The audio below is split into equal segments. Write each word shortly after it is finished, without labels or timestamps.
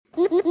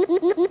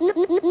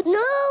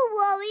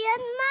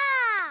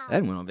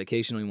Ed went on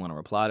vacation. Don't even want to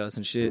reply to us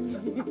and shit.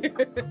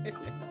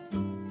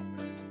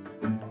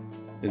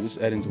 Is this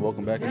Eden's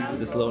welcome back?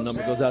 This little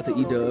number goes out to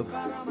E-Dub.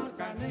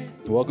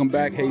 Welcome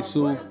back, Hey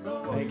Sue.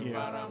 Thank you.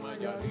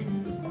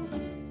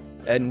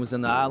 Eden was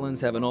in the islands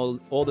having all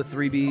the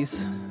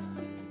 3Bs.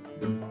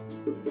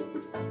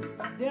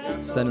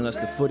 Sending us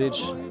the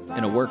footage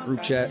in a work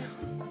group chat.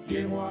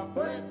 This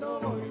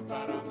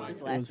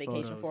is last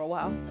vacation for a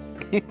while.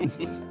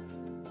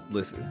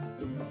 Listen,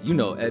 you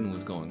know Eden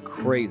was going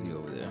crazy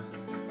over there.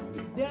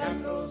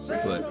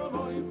 But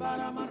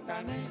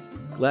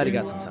glad he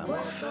got some time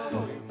off.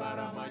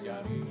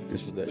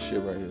 This was that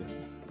shit right here.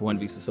 Buena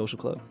Vista Social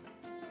Club.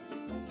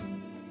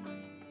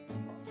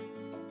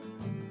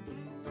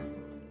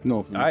 No,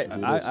 All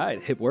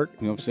right, hip work.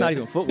 You know what I'm it's saying? not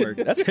even footwork.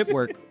 That's hip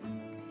work.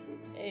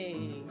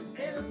 Hey.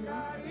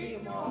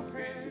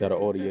 Gotta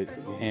order your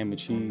ham and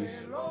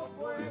cheese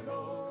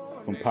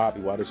from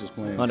Poppy while this is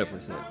playing.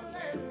 100%.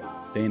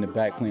 They in the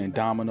back playing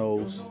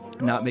dominoes.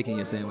 Not making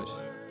your sandwich.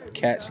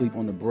 Cat sleep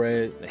on the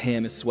bread. The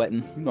ham is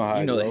sweating. You know how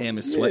You know the ham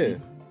is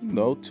sweating. Yeah. You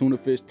know, tuna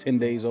fish 10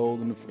 days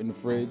old in the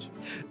fridge.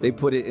 They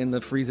put it in the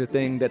freezer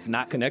thing that's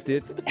not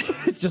connected.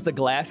 It's just a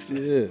glass.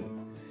 Yeah.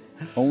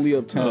 Only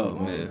uptown. Oh,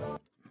 man.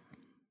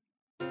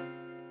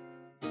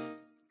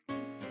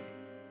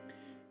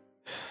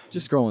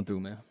 Just scrolling through,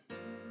 man.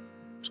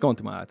 Just going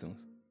through my iTunes.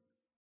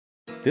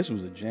 This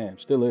was a jam.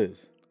 Still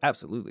is.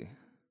 Absolutely.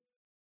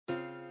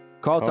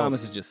 Carl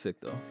Thomas is just sick,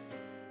 though.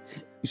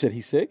 You said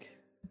he's sick?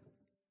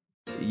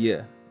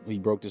 Yeah. He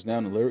broke this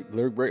down, the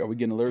lyric break. Are we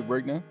getting a lyric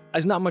break now?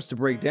 There's not much to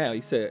break down.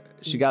 He said,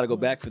 she got to go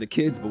back for the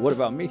kids, but what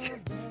about me?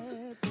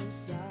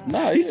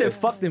 Nah, He said,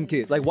 fuck them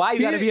kids. Like, why you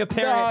got to be a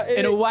parent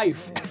and a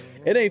wife?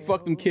 It ain't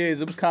fuck them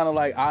kids. It was kind of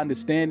like, I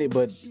understand it,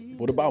 but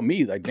what about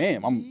me? Like,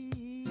 damn,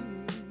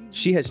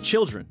 She has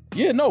children.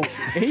 Yeah, no,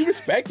 he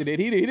respected it.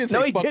 He didn't say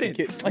No, he fuck didn't.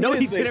 the kids. No,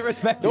 he didn't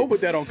respect it. Don't put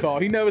that on Carl.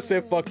 He never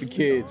said fuck the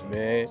kids,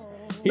 man.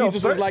 He No,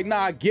 just was like, nah,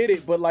 I get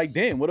it, but like,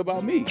 damn, what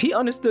about me? He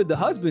understood the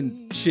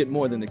husband shit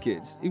more than the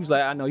kids. He was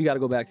like, I know you got to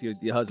go back to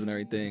your husband and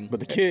everything. But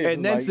the kids.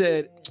 And then like,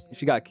 said,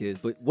 she got kids,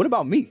 but what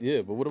about me?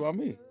 yeah, but what about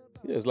me?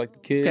 Yeah, it's like the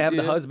kids. You can have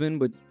the yeah. husband,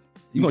 but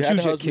you gonna had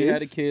choose the your husband, you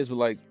had the kids? kids, but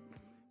like,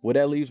 where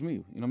that leaves me,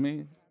 you know what I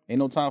mean? Ain't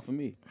no time for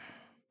me.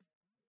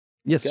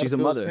 Yes, You gotta she's a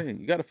feel his mother. pain.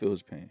 You gotta feel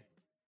his pain.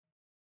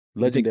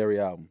 Legendary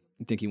album.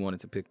 You think he wanted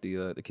to pick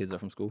the kids up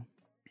from school?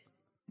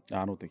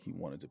 I don't think he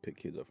wanted to pick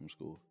kids up from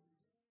school.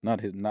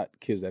 Not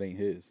kids that ain't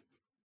his.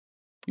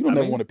 You don't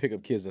ever want to pick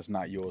up kids that's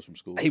not yours from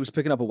school. He was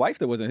picking up a wife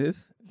that wasn't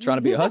his, trying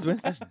to be a husband.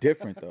 That's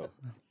different though.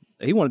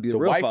 He wanted to be The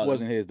real wife father.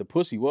 wasn't his. The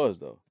pussy was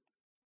though.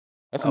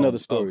 That's another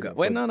story. God. though,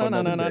 Wait, for- no. for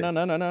another day.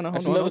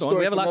 That's another story.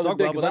 We have a lot to talk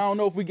about. Because I don't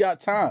know if we got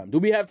time. Do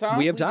we have time?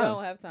 We have We time.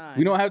 don't have time.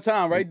 We don't have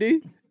time, right,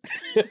 D?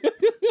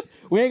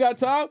 We ain't got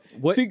time.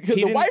 What? See, because He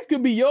the didn't- wife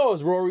could be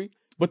yours, Rory,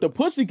 but the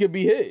pussy could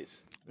be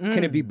his.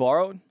 Can it be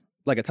borrowed,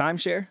 like a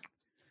timeshare?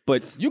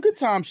 But You could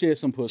timeshare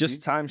some pussy.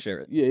 just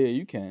timeshare it. yeah,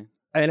 you can.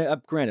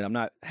 And granted, I'm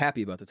not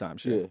happy about the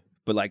timeshare. Yeah.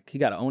 But like, he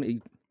got to own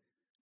it.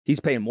 He's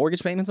paying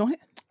mortgage payments on it.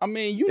 I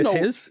mean, you It's know,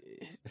 his.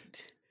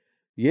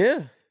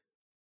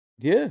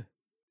 Yeah.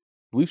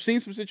 We've seen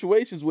some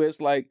situations where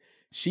it's like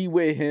she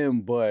with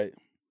him, but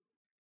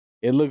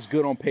it looks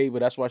good on paper.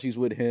 That's why she's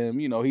with him.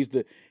 You know, he's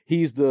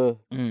the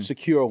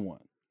secure one.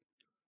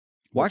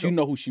 Why But you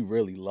know who she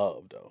really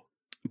loved, though.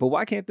 But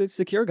why can't the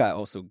secure guy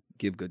also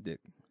give good dick?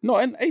 No,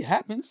 and it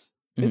happens.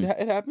 It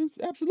happens,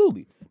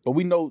 absolutely. But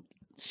we know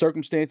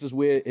circumstances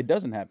where it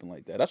doesn't happen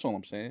like that. That's all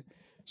I'm saying.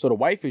 So the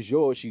wife is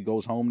yours. She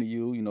goes home to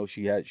you. You know,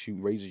 she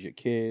raises your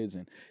kids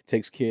and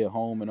takes care of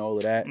home and all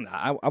of that.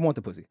 Nah, I want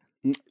the pussy.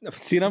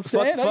 See what I'm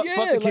saying? Fuck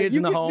the kids you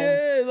in the can- home.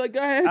 Yeah, like, go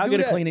ahead. I'll do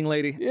get a that. cleaning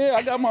lady. Yeah,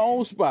 I got my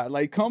own spot.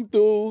 Like, come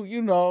through,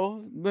 you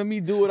know, let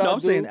me do what I do. No, I'm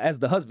saying as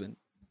the husband.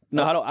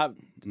 No, I don't.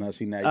 Now,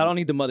 see, now I don't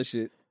need the mother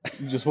shit.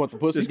 you just want the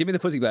pussy? Just give me the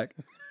pussy back.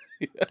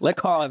 Let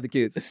Carl have the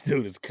kids. This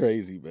dude is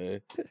crazy,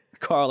 man.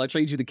 Carl, I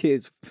trade you the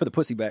kids for the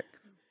pussy back.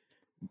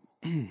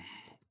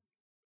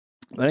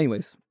 But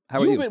anyways,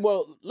 how are you?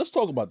 Well, let's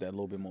talk about that a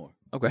little bit more.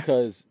 Okay.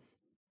 Because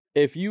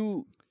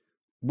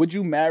would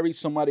you marry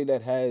somebody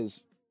that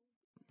has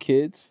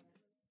kids?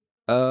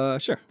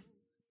 Sure.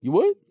 You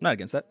would? Not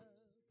against that.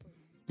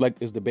 Like,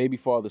 is the baby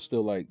father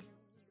still, like,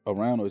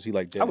 around, or is he,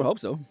 like, dead? I would hope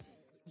so.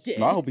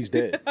 No, I hope he's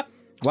dead.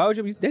 Why would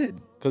you be dead?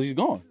 Because he's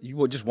gone. You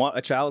would just want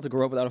a child to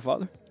grow up without a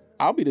father?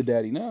 I'll be the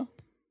daddy now.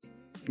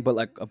 But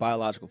like a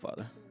biological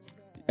father.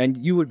 And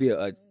you would be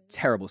a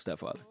terrible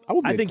stepfather. I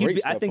would be I think a great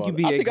you'd be, I think you'd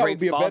be stepfather. a I think I great would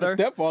be father. a better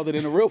stepfather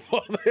than a real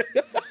father.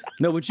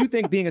 No, but you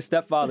think being a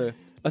stepfather,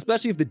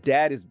 especially if the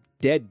dad is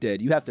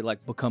dead, you have to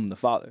like become the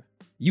father.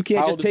 You can't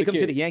How just old is take the him to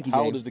kid? the Yankee How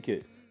game. old is the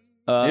kid?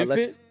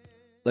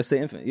 Let's say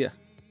infant, yeah.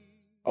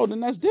 Oh, then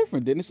that's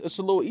different. Then it's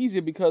a little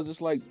easier because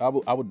it's like I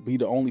would be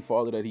the only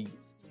father that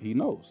he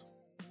knows.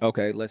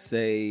 Okay, let's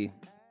say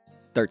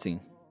 13.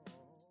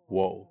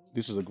 Whoa,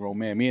 this is a grown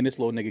man. Me and this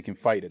little nigga can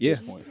fight at this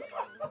point.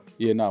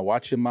 Yeah, nah,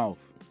 watch your mouth.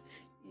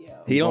 Yeah.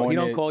 He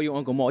don't call you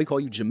Uncle Mo. He call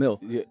you Jamil.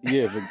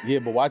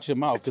 But watch your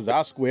mouth, because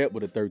I'll square up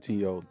with a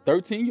 13-year-old.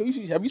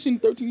 13-year-old? Have you seen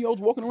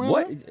 13-year-olds walking around?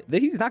 What?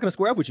 He's not gonna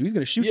square up with you. He's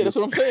gonna shoot you. Yeah, that's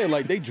what I'm saying.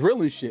 Like, they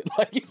drilling shit.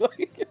 Like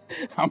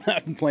I'm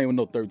not playing with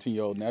no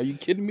 13-year-old now. You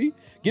kidding me?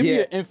 Give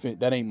me an infant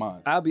that ain't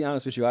mine. I'll be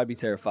honest with you. I'd be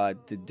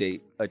terrified to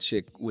date a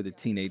chick with a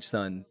teenage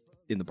son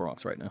in the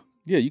Bronx right now.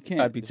 Yeah, you can't.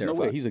 I'd be terrified.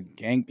 No way. He's a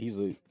gang. He's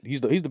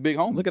the big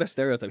homie. Look at that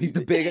stereotype. He's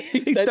the big.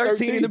 He's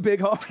 13, the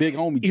big homie. Big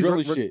homie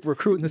drilling shit.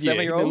 Recruiting the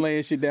 7-year-olds. He's been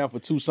laying shit down for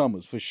 2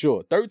 summers for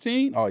sure.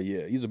 13? Oh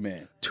yeah, he's a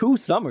man. 2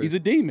 summers. He's a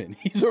demon.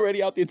 He's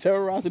already out there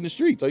terrorizing the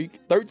streets. Are you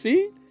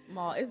 13?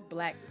 Maul, it's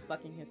Black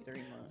fucking History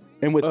Month.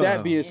 And with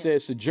that being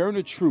said,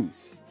 Sojourner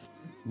Truth,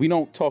 we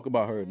don't talk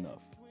about her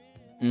enough.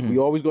 Mm-hmm. We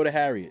always go to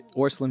Harriet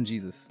or Slim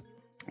Jesus.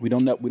 We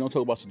don't talk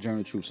about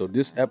Sojourner Truth. So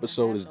this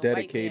episode is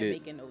dedicated.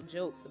 Making no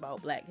jokes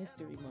about Black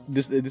History Month.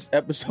 This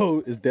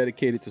episode is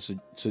dedicated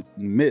to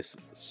Miss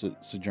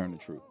Sojourner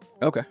Truth.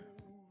 Okay,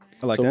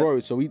 I like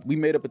that. So Rory, we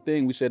made up a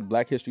thing. We said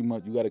Black History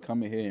Month. You got to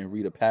come in here and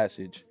read a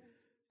passage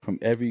from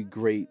every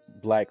great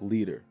Black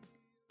leader.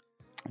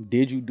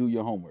 Did you do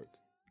your homework?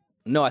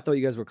 No, I thought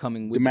you guys were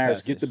coming with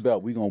Damaris, get the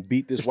belt. We gonna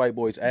beat this white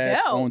boy's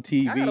ass on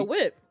TV. I got a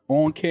whip.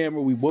 On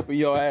camera, we whooping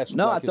your ass.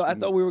 No, I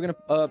thought we were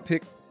gonna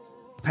pick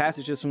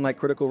passages from like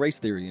critical race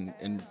theory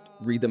and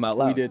read them out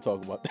loud. We did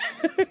talk about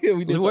that.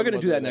 We're gonna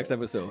do that next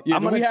episode. Yeah,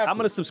 I'm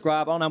gonna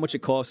subscribe. I don't know how much it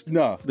costs.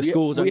 No, the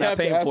schools are not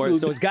paying for it,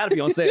 so it's got to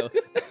be on sale.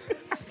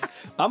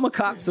 I'm gonna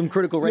cop some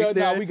critical race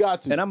theory. No, we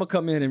got to. And I'm gonna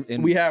come in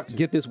and we have to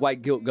get this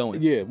white guilt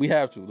going. Yeah, we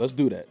have to. Let's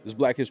do that. It's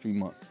Black History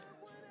Month.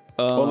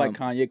 Or like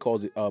Kanye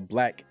calls it,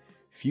 Black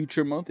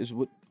Future Month is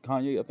what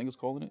Kanye, I think, is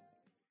calling it.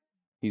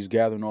 He's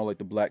gathering all like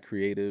the Black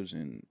creatives,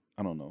 and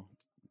I don't know.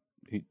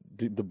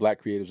 The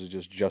Black creatives is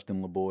just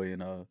Justin LeBoy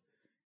and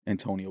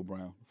Antonio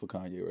Brown for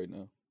Kanye right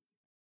now.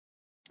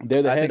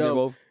 They're the head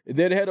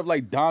of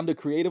like Donda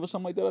Creative or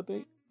something like that, I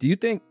think. Do you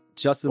think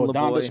Justin LeBoy...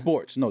 Donda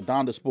Sports. No,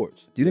 Donda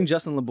Sports. Do you think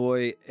Justin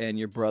LeBoy and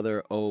your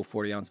brother owe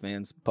 40 Ounce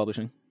Vans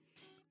publishing?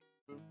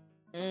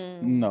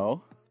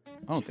 No,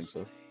 I don't think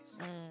so.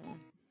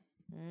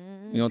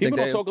 You don't people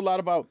think don't talk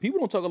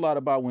a lot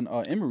about when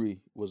Emery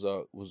was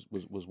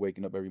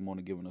waking up every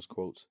morning giving us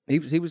quotes. He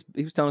was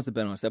telling us to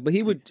bet on himself, but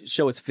he would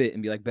show his fit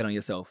and be like, "Bet on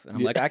yourself." And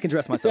I'm like, "I can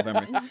dress myself,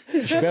 Emery."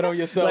 Bet on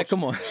yourself. Like,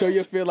 come on, show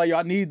your fit. Like,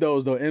 I need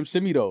those though.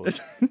 Send me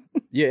those.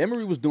 Yeah,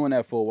 Emery was doing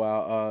that for a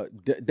while.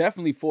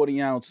 Definitely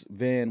 40 Ounce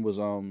Van was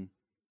on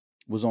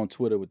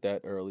Twitter with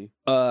that early.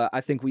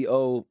 I think we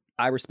owe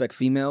I Respect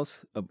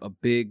Females a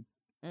big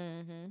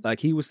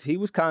like he was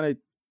kind of.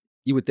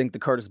 You would think the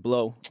Curtis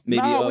Blow,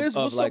 maybe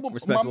of like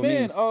respectable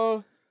memes.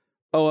 Who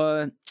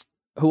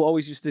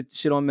always used to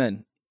shit on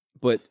men,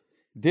 but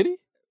did he?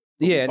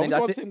 Yeah, and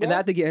I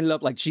think he ended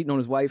up like cheating on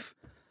his wife.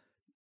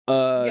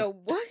 Yo,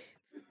 what?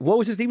 What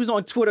was his? He was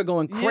on Twitter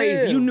going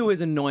crazy. Yeah. You knew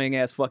his annoying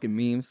ass fucking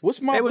memes.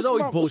 It was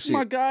always bullshit. What's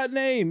my guy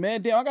name,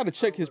 man? Damn, I gotta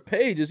check his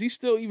page. Is he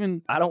still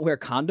even? I don't wear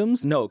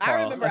condoms. No, Carl.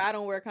 I remember I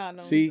don't wear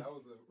condoms. See.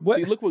 What?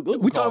 See, look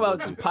we talk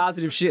about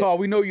positive shit. Carl,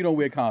 we know you don't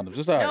wear condoms.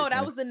 That's all right. No,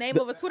 that was the name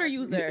of a Twitter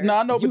user. No,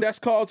 I know, but that's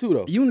Carl too,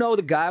 though. You know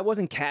the guy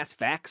wasn't Cass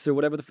Fax or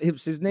whatever.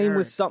 His name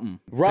was something.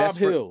 Rob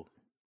Hill.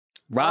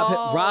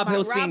 Rob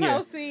Hill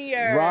Sr.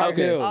 Rob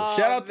Hill.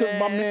 Shout out to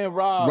my man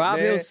Rob. Rob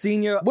Hill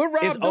Sr. What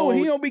Rob doing?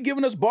 He don't be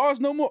giving us bars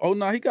no more. Oh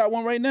no, he got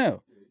one right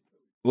now.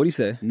 What do you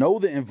say? Know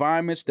the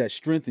environments that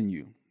strengthen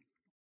you.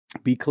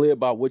 Be clear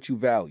about what you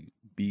value.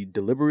 Be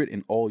deliberate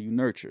in all you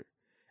nurture.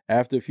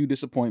 After a few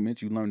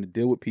disappointments, you learn to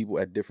deal with people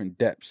at different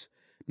depths.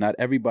 Not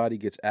everybody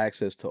gets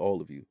access to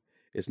all of you.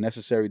 It's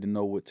necessary to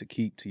know what to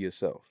keep to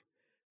yourself.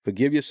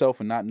 Forgive yourself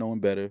for not knowing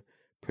better.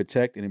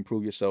 Protect and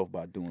improve yourself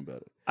by doing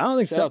better. I don't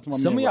think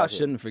some of y'all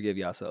shouldn't forgive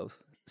yourselves.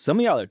 Some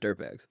of y'all are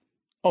dirtbags.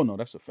 Oh, no,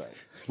 that's a fact.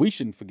 We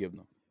shouldn't forgive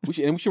them. We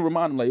should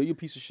remind them, like, yo, you're a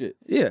piece of shit.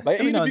 Yeah.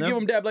 Like, even if you give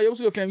them that, like, yo,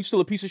 what's good, fam? You still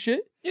a piece of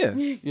shit? Yeah.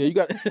 Yeah, you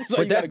got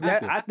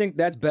I think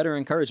that's better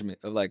encouragement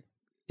of, like,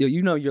 yo,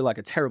 you know you're, like,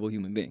 a terrible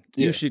human being.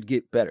 Yeah. You should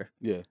get better.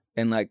 Yeah.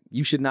 And, like,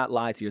 you should not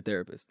lie to your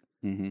therapist.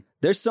 Mm-hmm.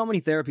 There's so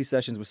many therapy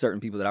sessions with certain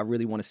people that I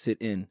really want to sit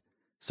in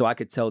so I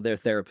could tell their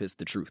therapist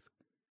the truth.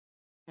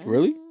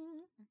 Really?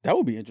 That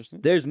would be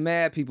interesting. There's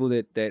mad people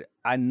that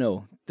I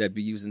know that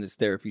be using this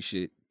therapy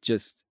shit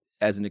just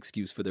as an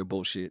excuse for their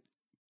bullshit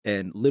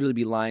and literally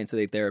be lying to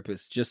their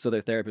therapist just so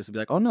their therapist would be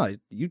like, oh, no,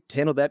 you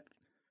handled that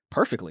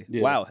perfectly.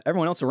 Yeah. Wow,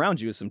 everyone else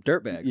around you is some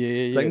dirtbags. Yeah.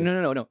 It's like,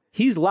 no.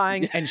 He's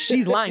lying and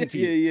she's lying to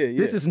you. Yeah.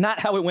 This is not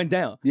how it went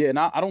down. Yeah, and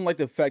I don't like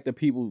the fact that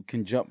people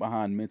can jump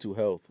behind mental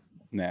health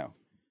now.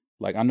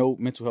 Like, I know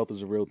mental health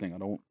is a real thing. I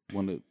don't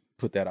want to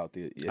put that out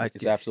there.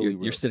 It's absolutely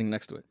real. You're sitting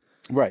next to it.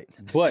 Right.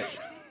 But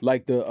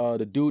like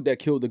the dude that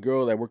killed the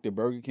girl that worked at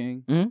Burger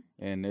King,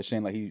 and they're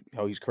saying like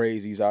he's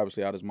crazy. He's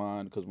obviously out of his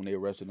mind because when they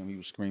arrested him, he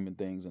was screaming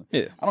things. And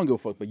I don't give a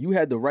fuck. But you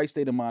had the right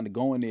state of mind to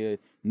go in there,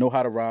 know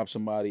how to rob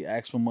somebody,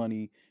 ask for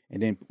money,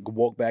 and then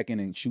walk back in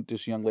and shoot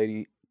this young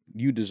lady.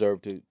 You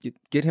deserve to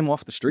get him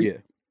off the street.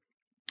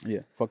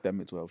 Yeah. Fuck that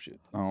mental health shit.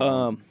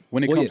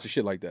 When it comes to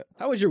shit like that.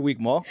 How was your week,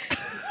 Maul?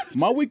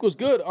 My week was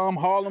good.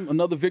 Harlem,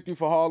 another victory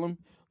for Harlem.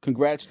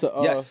 Congrats to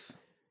yes.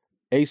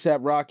 ASAP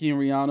Rocky and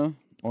Rihanna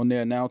on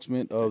their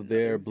announcement of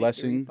their Victory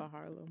blessing. for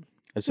Harlem.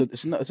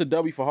 It's a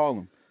W for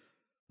Harlem.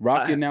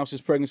 Rocky announced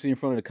his pregnancy in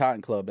front of the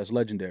Cotton Club. That's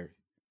legendary.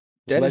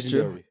 That is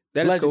true.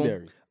 That is cool.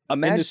 legendary. In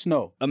the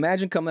snow.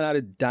 Imagine coming out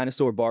of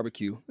Dinosaur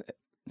Barbecue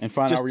And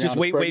find out Rihanna's just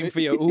waiting pregnant. for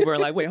your Uber.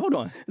 Like, wait, hold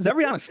on. Is that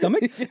Rihanna's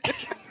stomach?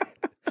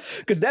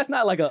 Because that's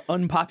not like an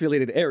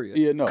unpopulated area.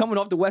 Yeah, no. Coming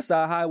off the West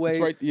Side Highway,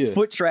 It's right- yeah.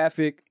 foot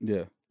traffic,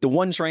 Yeah, the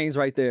one train's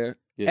right there.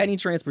 Yeah. Any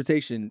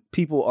transportation,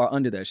 people are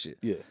under that shit.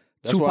 yeah.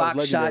 That's why Tupac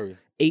it's shot legendary.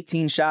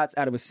 18 shots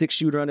out of a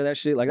 6-shooter under that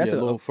shit. Like that's a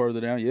little further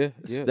down. Yeah,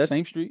 that's-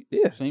 same street.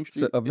 yeah, Same it's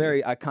street. a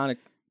very iconic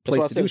That's why I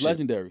place to said do it's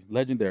shit.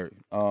 legendary.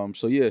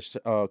 So yes,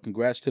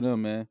 congrats to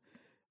them, man.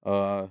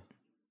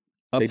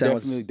 Uptown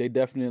was- They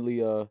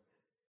definitely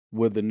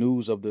were the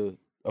news of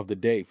the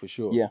day for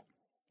sure. Yeah.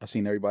 I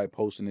seen everybody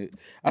posting it.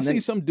 I And then-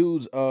 seen some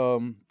dudes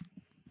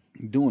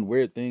doing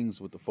weird things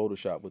with the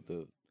Photoshop with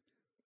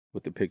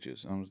the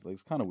pictures. I was like,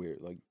 it's kind of weird.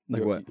 Like Like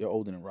you're, what? You're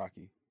older than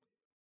Rocky. You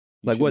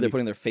Like what? shouldn't They're be-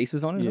 putting their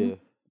faces on it? or yeah something?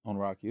 on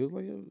Rocky. It was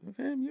like,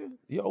 fam,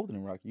 you're older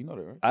than Rocky. You know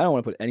that, right? I don't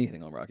want to put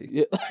anything on Rocky.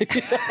 Yeah.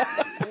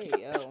 Hey,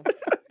 yo.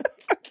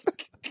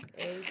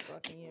 Hey,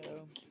 fucking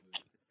yo.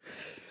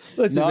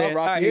 Listen, No, man. Rocky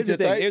All right, here's the ain't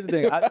your thing. Here's the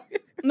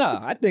thing.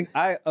 I think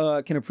I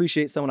can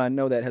appreciate someone I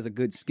know that has a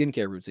good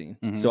skincare routine.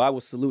 Mhm. So I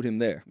will salute him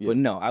there. Yeah. But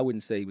no, I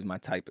wouldn't say he was my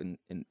type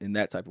in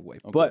that type of way.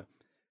 Okay. But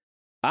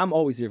I'm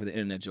always here for the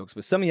internet jokes.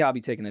 But some of y'all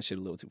be taking that shit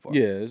a little too far.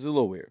 Yeah, it's a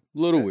little weird.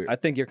 Weird. I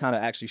think you're kind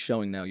of actually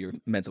showing now your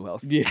mental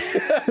health. Yeah,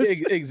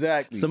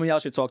 exactly. Some of y'all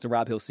should talk to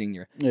Rob Hill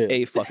Sr. Yeah.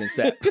 A fucking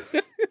sap.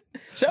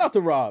 Shout out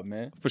to Rob,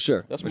 man. For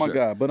sure. That's for my sure.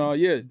 guy. But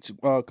yeah,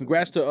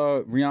 congrats to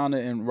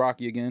Rihanna and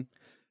Rocky again.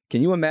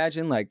 Can you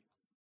imagine like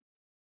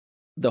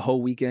the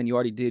whole weekend? You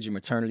already did your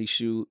maternity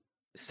shoot.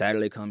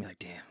 Saturday come, you're like,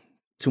 damn,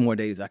 2 more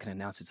days I can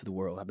announce it to the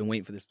world. I've been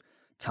waiting for this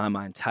time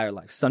my entire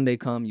life. Sunday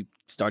come, you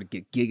start to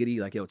get giggity.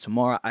 Like, yo,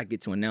 tomorrow I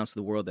get to announce to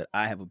the world that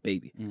I have a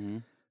baby. Mm-hmm.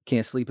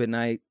 Can't sleep at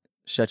night.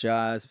 Shut your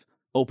eyes.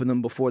 Open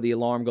them before the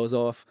alarm goes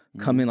off.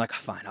 Come in like,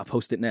 fine, I'll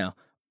post it now.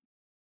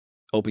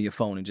 Open your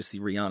phone and just see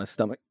Rihanna's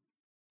stomach.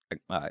 Like,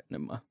 all right,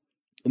 never mind.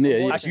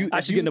 Yeah, I should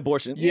get an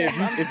abortion. Yeah,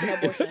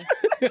 Abortion.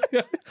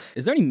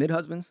 Is there any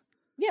mid-husbands?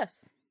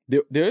 Yes.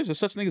 there is a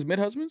such thing as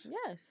mid-husbands?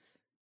 Yes.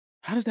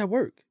 How does that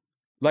work?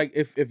 Like,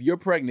 if you're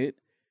pregnant,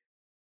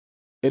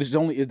 is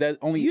that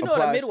only You know applies?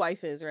 what a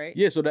midwife is, right?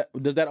 Yeah, so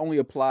does that only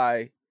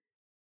apply?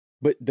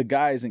 But the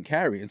guy isn't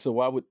carrying, so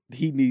why would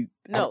he need?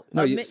 No.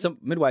 No, a some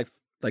midwife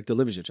like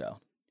delivers your child.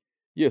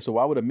 Yeah, so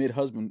why would a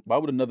mid-husband? Why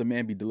would another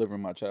man be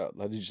delivering my child?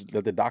 Like, just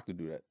let the doctor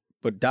do that.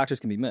 But doctors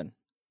can be men.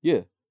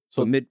 Yeah.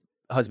 So So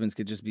mid-husbands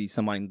could just be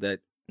somebody that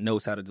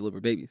knows how to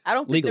deliver babies. I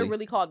don't think legally. they're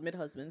really called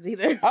mid-husbands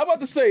either. I'm about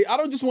to say, I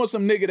don't just want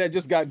some nigga that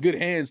just got good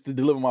hands to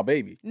deliver my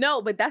baby.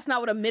 No, but that's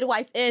not what a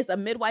midwife is. A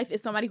midwife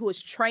is somebody who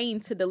is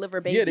trained to deliver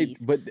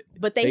babies. Yeah,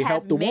 but they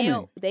help have the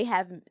male.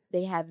 woman.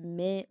 They have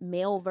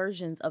male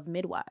versions of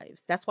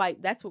midwives. That's what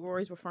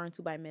Rory's referring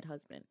to by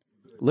mid-husband.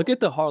 Look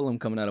at the Harlem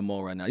coming out of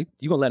mall right now.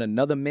 You gonna let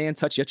another man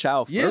touch your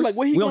child first? Yeah, like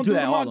what he We gonna don't do that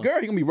to in my Harlem. girl?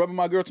 He gonna be rubbing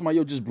my girl to my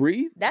yo, just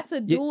breathe. That's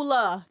a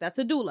doula. That's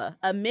a doula.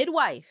 A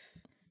midwife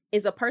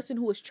is a person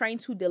who is trained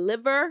to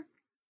deliver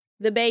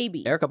the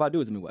baby. Erykah Badu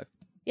is a midwife.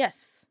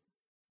 Yes.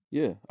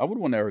 Yeah, I would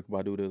want Eric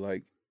Badu to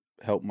like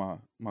help my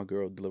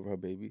girl deliver her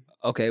baby.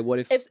 Okay, what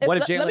if If- what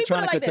if let Jay me put it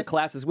Electronica like took this.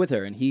 classes with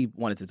her and he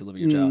wanted to deliver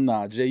your child?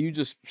 Nah, Jay, you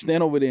just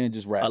stand over there and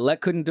just rap.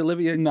 Alec couldn't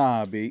deliver you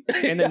Nah, B.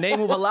 in the name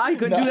of Allah. He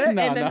couldn't do that.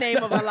 Nah, In the name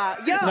of Allah.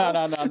 Yo.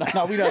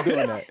 No, we not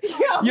doing that.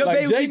 Yo. Your Like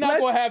baby Jay be not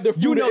blessed. gonna have the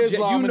fruit You know, of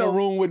Islam in the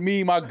room with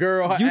me, my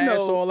girl, her You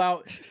ass know- all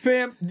out.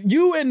 Fam,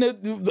 you and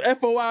the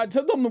FOI,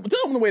 tell them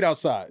to wait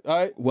outside. All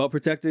right. Well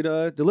protected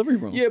delivery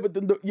room. Yeah, but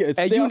and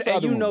stay you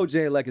outside the room. know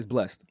Jay Elec is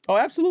blessed. Oh,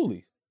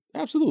 absolutely.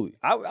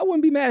 I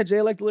wouldn't be mad at Jay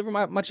Elec deliver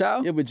my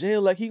child. Yeah, but Jay,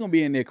 like, he gonna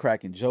be in there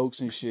cracking jokes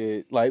and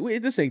shit. Like,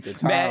 this ain't the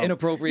time. Mad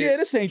inappropriate. Yeah,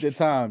 this ain't the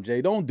time,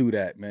 Jay. Don't do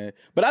that, man.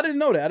 But I didn't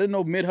know that. I didn't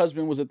know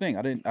mid-husband was a thing.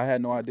 I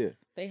had no idea.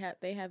 They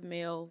have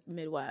male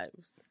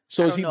midwives.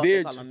 So I is don't he know if they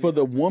there call them for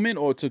the mid-husbands. woman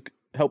or to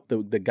help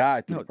the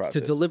guy through No, the process? to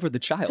deliver the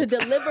child. To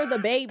deliver the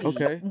baby.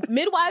 Okay.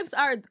 Midwives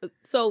are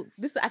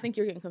I think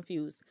you're getting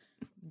confused.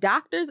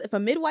 Doctors, if a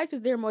midwife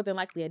is there, more than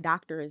likely a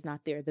doctor is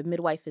not there. The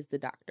midwife is the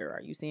doctor.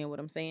 Are you seeing what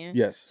I'm saying?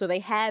 Yes. So they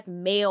have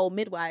male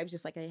midwives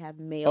just like they have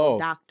male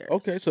doctors.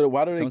 Okay, so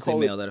why do they Don't say call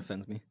male. it? That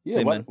offends me. Yeah,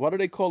 Say why, men. why do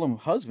they call them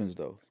husbands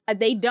though?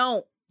 They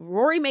don't.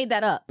 Rory made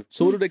that up.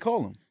 So what do they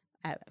call them?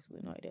 I have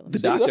absolutely no idea. Let me The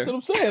see. doctor. That's what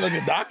I'm saying. Like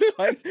a doctor.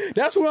 Like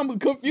that's where I'm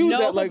confused.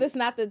 No, at. Like but it's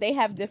not that they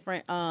have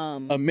different.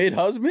 a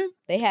mid-husband.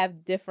 They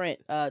have different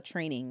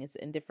trainings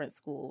in different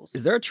schools.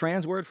 Is there a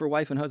trans word for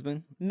wife and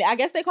husband? I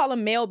guess they call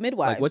them male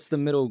midwives. Like, what's the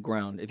middle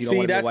ground? If you don't See,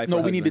 want to be a that's wife no.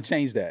 or We need to husband?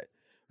 change that.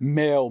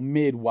 Male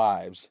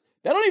midwives.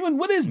 That don't even.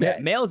 What is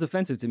that? Male is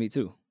offensive to me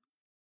too.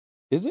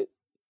 Is it?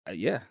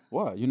 Yeah.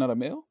 Why? You're not a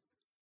male?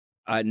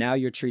 Now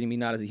you're treating me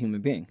not as a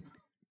human being.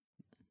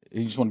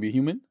 You just want to be a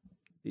human?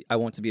 I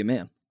want to be a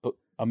man.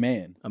 A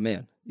man. A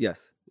man.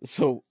 Yes.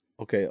 So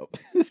Okay. All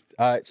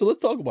right. So let's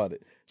talk about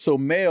it. So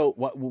male,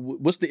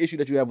 what's the issue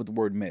that you have with the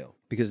word male?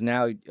 Because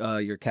now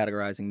you're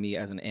categorizing me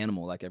as an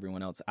animal like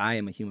everyone else. I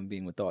am a human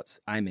being with thoughts.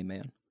 I'm a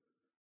man.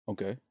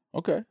 Okay.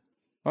 All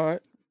right.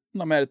 I'm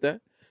not mad at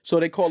that. So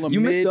they call them You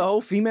missed the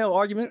whole female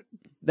argument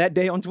that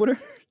day on Twitter?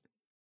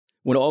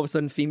 When all of a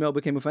sudden female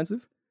became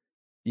offensive?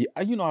 Yeah,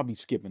 I'll be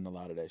skipping a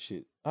lot of that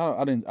shit.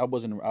 I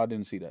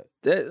didn't see that.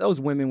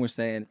 Those women were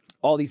saying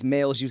all these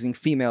males using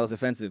female is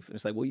offensive. And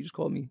it's like, well, you just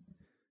called me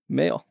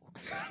male.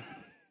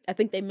 I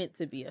think they meant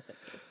to be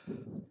offensive.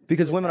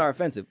 Because women are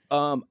offensive.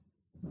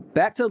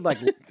 Back to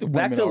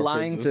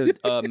lying to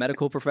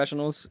medical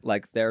professionals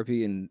like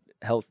therapy and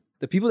health.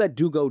 The people that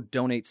do go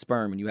donate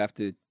sperm and you have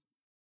to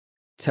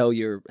tell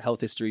your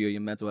health history or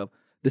your mental health.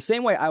 The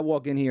same way I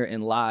walk in here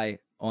and lie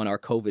on our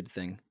COVID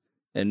thing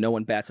and no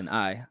one bats an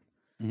eye.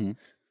 Mm-hmm.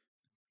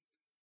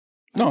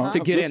 No, to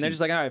get in, they're just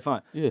like, all right,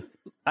 fine. Yeah.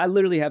 I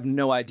literally have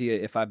no idea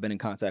if I've been in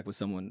contact with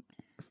someone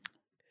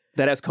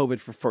that has COVID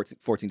for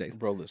 14 days.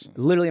 Bro, listen.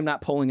 Literally, I'm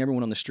not polling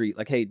everyone on the street.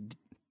 Like, hey, do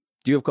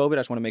you have COVID? I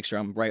just want to make sure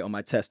I'm right on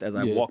my test as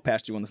I walk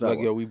past you on the sidewalk.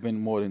 Like, yo, we've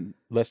been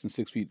less than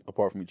 6 feet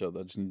apart from each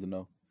other. I just need to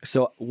know.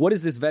 So what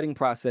is this vetting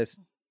process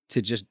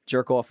to just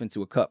jerk off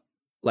into a cup?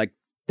 Like,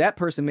 that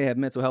person may have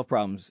mental health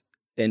problems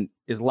and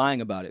is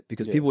lying about it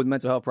because people with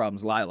mental health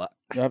problems lie a lot.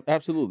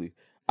 Absolutely.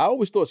 I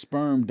always thought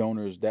sperm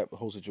donors, that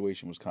whole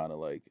situation was kind of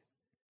like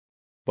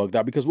bugged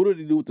out because what do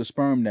they do with the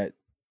sperm that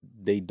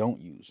they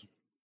don't use?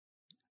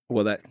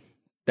 Well,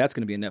 that's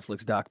going to be a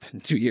Netflix doc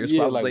in 2 years.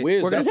 Yeah, probably. like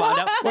we're gonna find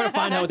out. We're gonna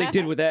find out what they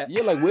did with that.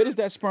 Yeah, like where does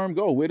that sperm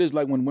go? Where does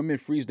when women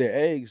freeze their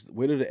eggs?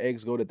 Where do the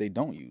eggs go that they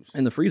don't use?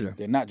 In the freezer.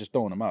 They're not just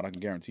throwing them out. I can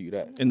guarantee you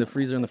that. In the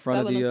freezer in the front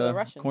Selling of them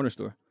to the the corner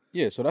store.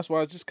 Yeah, so that's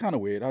why it's just kind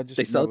of weird.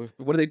 They sell.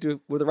 What do they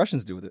do? What do the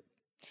Russians do with it?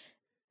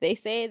 They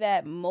say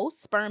that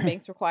most sperm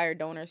banks require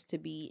donors to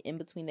be in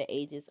between the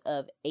ages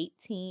of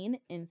 18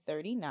 and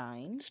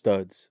 39.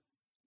 Studs.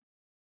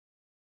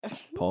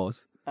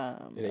 Pause.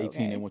 At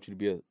 18, they want you to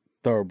be a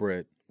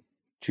thoroughbred.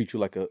 Treat you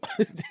like a.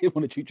 They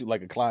want to treat you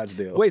like a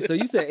Clydesdale. Wait, so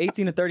you said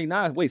 18 to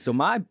 39. Wait, so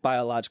my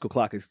biological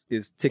clock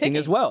is ticking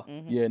as well.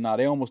 Mm-hmm. Yeah, nah,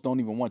 they almost don't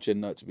even want your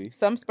nuts, B.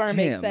 Some sperm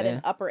banks set man.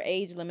 an upper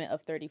age limit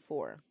of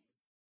 34.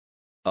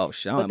 Oh,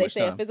 Sean, But they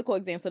say a physical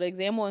exam. So the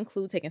exam will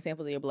include taking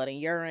samples of your blood and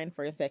urine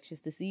for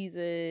infectious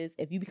diseases.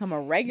 If you become a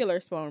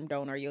regular sperm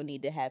donor, you'll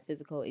need to have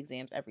physical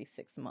exams every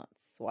 6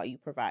 months while you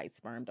provide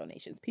sperm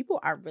donations. People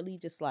are really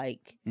just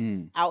like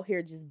out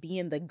here just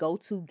being the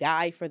go-to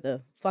guy for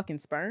the fucking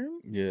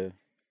sperm. Yeah.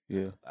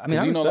 I mean,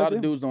 a lot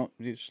of dudes don't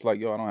just like,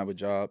 yo, I don't have a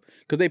job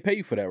because they pay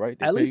you for that, right?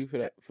 They at pay least, you for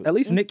that. At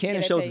least Nick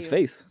Cannon shows his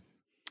face.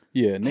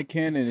 Yeah, Nick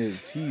Cannon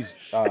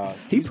he's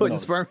putting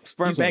sperm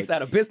banks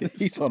out of business.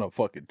 He's on a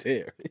fucking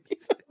tear.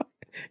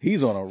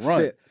 He's on a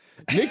run.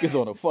 Nick is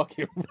on a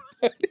fucking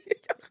run.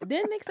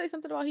 Didn't Nick say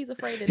something about he's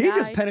afraid to die? He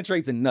just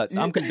penetrates in nuts.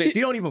 I'm convinced.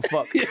 He don't even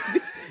fuck.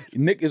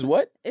 Nick is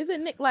what?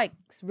 Isn't Nick like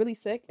really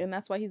sick and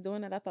that's why he's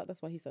doing it? I thought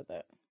that's why he said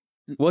that.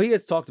 Well, he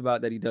has talked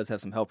about that he does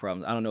have some health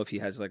problems. I don't know if he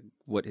has like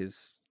what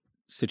his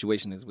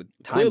situation is with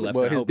time Clearly, left.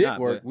 well, I his hope dick not,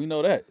 work. but- We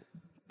know that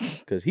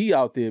because he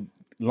out there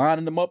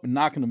lining them up and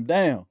knocking them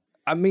down.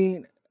 I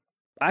mean,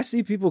 I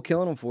see people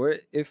killing him for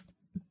it. If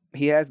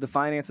he has the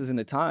finances and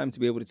the time to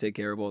be able to take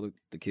care of all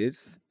the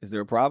kids, is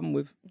there a problem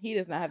with? He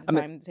does not have the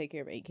time to take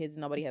care of 8 kids.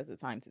 Nobody has the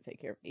time to take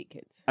care of 8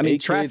 kids. I mean,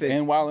 8 traffic kids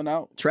and wilding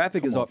out.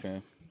 Traffic is Come on, off.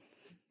 fam.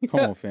 Come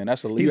on, fam.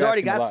 That's a He's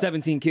already got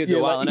 17 kids. Yeah,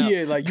 out.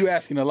 yeah, like you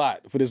asking a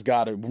lot for this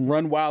guy to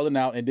run wilding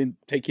out and then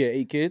take care of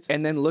 8 kids.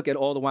 And then look at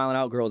all the wilding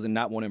out girls and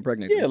not want to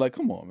impregnate Yeah, them. like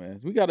come on, man.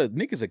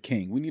 Nick is a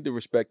king. We need to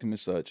respect him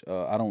as such.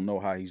 I don't know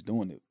how he's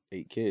doing it,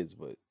 8 kids,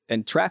 but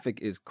And traffic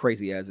is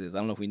crazy as is. I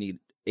don't know if we need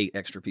 8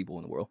 extra people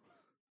in the world.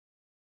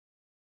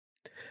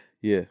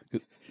 yeah.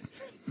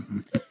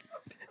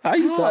 How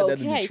you tied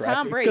that into Okay, traffic?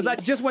 Tom Brady. Because I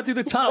just went through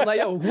the tunnel. Like,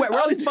 yo, where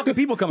all these fucking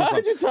people coming How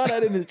from? did you tie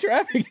that into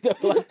traffic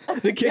though?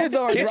 Like, the kids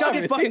aren't Can't y'all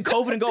driving. get fucking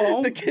COVID and go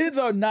home? The kids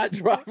are not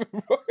driving,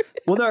 bro.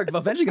 Well, they're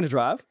eventually going to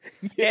drive.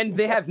 And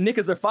they have Nick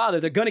as their father.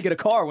 They're going to get a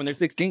car when they're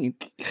 16.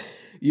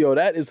 Yo,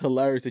 that is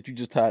hilarious that you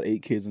just tied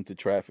 8 kids into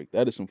traffic.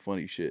 That is some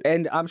funny shit.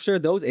 And I'm sure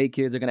those 8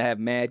 kids are going to have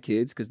mad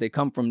kids because they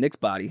come from Nick's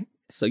body.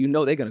 So you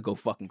know they're going to go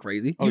fucking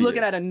crazy. You're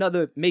looking at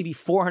another maybe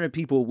 400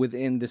 people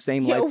within the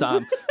same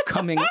lifetime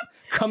coming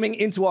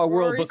into our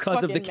world Rory's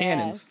because of the fucking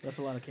cannons. That's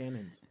a lot of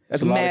cannons.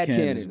 That's a lot mad of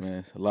cannons, cannons.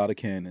 man. A lot of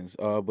cannons.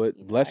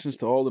 But blessings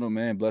to all of them,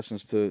 man.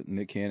 Blessings to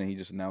Nick Cannon. He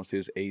just announced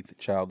his 8th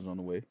child is on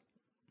the way.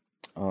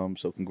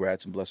 So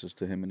congrats and blessings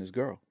to him and his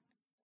girl.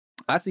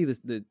 I see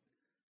the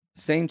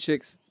same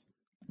chicks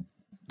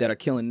that are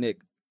killing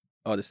Nick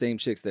are the same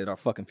chicks that are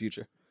fucking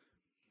Future.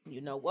 You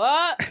know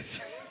what?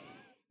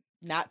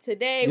 Not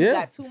today. We Yeah.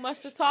 got too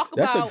much to talk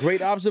That's about. a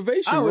great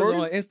observation, I was Rory.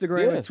 on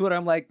Instagram and Twitter.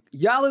 I'm like,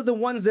 y'all are the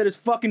ones that is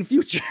fucking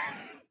Future.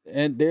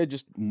 And they're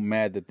just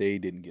mad that they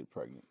didn't get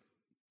pregnant.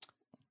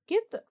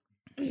 Get the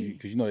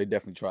Because you know they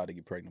definitely tried to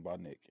get pregnant by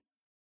Nick.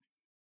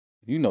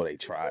 You know they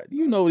tried.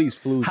 You know these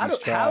flus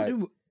tried.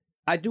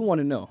 I do want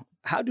to know,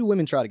 how do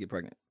women try to get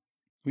pregnant?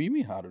 What do you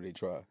mean, how do they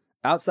try?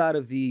 Outside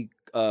of the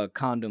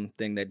condom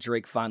thing that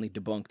Drake finally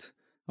debunked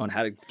on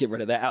how to get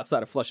rid of that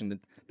outside of flushing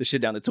the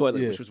shit down the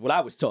toilet, which was what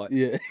I was taught.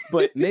 Yeah.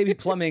 But maybe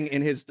plumbing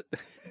in his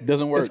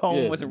doesn't work. his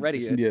home wasn't ready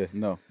yet. Yeah,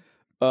 no.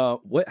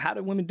 How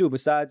do women do it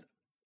besides?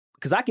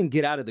 Because I can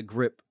get out of the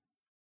grip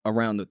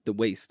around the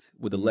waist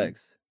with the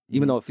legs,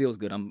 even though it feels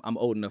good. I'm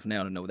old enough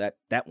now to know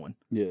that one.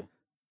 Yeah.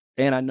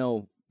 And I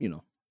know,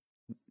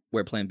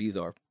 where Plan Bs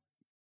are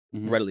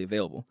readily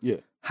available.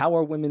 Yeah. How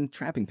are women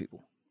trapping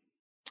people?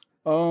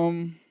 I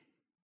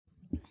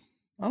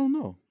don't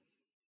know.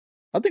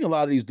 I think a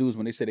lot of these dudes,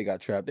 when they say they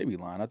got trapped, they be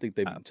lying. I think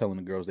they be telling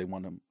the girls they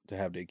want them to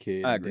have their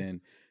kid. I agree. And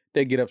then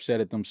they get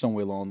upset at them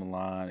somewhere along the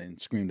line and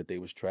scream that they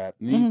was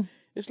trapped. And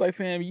it's like,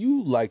 fam,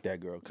 you like that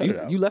girl. Cut it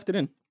out. You left it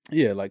in.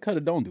 Yeah, like, cut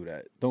it. Don't do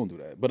that. Don't do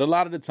that. But a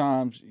lot of the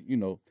times,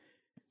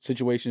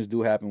 situations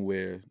do happen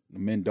where the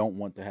men don't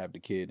want to have the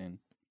kid. And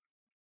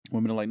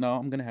women are like, no,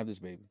 I'm going to have this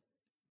baby.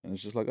 And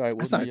it's just like, all right. Well,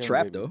 That's not a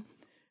trap, though.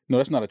 No,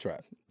 that's not a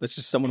trap. That's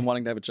just someone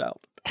wanting to have a child.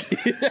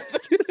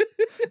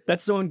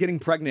 That's someone getting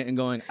pregnant and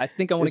going, I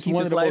think I want to keep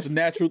this life. It's one of the most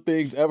natural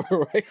things ever,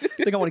 right? I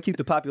think I want to keep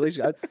the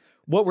population.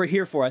 What we're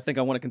here for, I think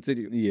I want to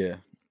continue. Yeah.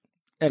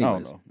 Anyways. I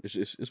don't know.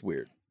 It's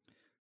weird.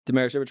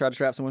 Damaris, you ever tried to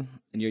trap someone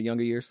in your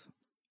younger years?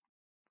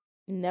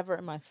 Never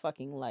in my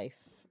fucking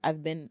life.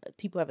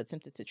 People have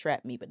attempted to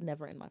trap me, but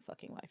never in my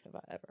fucking life have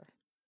I ever.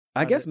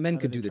 I guess men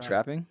could do the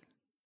trapping.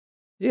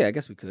 Yeah, I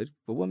guess we could.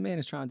 But what man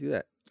is trying to do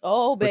that?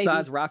 Oh, baby.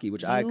 Besides Rocky,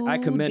 which I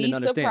commend and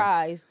understand.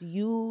 Surprised.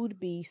 You'd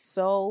be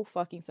so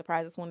fucking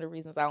surprised. That's one of the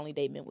reasons I only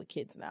date men with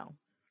kids now.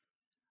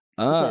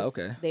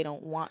 Okay. They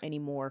don't want any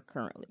more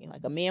currently.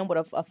 Like a man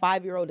with a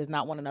 5-year-old does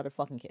not want another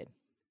fucking kid.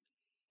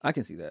 I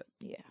can see that.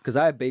 Yeah. Because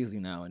I have Baisley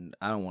now, and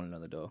I don't want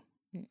another dog.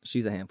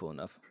 She's a handful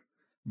enough.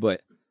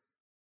 But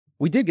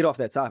we did get off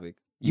that topic.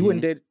 You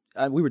wouldn't date.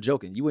 We were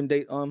joking. You wouldn't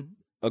date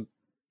a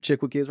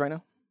chick with kids right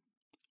now?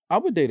 I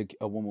would date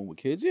a woman with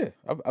kids. Yeah,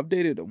 I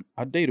dated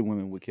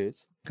women with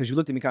kids. Because you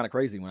looked at me kind of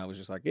crazy when I was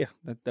just like, yeah,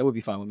 that would be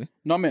fine with me.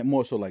 No, I meant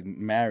more so like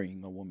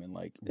marrying a woman,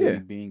 like really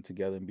being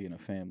together and being a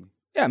family.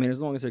 Yeah, I mean,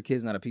 as long as her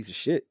kid's not a piece of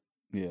shit.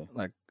 Yeah,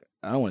 like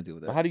I don't want to deal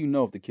with that. But how do you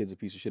know if the kid's a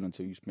piece of shit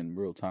until you spend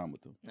real time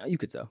with them? You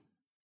could tell.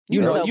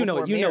 You know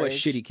a marriage.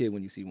 shitty kid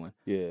when you see one.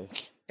 Yeah,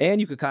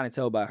 and you could kind of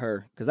tell by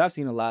her because I've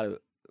seen a lot of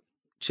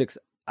chicks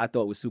I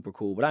thought was super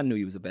cool, but I knew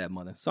you was a bad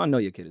mother, so I know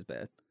your kid is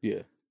bad.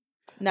 Yeah.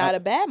 Nah, the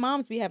bad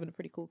moms be having the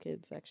pretty cool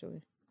kids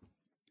actually.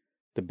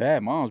 The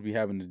bad moms be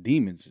having the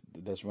demons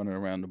that's running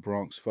around the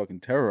Bronx fucking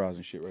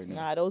terrorizing shit right now.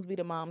 Nah, those be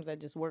the moms that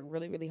just work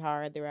really, really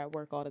hard. They're at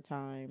work all the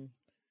time.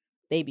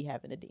 They be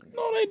having the demons.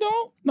 No, they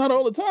don't. Not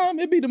all the time.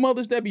 It be the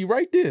mothers that be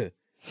right there.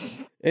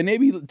 And they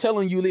be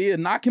telling you, Leah,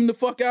 knock him the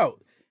fuck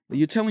out.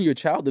 You're telling your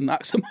child to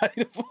knock somebody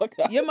the fuck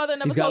out. Your mother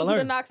never told you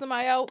to knock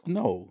somebody out?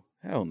 No.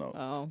 Hell no.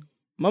 Oh.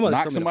 My mother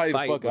knock told somebody me to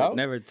fight, the fuck but out.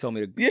 Never told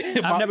me to.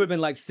 Yeah, I've never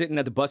been like sitting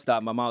at the bus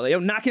stop. My mom was like, yo,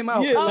 knock him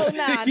out. Yeah, Oh,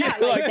 nah,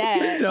 not like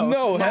that.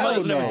 No, my hell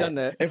mother's no. never done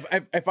that.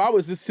 If I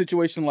was this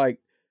situation like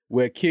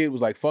where a kid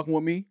was like fucking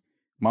with me,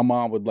 my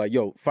mom would be like,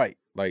 yo, fight.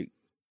 Like,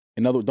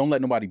 in other words, don't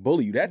let nobody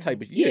bully you. That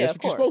type of shit. Yeah, that's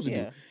what you're supposed to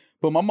do.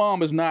 But my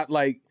mom is not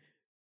like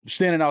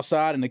standing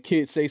outside and the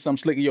kid say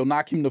something slick and yo,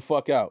 knock him the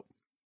fuck out.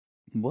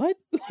 What?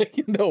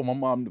 Like, no, my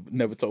mom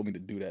never told me to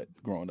do that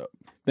growing up.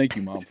 Thank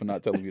you, Mom, for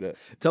not telling me that.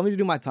 Tell me to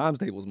do my times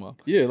tables, Mom.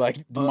 Yeah, like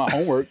do my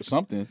homework or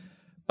something.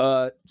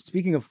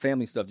 Speaking of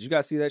family stuff, did you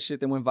guys see that shit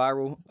that went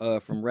viral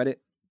from Reddit?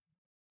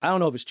 I don't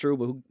know if it's true,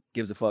 but who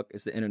gives a fuck?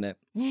 It's the internet.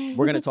 We're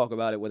going to talk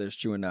about it, whether it's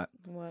true or not.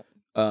 What?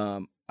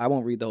 I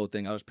won't read the whole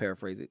thing. I'll just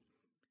paraphrase it.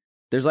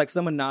 There's like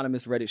some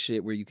anonymous Reddit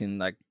shit where you can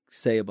like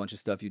say a bunch of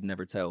stuff you'd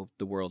never tell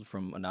the world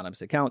from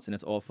anonymous accounts, and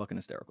it's all fucking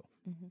hysterical.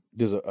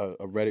 There's a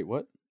Reddit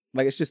what?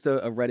 Like it's just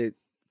a Reddit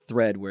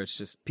thread where it's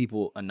just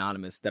people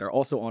anonymous that are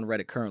also on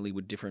Reddit currently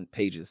with different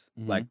pages,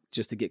 like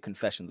just to get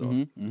confessions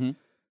off.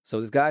 So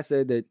this guy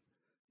said that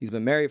he's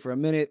been married for a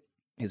minute.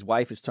 His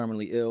wife is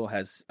terminally ill,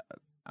 has,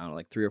 I don't know,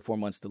 like 3 or 4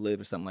 months to live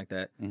or something like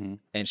that.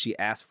 And she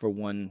asked for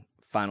one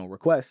final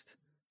request.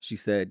 She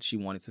said she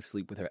wanted to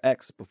sleep with her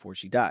ex before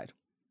she died.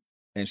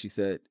 And she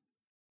said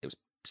it was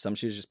some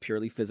shit is just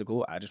purely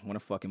physical. I just want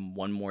to fuck him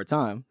one more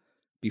time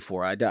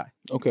before I die.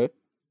 Okay.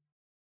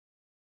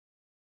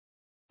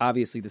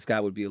 Obviously, this guy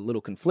would be a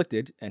little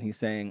conflicted, and he's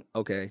saying,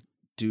 okay,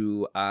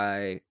 do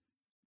I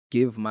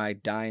give my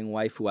dying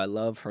wife, who I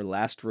love, her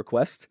last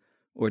request,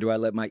 or do I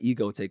let my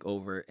ego take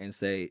over and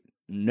say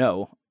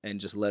no and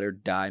just let her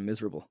die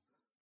miserable?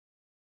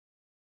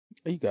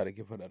 You got to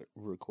give her that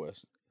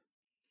request.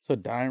 It's a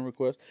dying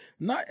request.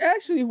 Not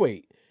actually.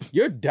 Wait,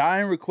 your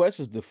dying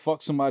request is to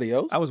fuck somebody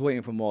else? I was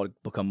waiting for Maul to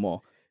become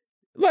Maul.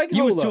 Like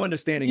you was hold too up.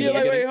 understanding. Yeah,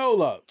 like, wait,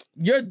 hold up.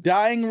 Your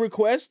dying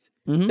request?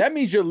 That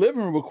means your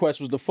living request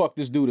was to fuck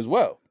this dude as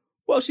well.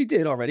 Well, she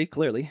did already,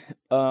 clearly.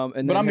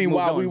 And but I mean,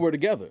 while we on. were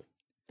together.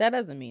 That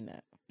doesn't mean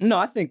that. No,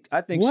 I think.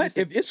 What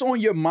if it's on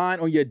your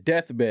mind on your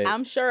deathbed?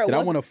 I'm sure that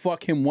I want to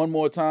fuck him one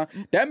more time.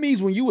 That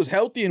means when you was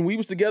healthy and we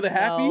was together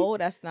happy. No,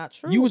 that's not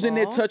true. You was in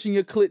there touching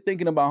your clit,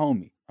 thinking about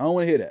homie. I don't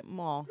want to hear that.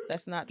 Maul,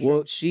 that's not true.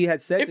 Well, she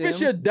had said If to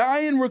it's him, your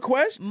dying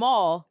request,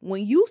 Maul,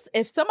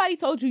 if somebody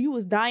told you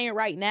was dying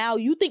right now,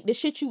 you think the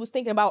shit you was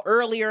thinking about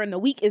earlier in the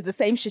week is the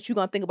same shit you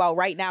gonna think about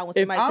right now when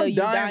if somebody tell I'm you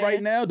dying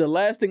right now, the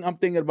last thing I'm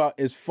thinking about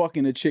is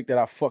fucking a chick that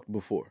I fucked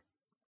before.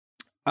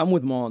 I'm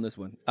with Maul on this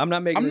one. I'm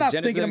not making I'm this not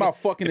Genesis thinking thing, about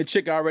fucking a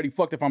chick I already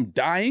fucked if I'm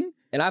dying.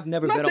 and I've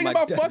never I'm been not on thinking my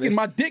about deathbed. fucking.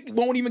 My dick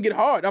won't even get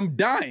hard. I'm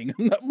dying.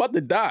 I'm not about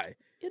to die.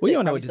 Well, you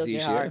don't know what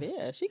disease she had.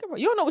 Yeah, she can.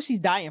 You don't know what she's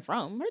dying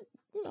from.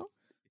 You know.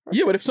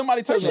 Yeah, but if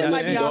somebody tells shit me,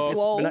 might be listen, on dog,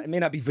 swole. It may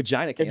not be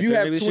vagina cancer. you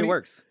have Maybe this 20 shit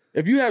works.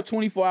 if you have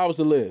 24 hours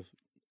to live,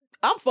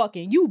 I'm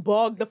fucking. You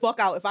bugged the fuck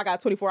out if I got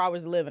 24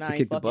 hours to live and To I ain't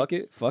kick the fucking.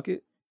 bucket, fuck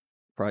it.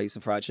 Probably eat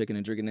some fried chicken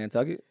and drink a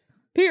Nantucket.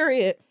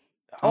 Period.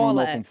 I don't All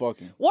know that. if I'm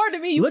fucking. Word to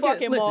me, you Look at-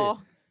 fucking listen,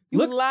 Maul. You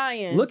look-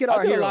 lying. Look at I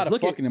our did a heroes. lot of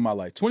Look fucking in my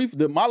life.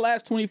 My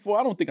last 24,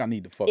 I don't think I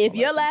need to fuck. If my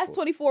your last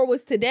 24. 24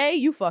 was today,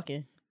 you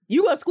fucking.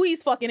 You gonna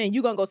squeeze fucking in.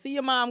 You gonna go see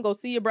your mom, go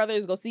see your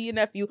brothers, go see your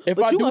nephew. If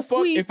but I you do gonna fuck,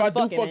 squeeze if I some do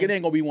fucking fuck, it in.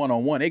 ain't gonna be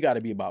 1-on-1. It got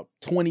to be about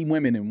 20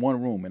 women in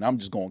one room, and I'm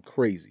just going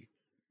crazy.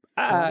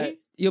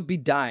 You'll be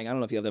dying. I don't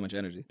know if you have that much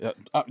energy.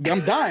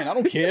 I'm dying. I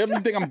don't care. I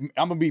think I'm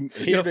gonna be You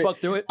here gonna to fuck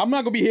through it? I'm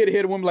not gonna be here to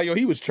hear the women like, yo,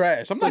 he was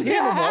trash. I'm not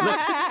hearing them all.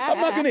 I'm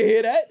not gonna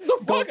hear that.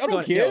 The fuck? I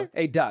don't care. Yo,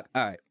 hey, Doc,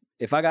 all right.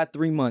 If I got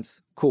 3 months,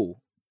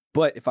 cool.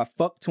 But if I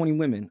fuck 20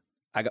 women,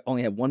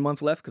 only have 1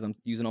 month left because I'm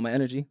using all my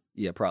energy.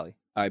 Yeah, probably.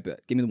 All right,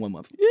 bet. Give me the 1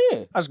 month.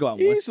 Yeah, I'll just go out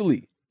one.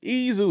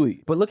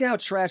 easily. But look at how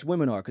trash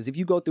women are. Because if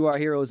you go through our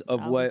heroes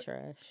of I'm what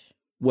trash.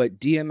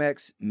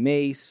 DMX,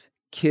 Mace,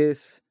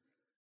 Kiss,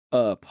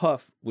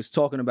 Puff was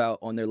talking about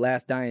on their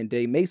last dying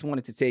day. Mace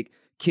wanted to take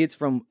kids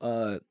from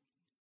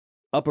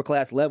upper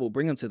class level,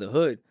 bring them to the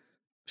hood,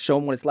 show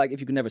them what it's like if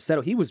you can never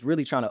settle. He was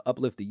really trying to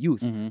uplift the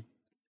youth. Mm-hmm.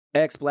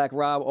 X, Black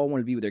Rob all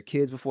wanted to be with their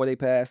kids before they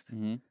passed.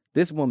 Mm-hmm.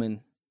 This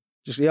woman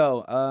just,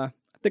 I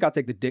think I'll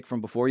take the dick from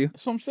before you.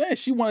 That's what I'm saying.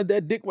 She wanted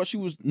that dick while she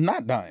was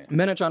not dying.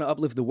 Men are trying to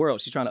uplift the world.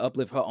 She's trying to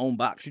uplift her own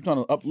box. She's trying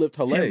to uplift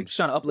her Him. legs. She's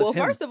trying to uplift Well,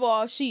 him. first of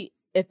all,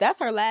 if that's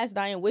her last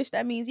dying wish,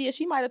 that means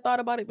she might have thought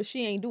about it, but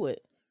she ain't do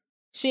it.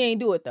 She ain't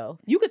do it though.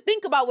 You could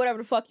think about whatever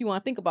the fuck you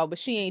want to think about, but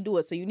she ain't do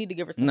it. So you need to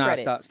give her some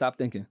credit. Stop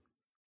thinking.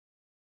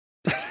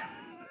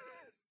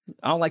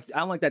 I don't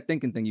like that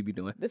thinking thing you be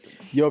doing.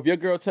 Yo, if your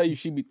girl tell you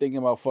she be thinking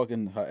about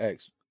fucking her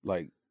ex,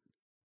 like,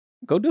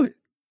 Go do it.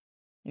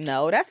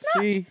 No, that's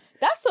not.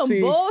 That's some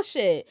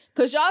bullshit.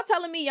 Cause y'all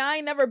telling me y'all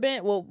ain't never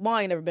been. Well, Ma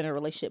ain't never been in a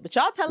relationship, but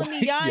y'all telling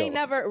me y'all ain't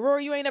never.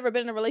 Rory, you ain't never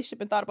been in a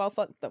relationship and thought about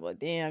fuck. Like,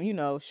 damn,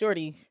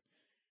 Shorty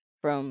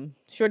from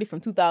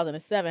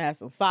 2007 has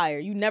some fire.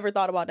 You never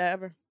thought about that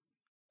ever?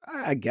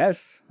 I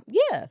guess.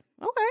 Yeah.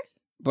 Okay.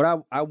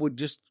 But I would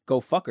just go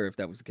fuck her if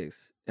that was the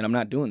case, and I'm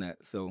not doing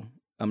that, so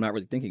I'm not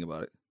really thinking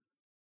about it.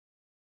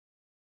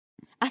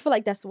 I feel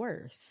like that's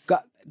worse.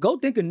 Go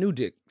think of new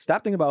dick.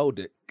 Stop thinking about old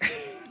dick.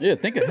 Yeah,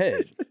 think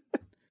ahead.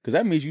 Because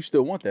that means you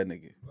still want that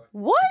nigga.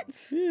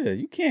 What? Yeah,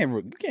 you can't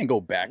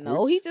go backwards.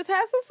 No, he just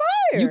has some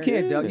fire.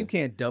 You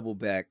can't double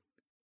back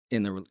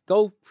in the.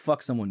 Go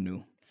fuck someone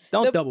new.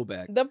 Don't double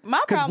back.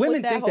 My problem women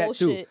with that think whole that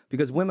too. shit.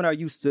 Because women are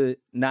used to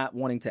not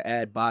wanting to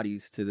add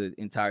bodies to the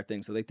entire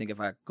thing, so they think if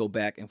I go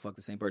back and fuck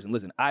the same person,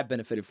 listen, I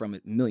benefited from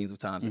it millions of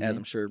times, as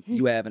I'm sure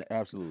you have. And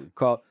Absolutely.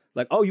 Call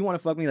like, oh, you want to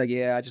fuck me? Like,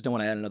 yeah, I just don't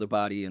want to add another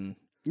body, and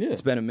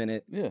it's been a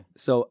minute. Yeah.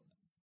 So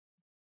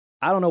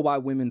I don't know why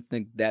women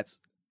think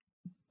that's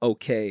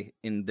okay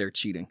in their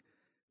cheating.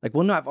 Like,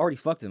 well, no, I've already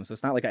fucked him, so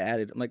it's not like I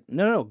added. I'm like,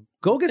 no,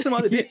 go get some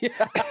other dick.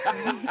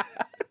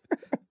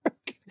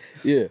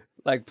 Yeah.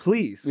 Like,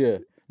 please. Yeah.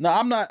 No,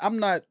 I'm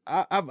not.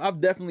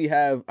 I've definitely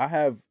have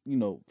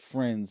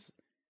friends,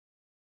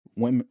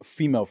 women,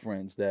 female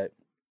friends that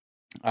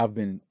I've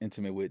been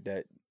intimate with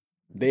that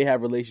they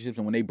have relationships,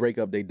 and when they break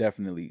up, they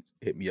definitely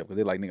hit me up because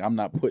they're like, nigga, I'm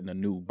not putting a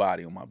new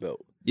body on my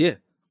belt. Yeah.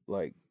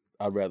 Like,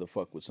 I'd rather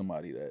fuck with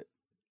somebody that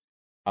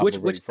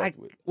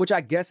which I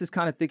guess is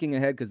kind of thinking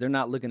ahead because they're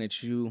not looking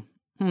at you.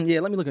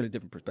 Yeah, let me look at a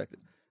different perspective.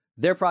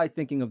 They're probably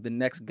thinking of the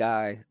next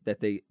guy that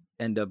they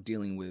end up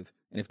dealing with.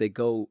 And if they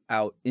go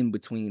out in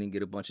between and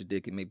get a bunch of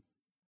dick, it may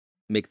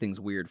make things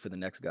weird for the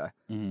next guy.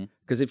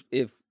 Because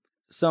if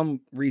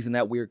some reason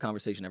that weird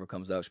conversation ever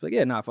comes up, she'll be like,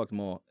 yeah, nah, I fucked them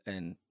all.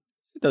 And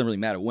it doesn't really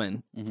matter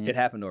when. It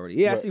happened already.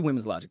 Yeah, I see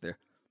women's logic there.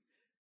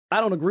 I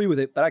don't agree with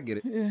it, but I get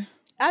it. Yeah.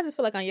 I just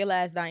feel like on your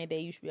last dying day,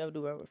 you should be able to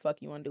do whatever the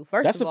fuck you want to do.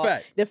 First That's of all, a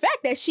fact. The fact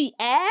that she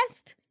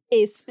asked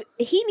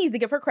he needs to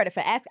give her credit for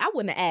asking. I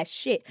wouldn't have asked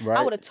shit. Right.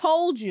 I would have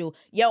told you,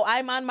 yo,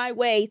 I'm on my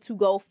way to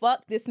go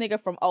fuck this nigga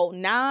from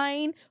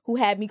 2009 who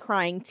had me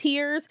crying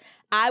tears.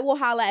 I will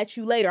holla at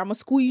you later. I'm going to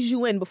squeeze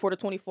you in before the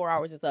 24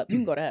 hours is up. You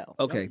can go to hell.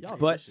 Okay, Y'all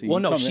but, see, well,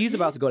 no, coming- she's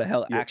about to go to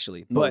hell,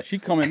 actually. No, But she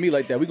come at me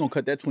like that. We gonna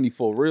cut that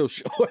 24 real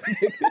short.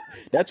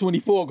 That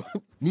 24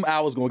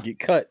 hours gonna get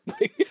cut.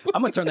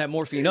 I'm going to turn that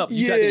morphine up.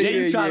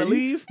 You trying to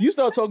leave? You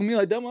start talking to me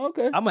like that, I'm like,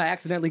 okay. I'm going to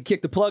accidentally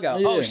kick the plug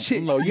out. Yeah. Oh,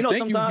 shit. No, you think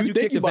sometimes you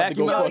think kick the about to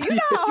go vacuum fuck- out. Yo, you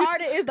know how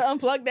hard it is to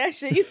unplug that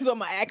shit? You so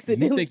I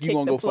accidentally You think you kick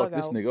gonna the go fuck plug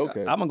this out. nigga? Okay.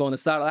 I'm going to go in the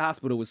side of the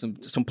hospital with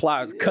some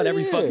pliers, cut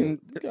every Yeah. fucking...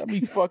 Got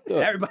me fucked up.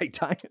 Everybody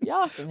dying.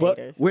 Y'all some But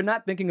haters. we're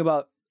not thinking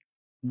about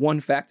one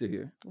factor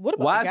here. What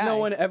about Why the is no guy?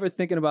 one ever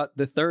thinking about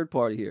the third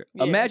party here?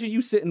 Yeah. Imagine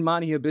you sitting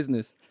minding your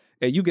business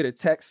and you get a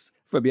text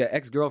from your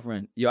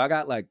ex-girlfriend. Yo, I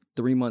got like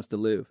 3 months to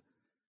live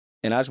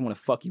and I just want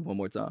to fuck you one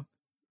more time.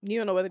 You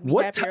don't know whether to be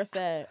What happy ti- or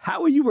sad.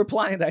 How are you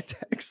replying that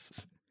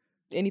text?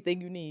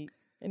 Anything you need.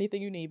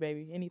 Anything you need,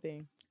 baby.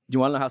 Anything. Do you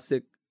want to know how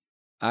sick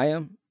I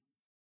am?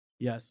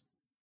 Yes.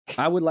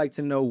 I would like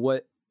to know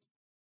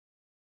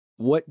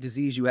what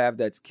disease you have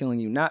that's killing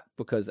you, not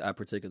because I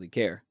particularly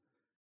care,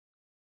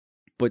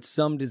 but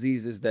some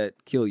diseases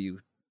that kill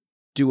you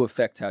do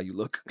affect how you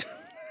look.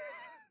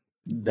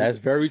 That's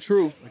very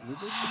true.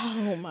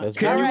 Oh my That's God.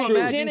 Can very All you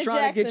right, imagine Janet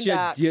trying to Jackson, get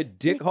Doc. your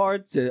dick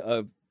hard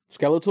to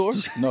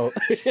Skeletor? No.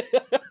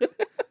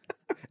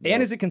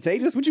 and is it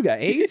contagious? What you got?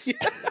 AIDS?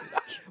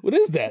 What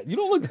is that? You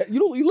don't look.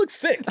 You look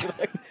sick.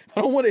 Like,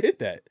 I don't want to hit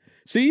that.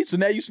 See, so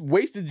now you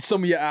wasted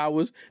some of your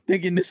hours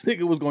thinking this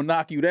nigga was gonna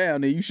knock you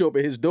down, and you show up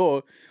at his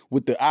door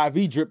with the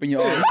IV drip in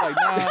your arm. He's like,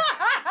 nah.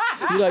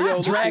 He like,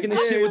 yo, Dragging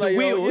this shit with like, the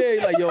wheels. Yeah, he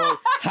like, yo,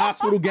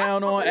 hospital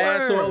gown on,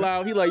 ass all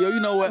out. He like, yo, you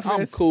know what?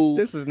 I'm cool.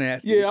 This was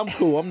nasty. Yeah, I'm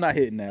cool. I'm not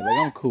hitting that. Like,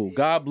 I'm cool.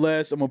 God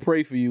bless. I'm gonna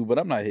pray for you, but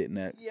I'm not hitting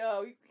that.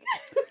 Yo.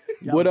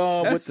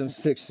 That's some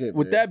sick shit.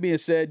 With man. that being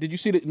said, did you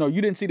see the? No,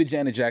 you didn't see the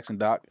Janet Jackson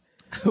doc.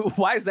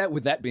 Why is that?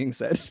 With that being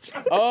said,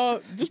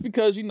 Just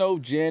because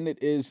Janet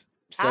is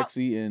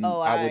sexy, and I would,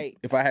 alright.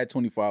 if I had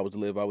 24 hours to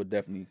live, I would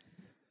definitely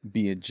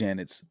be at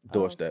Janet's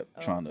doorstep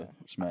trying to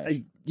smash.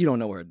 you don't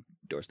know where her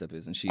doorstep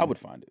is, and I would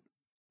find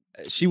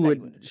it. She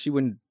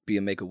wouldn't be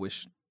a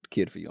Make-A-Wish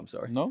kid for you. I'm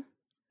sorry. No,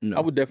 No.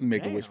 I would definitely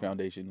make a Wish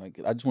Foundation. Like,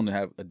 I just want to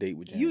have a date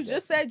with Janet. You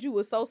just said you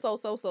were so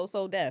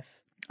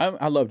deaf.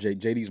 I love Jay.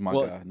 JD's my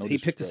Well, guy. No he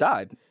picked a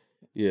disrespect. side.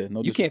 Yeah,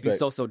 no. You can't be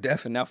disrespect. so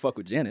deaf and now fuck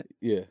with Janet.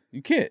 Yeah,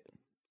 you can't.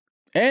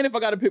 And if I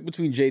got to pick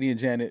between JD and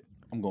Janet,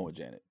 I'm going with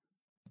Janet.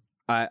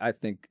 I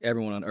think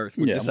everyone on earth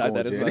would Yeah, I'm decide going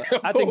that as with well.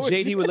 Janet. I'm I think going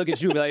with JD would look at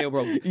you and be like, yo,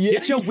 bro, Yeah.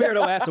 get your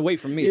weirdo ass away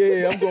from me.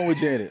 Yeah, I'm going with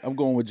Janet. I'm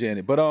going with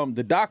Janet. But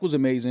the doc was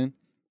amazing.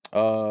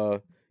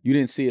 You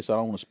didn't see it, so I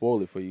don't want to spoil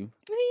it for you.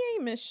 He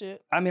ain't miss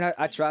shit. I mean,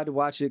 I tried to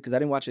watch it because I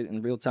didn't watch it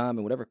in real time,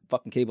 and whatever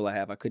fucking cable I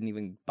have, I couldn't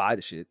even buy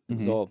the shit. It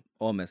was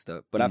all messed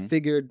up. But I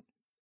figured,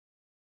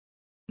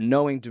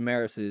 knowing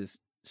Damaris's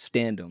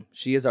stand-em,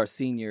 she is our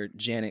senior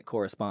Janet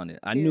correspondent.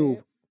 I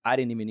knew I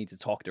didn't even need to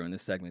talk during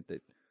this segment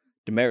that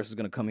Damaris was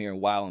going to come here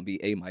and wow and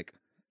be a Mike.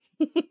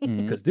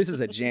 Because this is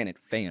a Janet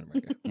fan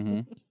right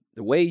here.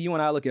 The way you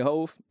and I look at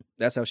Hove,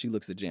 that's how she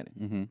looks at Janet.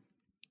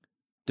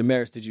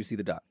 Damaris, did you see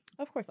the doc?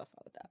 Of course I saw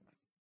the doc.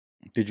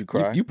 Did you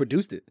cry? You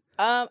produced it.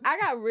 I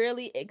got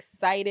really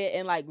excited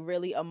and like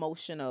really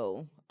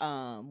emotional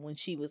when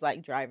she was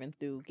like driving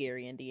through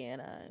Gary,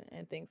 Indiana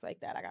and things like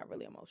that. I got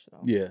really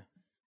emotional. Yeah.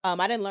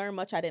 I didn't learn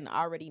much I didn't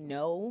already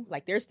know.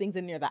 Like there's things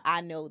in there that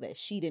I know that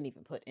she didn't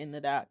even put in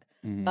the doc.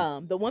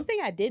 The one thing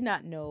I did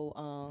not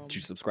know. Did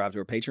you subscribe to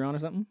her Patreon or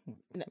something?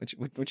 No.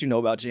 What you know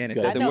about Janet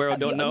I that the know- world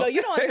don't know? No,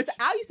 you don't understand.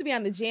 I used to be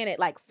on the Janet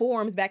like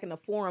forums back in the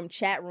forum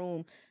chat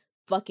room,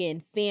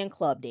 fucking fan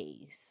club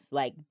days.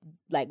 Like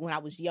when I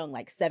was young,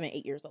 like 7,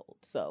 8 years old.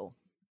 So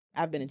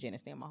I've been a Janet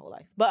stan my whole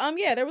life. But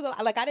yeah, there was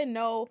I didn't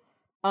know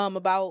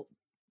about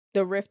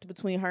the rift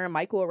between her and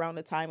Michael around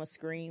the time of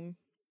Scream.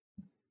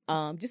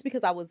 Just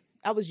because I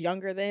was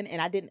younger then,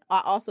 and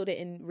I also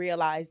didn't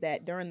realize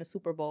that during the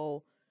Super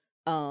Bowl,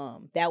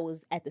 that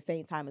was at the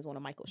same time as one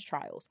of Michael's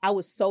trials. I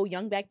was so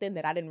young back then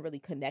that I didn't really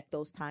connect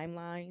those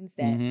timelines.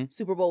 That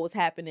Super Bowl was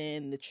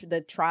happening,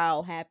 the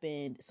trial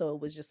happened, so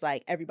it was just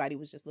like everybody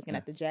was just looking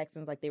at the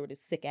Jacksons like they were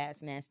this sick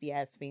ass, nasty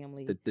ass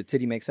family. The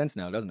titty makes sense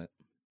now, doesn't it?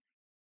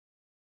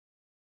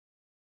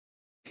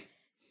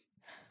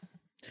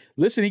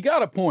 Listen, he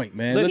got a point,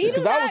 man. Listen, he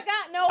Listen, do 'cause not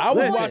got no. I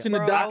was point, watching the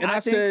bro. doc and I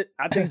said,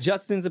 I think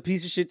Justin's a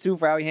piece of shit too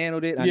for how he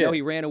handled it. I Yeah. know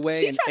he ran away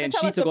She and, tried and to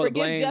tell she us to took all the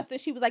forgive blame. Justin.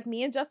 She was like,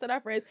 "Me and Justin are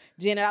friends.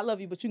 Janet, I love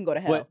you, but you can go to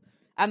hell. But-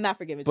 I'm not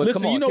forgiving But you."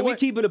 Listen, come on, you know can we what?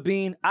 keep it a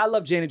bean? I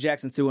love Janet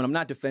Jackson too, and I'm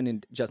not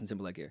defending Justin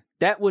Timberlake here.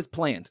 That was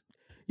planned.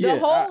 The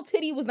whole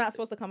titty was not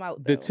supposed to come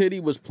out. the though. titty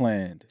was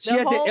planned. She The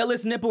had whole- the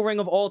illest nipple ring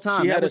of all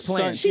time. She That had was a son.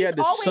 planned. She had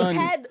the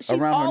sun She's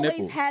around her always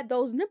nipple. had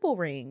those nipple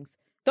rings.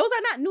 Those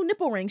are not new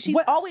nipple rings. She's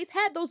What? always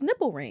had those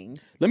nipple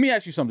rings. Let me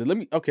ask you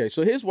something. Okay,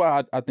 so here's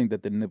why I think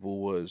that the nipple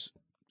was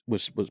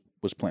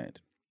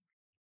planned.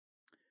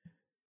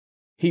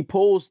 He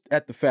pulls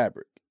at the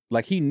fabric.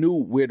 Like he knew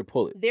where to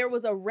pull it. There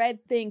was a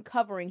red thing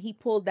covering. He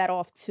pulled that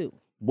off too.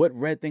 What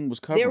red thing was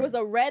covering? There was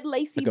a red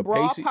lacy Like a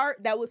bra pasty-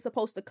 part that was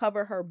supposed to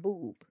cover her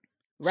boob.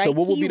 Right? So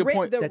what would He be the ripped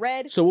point? The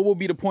red. So what would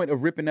be the point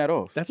of ripping that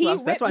off? That's He what I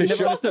was never supposed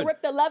to understood.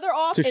 rip the leather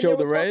off, To and show there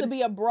the was supposed red? to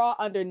be a bra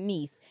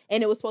underneath,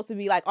 and it was supposed to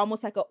be like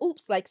almost like a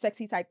oops, like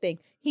sexy type thing.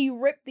 He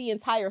ripped the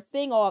entire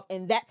thing off,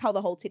 and that's how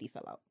the whole titty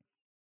fell out.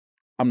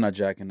 I'm not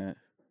jacking that.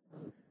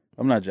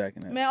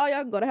 Man, all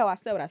y'all can go to hell. I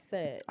said what I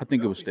said. I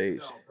think it was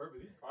staged. He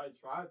probably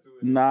tried to.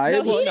 Nah, No, it he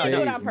was didn't staged,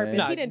 do it on purpose.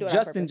 man. He didn't do it on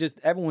Justin purpose.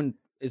 everyone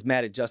is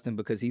mad at Justin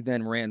because he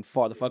then ran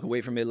far the fuck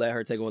away from it, let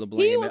her take all the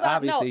blame. He was and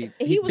obviously,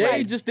 he was They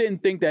like, just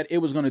didn't think that it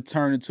was going to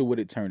turn into what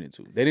it turned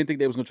into. They didn't think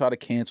they was going to try to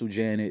cancel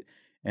Janet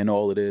and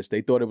all of this.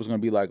 They thought it was going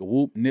to be like a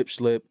whoop, nip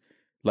slip,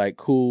 like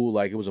cool,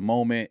 like it was a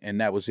moment,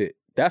 and that was it.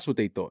 That's what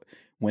they thought.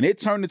 When it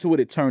turned into what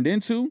it turned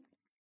into,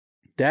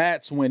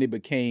 that's when it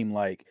became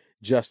like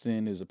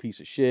Justin is a piece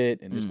of shit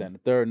and this, that, and the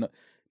third. No,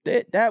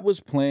 that was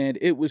planned.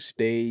 It was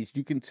staged.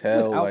 You can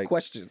tell. Without like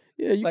question.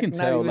 Yeah, you can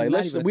tell. Like,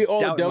 we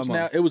all adults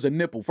now. It was a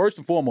nipple. First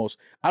and foremost,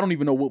 I don't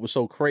even know what was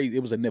so crazy.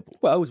 It was a nipple.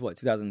 Well, it was what,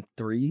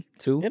 2003,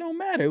 2? It don't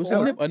matter. It was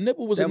a nipple. A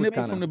nipple was a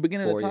nipple from the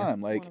beginning of the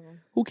time. Like,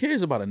 who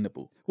cares about a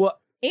nipple? Well,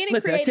 Any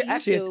listen, creative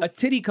actually, YouTube. a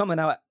titty coming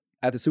out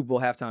at the Super Bowl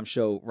halftime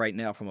show right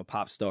now from a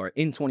pop star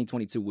in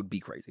 2022 would be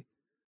crazy.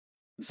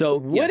 So,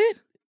 Would yes.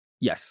 it?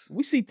 Yes.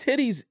 We see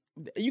titties.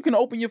 You can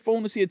open your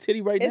phone to see a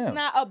titty right now. It's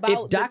not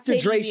about If Dr.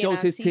 Dre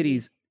shows his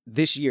titties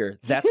this year,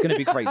 that's going to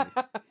be crazy.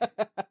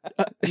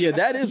 Yeah,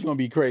 that is going to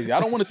be crazy. I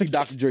don't want to see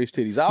Dr. Dre's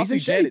titties. I'll see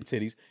Janet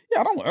titties.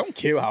 Yeah, I don't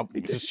care how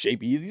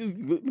shapy he is. He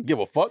doesn't give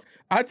a fuck.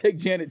 I take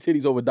Janet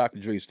titties over Dr.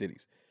 Dre's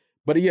titties.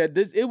 But yeah,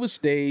 it was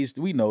staged.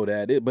 We know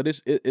that. But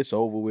it's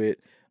over with.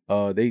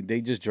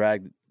 They just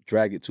dragged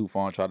it too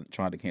far and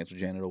tried to cancel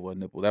Janet over a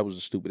nipple. That was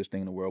the stupidest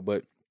thing in the world.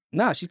 But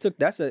nah,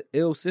 that's an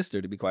ill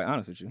sister, to be quite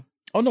honest with you.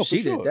 Oh no, she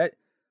for sure. did that.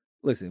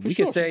 Listen, for we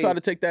sure. can say she tried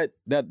to take that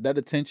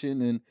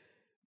attention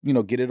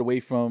and get it away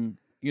from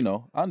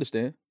I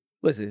understand.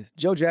 Listen,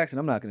 Joe Jackson,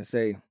 I'm not going to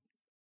say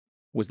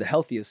was the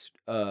healthiest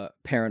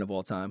parent of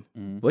all time,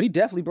 but he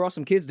definitely brought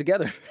some kids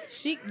together.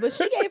 She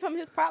gave him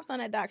his props on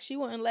that, doc. She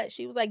wouldn't let.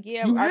 She was like,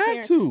 "Yeah, You our had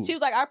parents." to. She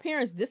was like, "Our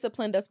parents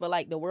disciplined us, but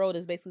like the world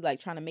is basically like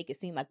trying to make it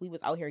seem like we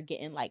was out here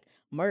getting like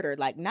murdered.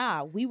 Like,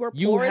 nah, we were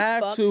You poor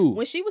have as fuck." to.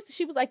 When she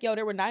was like, "Yo,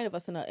 there were 9 of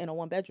us in a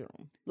 1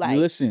 bedroom." Like,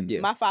 Listen,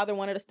 my father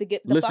wanted us to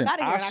get the fuck out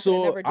of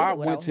here. And I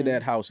went to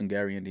that house in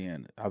Gary,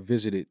 Indiana. I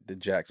visited the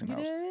Jackson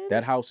house. did?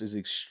 That house is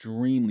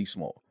extremely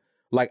small.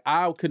 Like,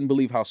 I couldn't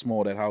believe how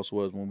small that house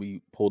was when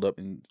we pulled up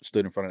and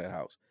stood in front of that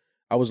house.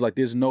 I was like,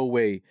 there's no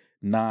way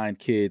 9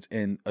 kids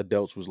and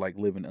adults was like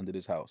living under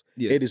this house.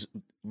 Yeah. It is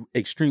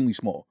extremely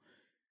small.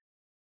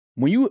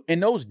 When you, in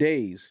those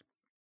days,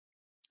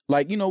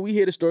 like, we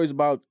hear the stories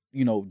about,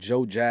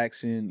 Joe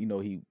Jackson,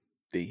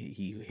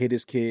 he hit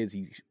his kids,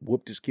 he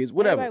whooped his kids,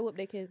 whatever. Everybody whooped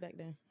their kids back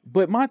then.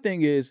 But my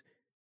thing is,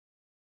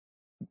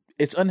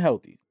 it's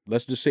unhealthy.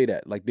 Let's just say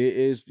that. Like, there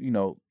is,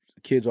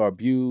 kids are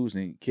abused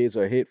and kids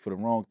are hit for the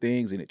wrong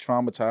things and it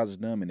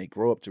traumatizes them and they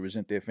grow up to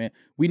resent their family.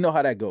 We know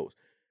how that goes.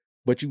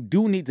 But you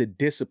do need to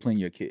discipline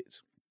your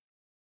kids.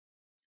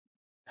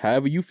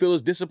 However you feel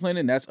is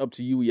disciplining, that's up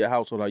to you, your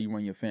household, how you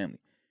run your family.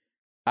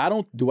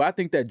 Do I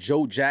think that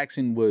Joe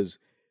Jackson was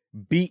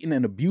beating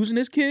and abusing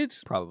his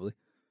kids? Probably.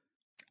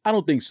 I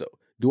don't think so.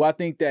 Do I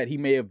think that he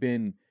may have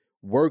been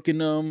working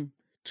them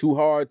too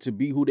hard to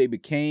be who they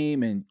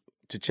became and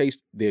to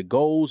chase their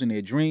goals and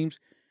their dreams?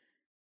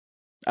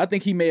 I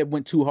think he may have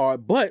went too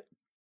hard, but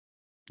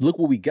look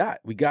what we got.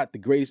 We got the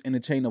greatest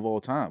entertainer of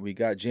all time. We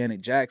got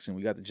Janet Jackson.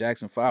 We got the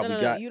Jackson 5.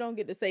 No, you don't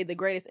get to say the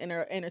greatest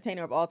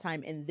entertainer of all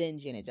time and then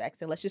Janet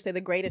Jackson. Let's just say the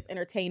greatest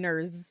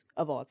entertainers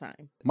of all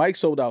time. Mike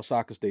sold out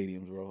soccer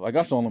stadiums, bro. Like,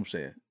 that's all I'm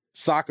saying.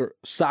 Soccer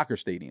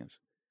stadiums.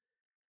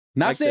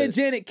 Not Like saying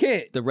Janet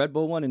can't. The Red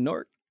Bull one in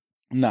Newark?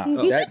 Nah,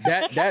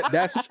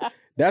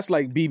 that's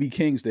like BB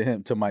King's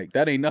to Mike.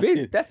 That ain't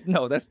nothing. That's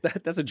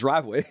a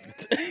driveway.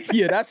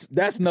 Yeah,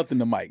 that's nothing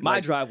to Mike. My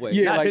like, driveway,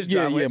 Yeah, not like his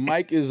driveway. yeah.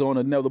 Mike is on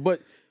another.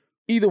 But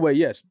either way,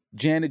 yes,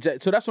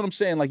 Janet. So that's what I'm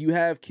saying. Like, you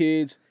have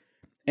kids,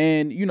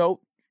 and you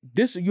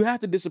have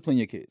to discipline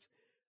your kids.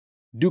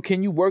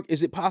 Can you work?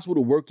 Is it possible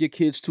to work your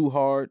kids too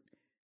hard?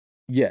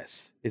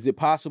 Yes. Is it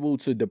possible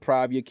to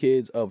deprive your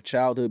kids of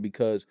childhood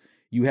because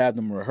you have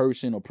them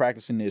rehearsing or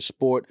practicing their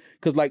sport?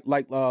 Because like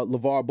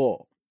LeVar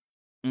Ball.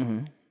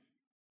 Mm-hmm.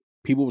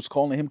 People was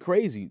calling him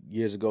crazy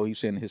years ago. He was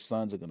saying his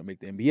sons are going to make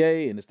the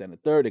NBA and this, that, and the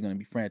third. They're going to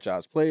be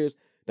franchise players.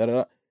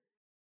 Da-da-da.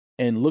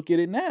 And look at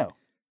it now.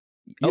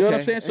 You know what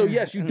I'm saying? So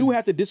yes, you do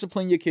have to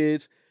discipline your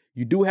kids.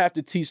 You do have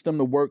to teach them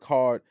to work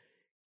hard.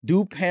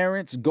 Do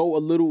parents go a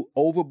little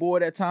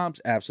overboard at times?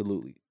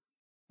 Absolutely.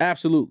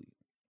 Absolutely.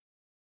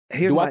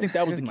 Do I think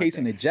that was the case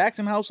in the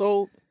Jackson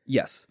household?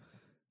 Yes.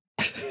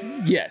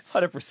 Yes.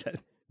 100%.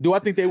 Do I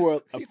think they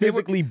were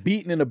physically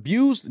beaten and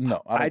abused?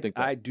 No, I don't think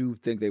that. I do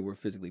think they were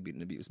physically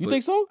beaten and abused. You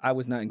think so? I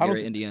was not in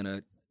Gary,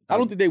 Indiana. I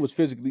don't think they was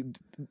physically.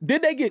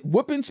 Did they get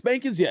whooping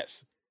spankings?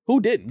 Yes.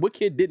 Who didn't? What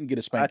kid didn't get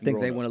a spanking? I think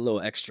they went a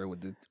little extra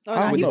with the. Oh,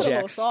 no, with he the put a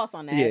little Jacks. sauce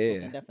on that.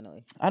 Yeah.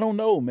 Definitely. I don't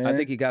know, man. I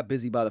think he got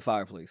busy by the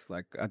fireplace.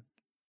 Like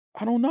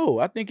I don't know.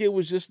 I think it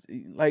was just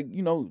like,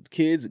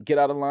 kids get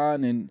out of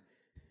line and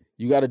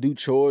you got to do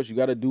chores, you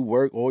got to do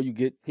work, or you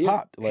get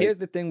popped. Like, here's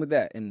the thing with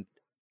that, and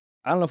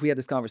I don't know if we had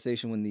this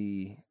conversation when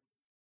the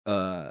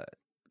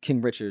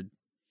King Richard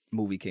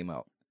movie came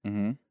out,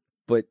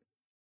 but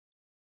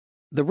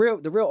the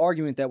real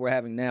argument that we're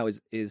having now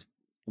is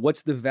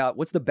what's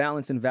the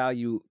balance and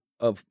value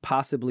of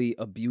possibly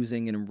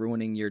abusing and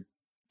ruining your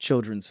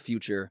children's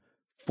future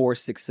for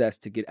success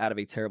to get out of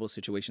a terrible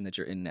situation that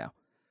you're in now.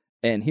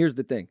 And here's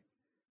the thing.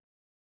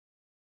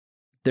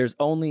 There's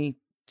only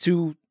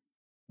 2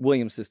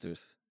 Williams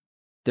sisters.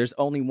 There's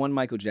only 1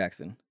 Michael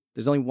Jackson.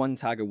 There's only 1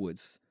 Tiger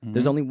Woods.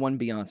 There's only 1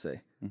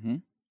 Beyonce.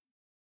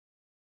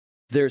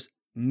 There's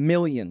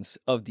millions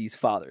of these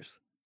fathers.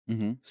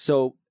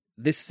 So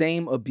this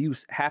same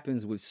abuse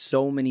happens with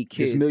so many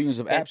kids. There's millions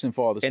of absent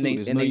fathers, too.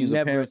 There's millions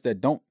of parents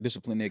that don't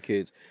discipline their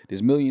kids.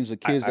 There's millions of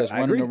kids that's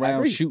running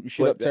around shooting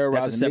shit up,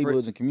 terrorizing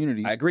neighborhoods and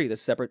communities. I agree.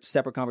 That's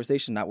separate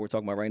conversation, not what we're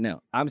talking about right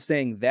now. I'm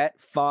saying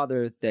that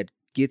father that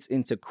gets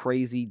into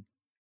crazy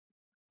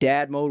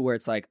dad mode where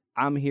it's like,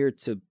 I'm here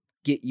to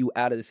get you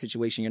out of the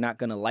situation. You're not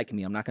going to like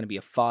me. I'm not going to be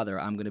a father.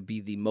 I'm going to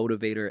be the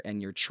motivator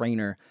and your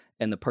trainer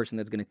and the person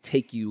that's going to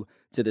take you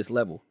to this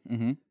level.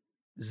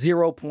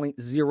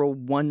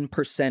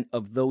 0.01%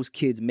 of those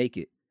kids make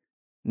it.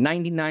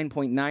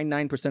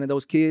 99.99% of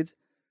those kids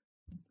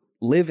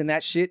live in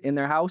that shit in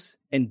their house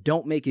and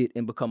don't make it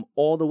and become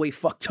all the way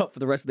fucked up for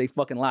the rest of their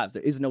fucking lives.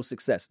 There is no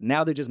success.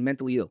 Now they're just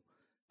mentally ill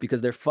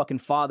because their fucking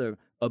father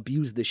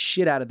abused the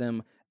shit out of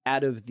them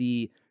out of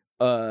the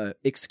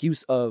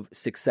excuse of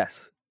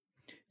success.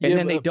 And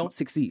then they don't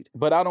succeed.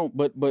 But I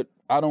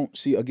don't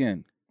see,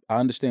 again, I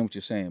understand what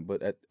you're saying,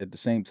 but at the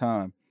same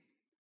time,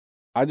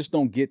 I just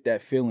don't get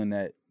that feeling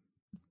that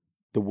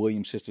the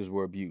Williams sisters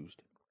were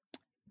abused.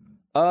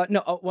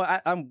 No,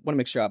 well, I want to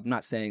make sure I'm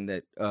not saying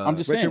that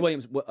Richard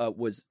Williams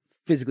was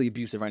physically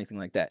abusive or anything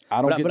like that.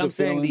 I don't get but the I'm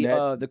saying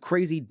feeling the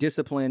crazy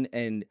discipline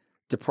and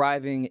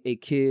depriving a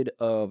kid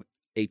of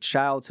a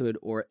childhood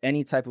or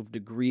any type of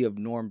degree of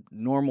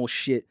normal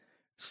shit,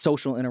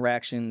 social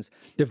interactions,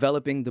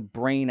 developing the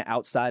brain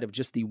outside of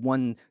just the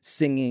one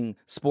singing,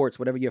 sports,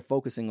 whatever you're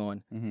focusing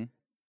on,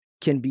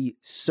 can be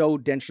so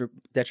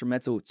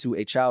detrimental to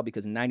a child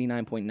because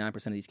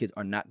 99.9% of these kids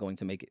are not going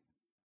to make it.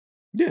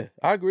 Yeah,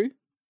 I agree.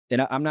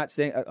 And I'm not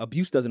saying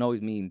abuse doesn't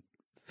always mean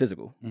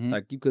physical.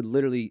 Like you could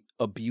literally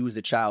abuse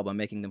a child by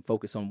making them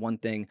focus on one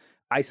thing,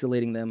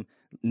 isolating them,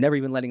 never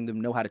even letting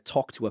them know how to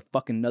talk to a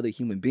fucking another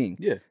human being.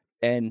 Yeah.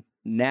 And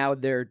now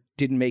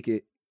didn't make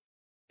it.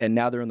 And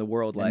now they're in the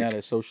world and like... now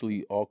they're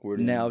socially awkward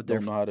and now they're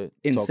don't know how to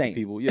insane. talk to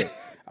people. Yeah,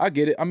 I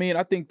get it. I mean,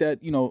 I think that,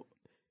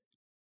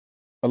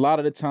 a lot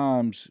of the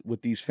times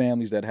with these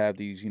families that have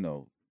these,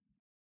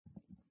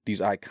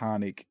 these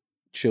iconic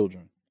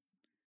children,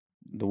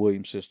 the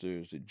Williams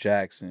sisters, the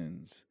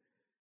Jacksons,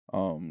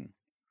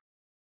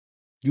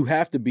 you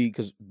have to be,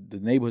 because the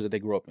neighborhoods that they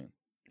grew up in,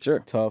 Sure.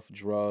 it's tough,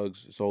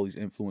 drugs, it's all these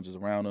influences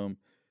around them.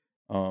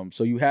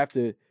 So you have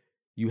to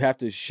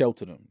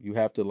shelter them. You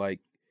have to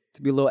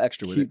to be a little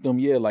extra with it. Keep them,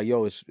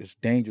 yo, it's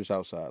dangerous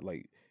outside.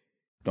 Like,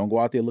 don't go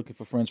out there looking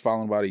for friends,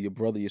 following about it. Your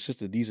brother, your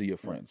sister, these are your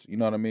friends. You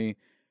know what I mean?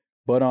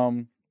 But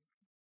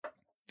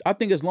I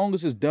think as long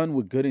as it's done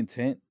with good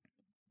intent,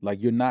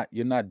 like you're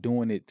not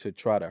doing it to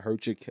try to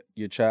hurt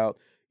your child.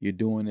 You're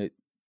doing it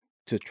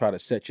to try to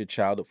set your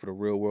child up for the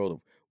real world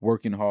of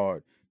working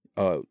hard,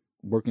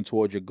 working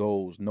towards your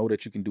goals. Know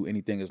that you can do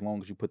anything as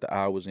long as you put the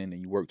hours in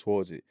and you work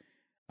towards it.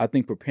 I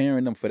think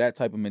preparing them for that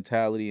type of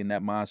mentality and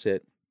that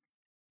mindset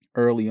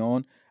early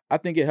on, I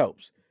think it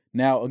helps.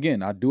 Now,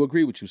 again, I do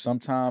agree with you.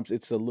 Sometimes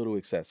it's a little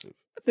excessive.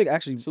 I think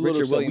actually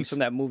Richard Williams from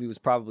that movie was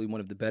probably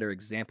one of the better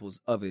examples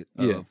of it,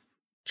 of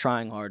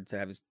trying hard to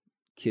have his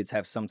kids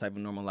have some type of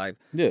normal life.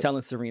 Yeah.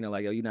 Telling Serena,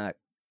 like, yo, you got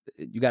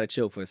to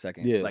chill for a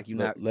second. Yeah. Like, you're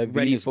not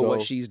ready for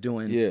what she's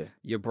doing. Yeah.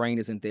 Your brain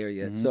isn't there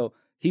yet. So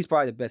he's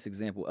probably the best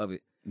example of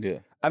it. Yeah.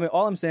 I mean,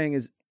 all I'm saying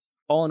is,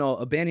 all in all,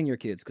 abandon your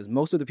kids, because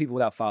most of the people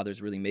without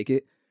fathers really make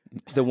it.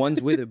 The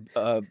ones with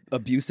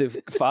abusive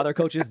father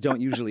coaches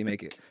don't usually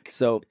make it.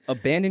 So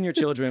abandon your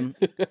children.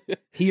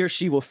 He or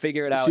she will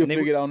figure it out. She'll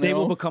figure it out on they their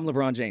will own? become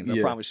LeBron James.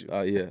 I promise you.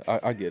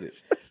 I get it.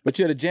 But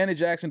yeah, the Janet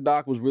Jackson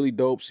doc was really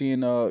dope.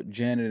 Seeing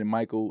Janet and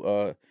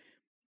Michael,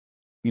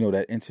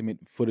 that intimate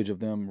footage of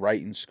them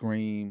writing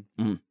 "Scream."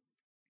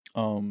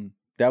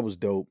 That was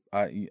dope.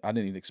 I didn't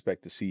even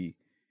expect to see,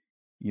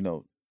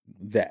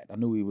 that. I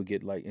knew we would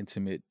get like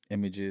intimate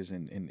images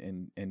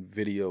and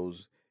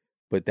videos.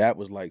 But that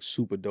was like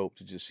super dope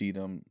to just see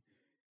them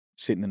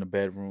sitting in the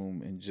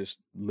bedroom and just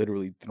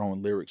literally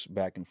throwing lyrics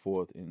back and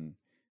forth, and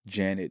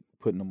Janet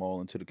putting them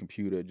all into the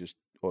computer,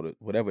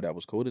 whatever that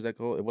was called. What is that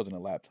called? It wasn't a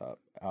laptop,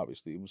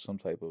 obviously. It was some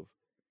type of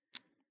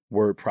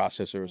word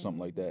processor or something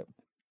like that.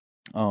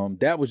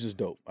 That was just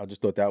dope. I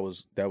just thought that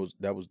was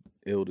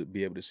ill to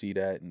be able to see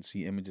that and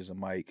see images of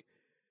Mike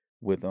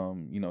with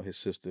his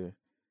sister.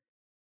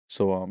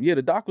 So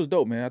the doc was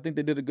dope, man. I think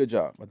they did a good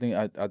job. I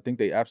think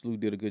they absolutely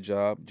did a good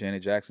job.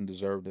 Janet Jackson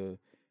deserved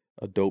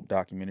a dope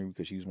documentary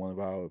because she's one of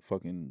our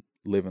fucking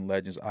living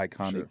legends,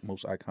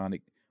 most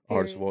iconic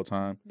artist of all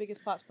time,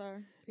 biggest pop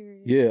star.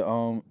 Period.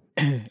 Yeah.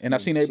 And I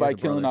seen everybody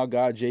killing our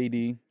guy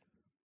JD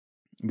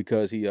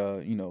because he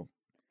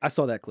I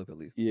saw that clip at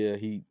least. Yeah,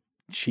 he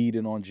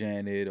cheated on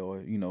Janet or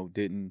it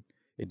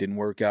didn't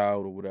work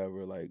out or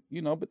whatever. Like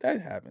but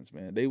that happens,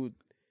 man.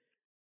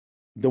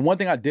 The one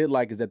thing I did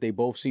like is that they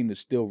both seem to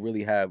still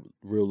really have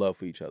real love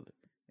for each other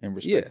and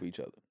respect for each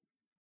other.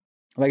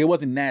 Like, it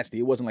wasn't nasty.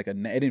 It wasn't like it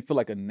didn't feel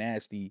like a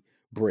nasty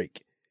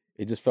break.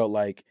 It just felt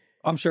like,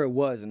 I'm sure it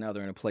was, and now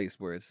they're in a place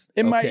where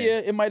it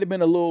might have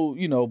been a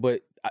little, but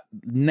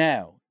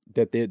now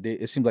that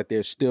it seems like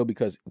they're still,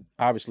 because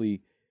obviously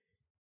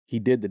he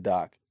did the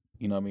doc.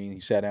 You know what I mean? He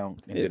sat down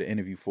and did an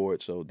interview for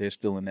it, so they're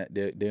still in that.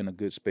 They're in a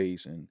good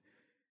space, and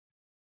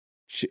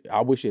I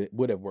wish it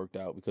would have worked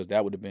out because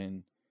that would have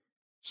been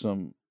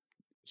some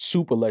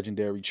super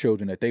legendary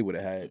children that they would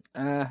have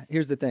had.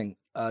 Here's the thing.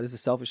 This is a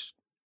selfish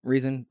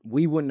reason.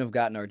 We wouldn't have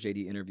gotten our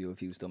JD interview if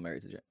he was still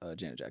married to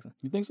Janet Jackson.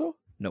 You think so?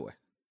 No way.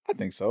 I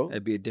think so.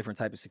 It'd be a different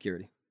type of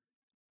security.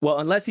 Well,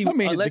 unless he, I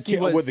mean, unless he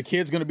was, were the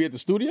kids going to be at the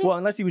studio? well,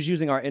 unless he was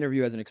using our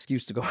interview as an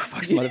excuse to go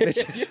fuck some other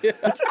bitches.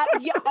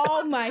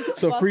 Oh my!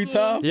 So free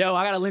time. Yo,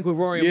 I got a link with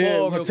Rory and Yeah,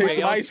 Wall we're gonna real take quick.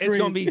 some ice It's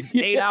gonna cream.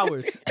 be 8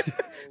 hours.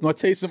 Gonna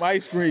taste some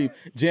ice cream.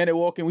 Janet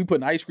walking, we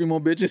putting ice cream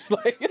on bitches.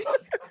 Like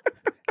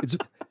It's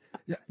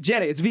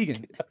Janet. It's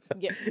vegan.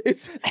 Yeah.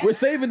 we're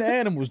saving the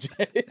animals,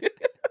 Janet.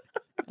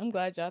 I'm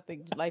glad y'all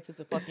think life is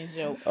a fucking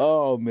joke.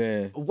 Oh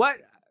man. What?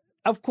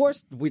 Of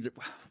course,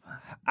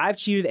 I've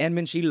cheated and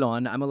been cheated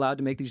on. I'm allowed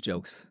to make these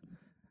jokes.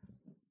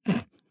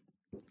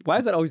 Why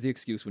is that always the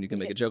excuse when you can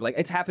make a joke? Like,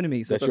 it's happened to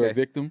me, so That it's you're okay. a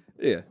victim?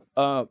 Yeah.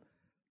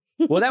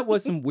 Well, that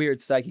was some weird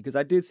psyche because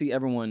I did see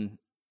everyone.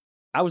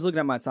 I was looking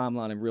at my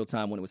timeline in real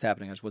time when it was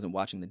happening. I just wasn't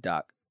watching the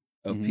doc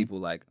of Mhm. people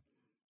like,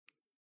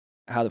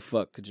 how the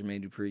fuck could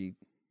Jermaine Dupri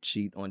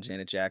cheat on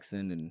Janet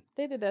Jackson? And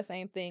They did that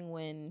same thing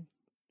when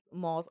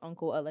Maul's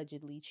uncle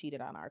allegedly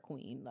cheated on our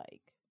queen.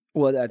 Like,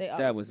 well, They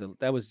that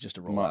was just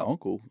a My rollout.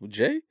 uncle.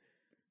 Jay?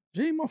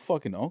 Jay, my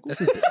fucking uncle. That's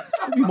his.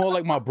 He'd be more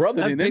like my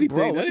brother That's than big anything.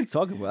 bro. What That you is-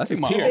 talking about? That's his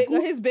my peer.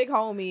 uncle. his big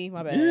homie.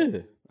 My bad. Yeah.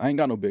 I ain't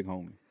got no big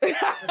homie.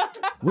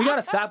 We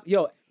gotta stop.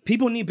 Yo,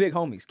 people need big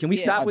homies. Can we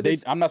Yeah. stop with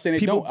this? I'm not saying they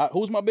People- don't.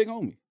 Who's my big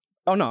homie?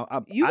 Oh no,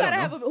 You I gotta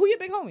don't have know. who your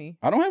big homie?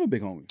 I don't have a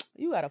big homie.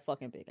 You got a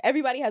fucking big.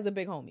 Everybody has a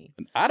big homie.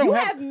 I don't You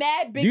have. have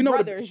mad big you know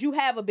what- brothers. You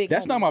have a big.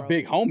 That's homie, not my bro.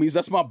 big homies.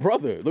 That's my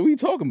brother. Look what you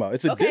talking about.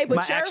 It's a Okay, difference. but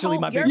My- your actually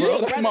my your big Yeah,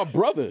 brother. that's my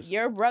brothers.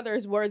 Your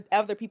brothers were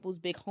other people's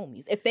big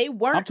homies. If they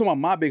weren't, I'm talking about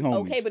my big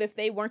homies. okay, but if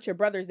they weren't your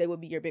brothers, they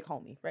would be your big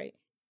homie, right?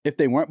 If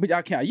they weren't, but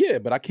I can't. Yeah,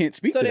 but I can't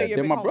speak So to they're that. your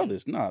They're big my homies.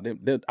 brothers. Nah,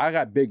 I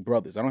got big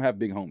brothers. I don't have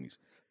big homies.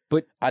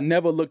 But- I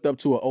never looked up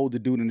to an older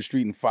dude in the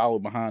street and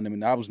followed behind him,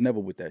 and I was never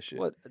with that shit.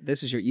 What?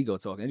 This is your ego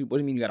talking. What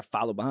do you mean you got to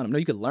follow behind him? No,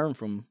 you could learn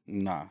from.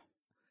 Nah,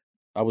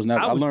 I was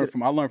never. I I, was learned good.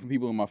 from. I learned from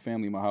people in my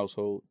family, my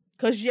household.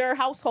 Because your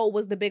household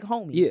was the big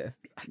homies. Yeah,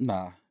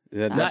 Nah,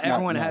 not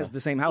everyone has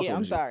the same household. Yeah,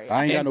 I'm as you. sorry.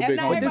 I ain't got no And big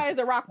not homies. everybody's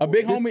a rock. A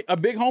big boy. homie. A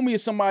big homie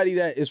is somebody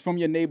that is from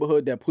your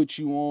neighborhood that puts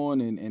you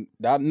on, and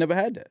I never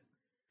had that.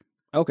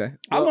 Okay,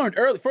 I well, learned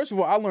early. First of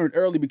all, I learned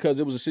early because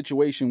it was a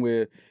situation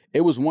where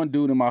it was one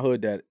dude in my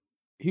hood that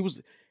he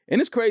was,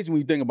 and it's crazy when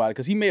you think about it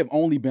because he may have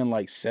only been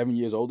like 7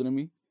 years older than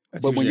me.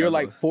 that's But when usually you're how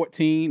it like goes.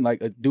 14,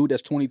 like a dude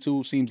that's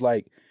 22 seems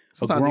like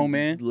Sometimes a grown it-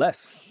 man.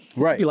 less.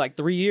 Right. It'd be like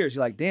 3 years.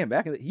 You're like, damn,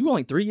 back in you were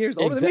only 3 years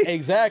older than me.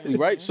 Exactly,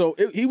 right? So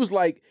he was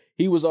like,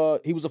 he was a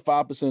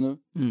 5%er.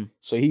 Mm.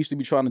 So he used to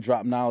be trying to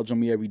drop knowledge on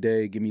me every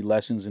day, give me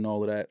lessons and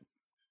all of that.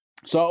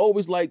 So I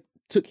always like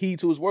took heed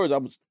to his words. I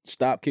would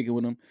stop kicking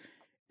with him.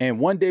 And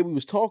one day we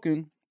was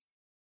talking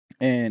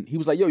and he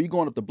was like, yo, you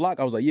going up the block?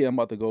 I was like, yeah, I'm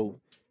about to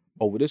go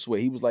over this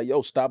way. He was like,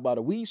 yo, stop by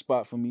the weed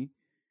spot for me. And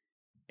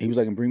he was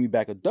like, and bring me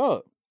back a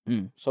dub.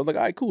 Mm. So I was like,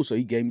 all right, cool. So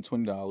he gave me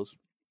 $20.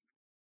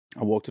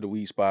 I walked to the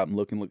weed spot and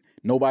look.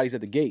 Nobody's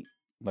at the gate.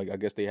 Like, I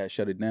guess they had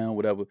shut it down,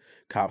 whatever.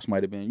 Cops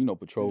might have been,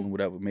 patrolling,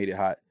 whatever, made it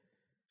hot.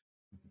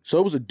 So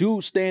it was a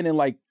dude standing,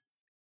 like,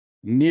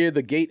 near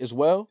the gate as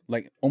well,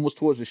 like, almost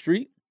towards the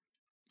street.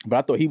 But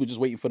I thought he was just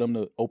waiting for them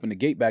to open the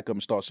gate back up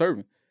and start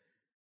serving.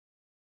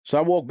 So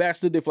I walked back,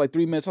 stood there for like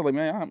 3 minutes. I was like,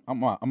 man,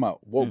 I'm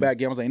out. Walked back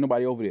in. I was like, ain't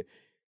nobody over there.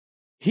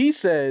 He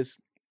says,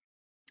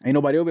 ain't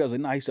nobody over there. I was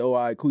like, nah. He said, oh,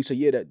 all right, cool. He said,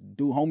 yeah, that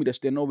dude, homie that's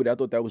standing over there, I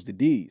thought that was the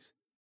D's.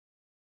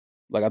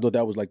 Like, I thought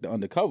that was like the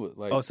undercover.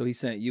 Like, Oh, so he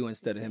sent you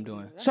instead of him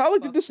doing. so I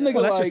looked at this nigga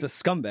Well, that's like,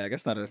 just a scumbag.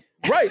 That's not a.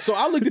 right. So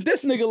I looked at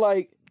this nigga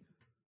like,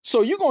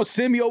 so you gonna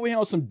send me over here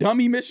on some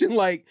dummy mission?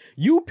 Like,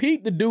 you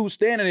peeped the dude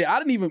standing there. I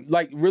didn't even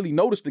like really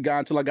notice the guy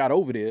until I got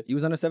over there. He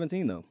was under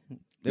 17 though.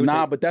 They would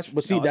Nah, take- but that's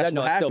No, what that-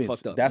 no, it's still happens.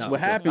 fucked up. That's No,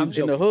 what I'm joking. happens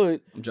I'm in the joking.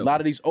 hood. I'm A joking.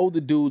 lot of these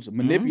older dudes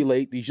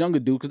manipulate these younger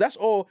dudes because that's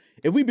all.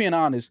 If we being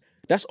honest,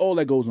 that's all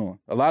that goes on.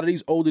 A lot of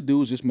these older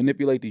dudes just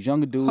manipulate these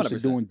younger dudes to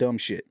 100%. doing dumb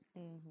shit.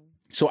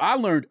 So I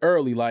learned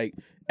early, like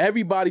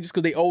everybody just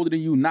because they older than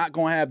you, not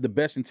gonna have the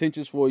best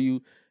intentions for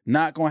you,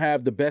 not gonna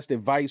have the best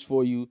advice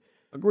for you.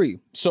 Agree.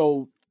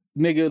 So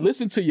nigga,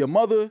 listen to your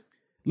mother,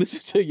 listen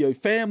to your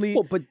family,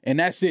 Well, but and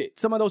that's it.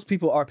 some of those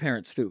people are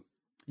parents too.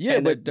 Yeah,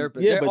 And but there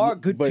are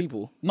good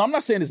people. No, I'm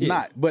not saying it's Yeah.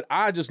 not, but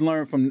I just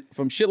learned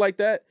from shit like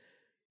that.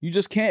 You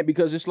just can't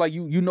because it's like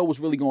you know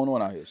what's really going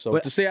on out here. So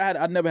But- to say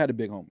I never had a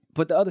big homie.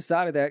 But the other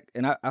side of that,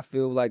 and I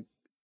feel like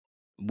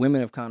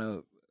women have kind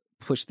of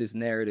pushed this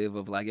narrative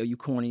of like, yo, you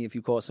corny if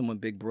you call someone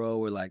big bro,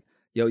 or like,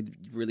 yo, you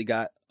really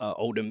got an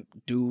older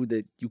dude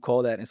that you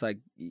call that. And it's like,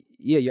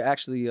 yeah, you're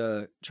actually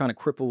trying to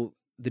cripple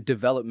the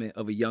development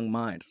of a young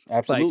mind.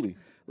 Absolutely.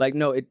 Like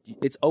no,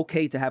 it's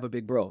okay to have a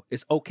big bro.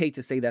 It's okay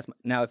to say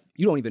now if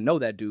you don't even know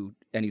that dude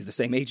and he's the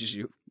same age as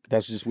you.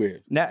 That's just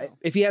weird. Now,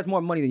 if he has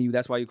more money than you,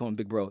 that's why you call him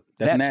big bro.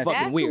 That's That's nasty.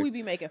 fucking That's weird. who we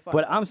be making fun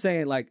But of. I'm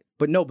saying like,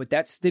 but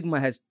that stigma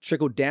has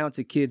trickled down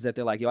to kids that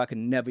they're like, yo, I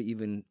can never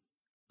even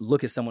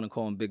look at someone and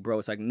call him big bro.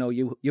 It's like, no,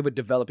 you have a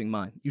developing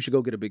mind. You should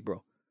go get a big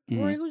bro.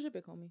 Rory, who's your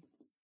big homie?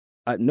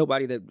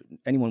 Nobody that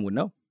anyone would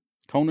know.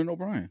 Conan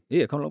O'Brien.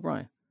 Yeah, Conan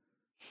O'Brien.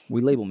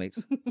 We label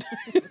mates.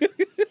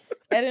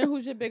 Eden,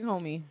 who's your big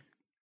homie?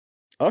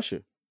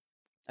 Usher.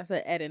 I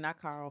said Eden, not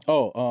Carl.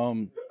 Oh,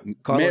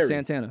 Carlos Mary.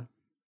 Santana.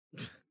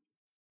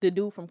 The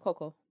dude from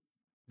Coco.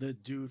 The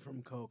dude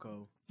from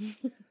Coco.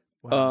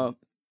 Wow.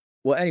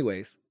 Well,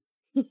 anyways,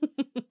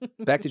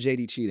 back to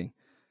JD cheating.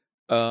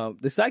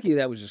 The psyche of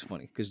that was just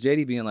funny because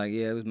JD being like,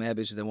 yeah, it was mad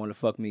bitches that wanted to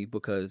fuck me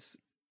because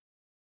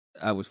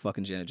I was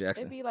fucking Janet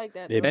Jackson. It be like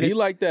that. It though. be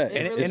like that. It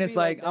And, really and it's be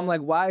like, like I'm that.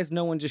 like, why is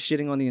no one just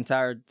shitting on the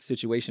entire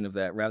situation of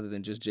that rather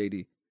than just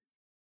JD?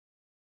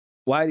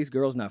 Why are these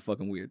girls not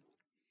fucking weird?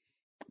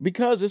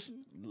 Because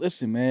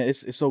listen, man,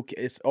 it's okay.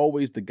 It's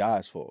always the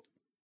guy's fault.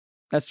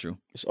 That's true.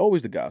 It's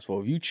always the guy's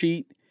fault. If you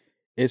cheat,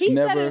 it's he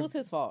never. said it was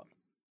his fault.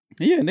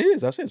 Yeah, and it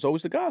is. I said it's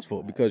always the guy's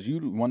fault because you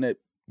the one that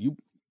you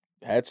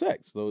had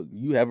sex, so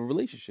you have a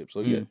relationship.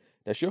 So yeah,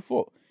 that's your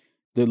fault.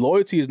 The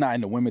loyalty is not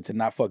in the women to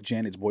not fuck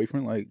Janet's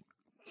boyfriend. Like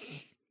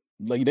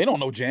they don't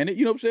know Janet.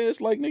 You know what I'm saying?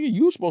 It's like, nigga,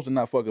 you supposed to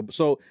not fuck her.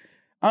 So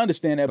I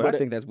understand that, But I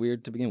think that's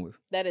weird to begin with.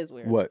 That is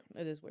weird. What?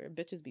 It is weird.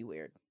 Bitches be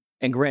weird.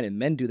 And granted,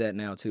 men do that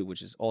now too,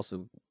 which is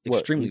also What?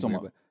 extremely You talking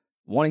weird.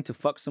 But wanting to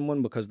fuck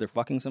someone because they're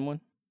fucking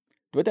someone?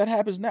 But that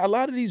happens now. A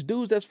lot of these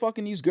dudes that's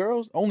fucking these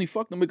girls only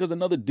fuck them because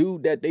another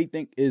dude that they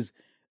think is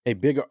a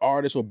bigger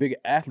artist or bigger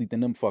athlete than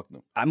them fuck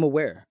them. I'm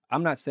aware.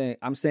 I'm saying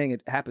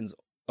it happens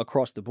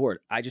across the board.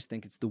 I just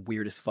think it's the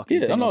weirdest fucking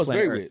Yeah, thing I know on it's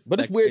planet very Earth. weird. But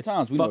it's weird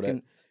times. We know that.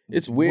 fucking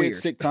It's weird,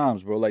 sick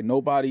times, bro. Like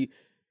nobody.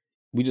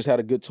 We just had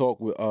a good talk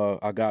with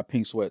our guy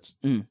Pink Sweats,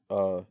 and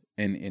a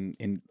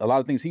lot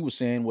of things he was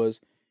saying was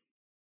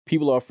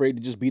people are afraid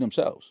to just be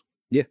themselves.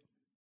 Yeah,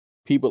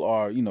 people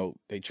are,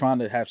 they trying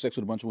to have sex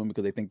with a bunch of women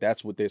because they think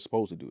that's what they're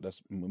supposed to do.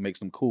 That's what makes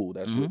them cool.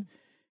 That's what.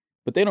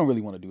 But they don't really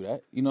want to do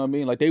that. You know what I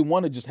mean? Like they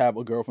want to just have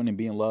a girlfriend and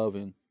be in love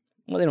and.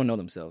 Well, they don't know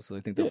themselves, so they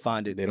think they'll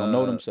find it. They don't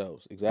know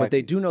themselves exactly. But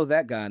they do know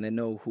that guy, and they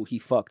know who he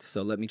fucked.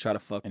 So let me try to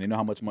fuck. And they know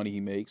how much money he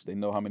makes. They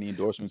know how many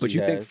endorsements. But he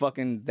you think has.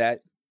 fucking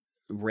that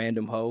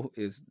random hoe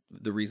is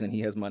the reason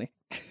he has money?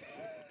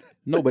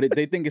 No, but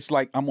they think it's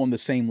like I'm on the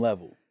same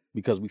level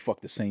because we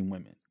fuck the same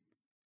women.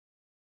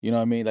 You know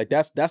what I mean? Like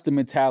that's the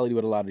mentality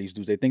with a lot of these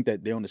dudes. They think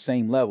that they're on the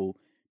same level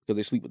because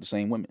they sleep with the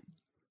same women.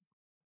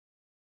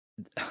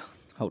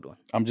 Hold on.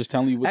 I'm just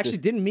telling you. Actually,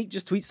 didn't Meek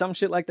just tweet some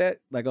shit like that?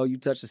 Like, oh, you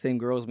touch the same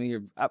girl as me,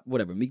 or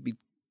whatever. Meek be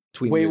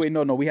tweeting. Wait,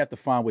 no. We have to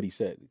find what he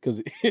said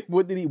because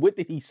what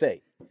did he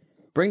say?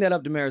 Bring that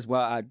up, Damaris,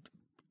 while I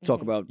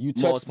talk about You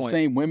touch the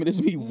same women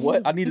as me.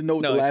 What? I need to know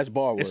what the last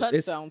bar was.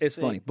 It's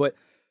funny, but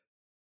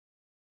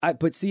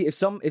see if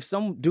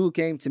some dude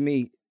came to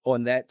me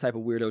on that type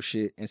of weirdo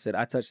shit and said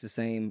I touched the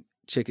same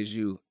chick as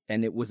you,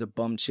 and it was a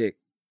bum chick.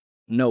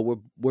 No,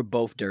 we're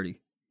both dirty.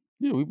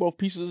 Yeah, we both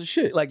pieces of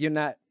shit. Like you're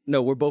not.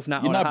 No, we're both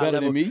not. You're on not a high better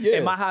level. than me. Yeah.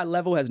 And my high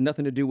level has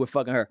nothing to do with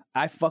fucking her.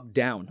 I fuck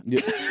down.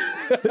 Yeah,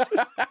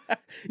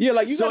 yeah,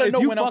 like you So gotta if know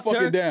you when I'm fucked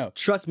fucking her, down.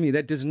 trust me,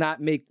 that does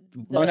not make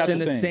We're us not in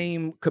the the same.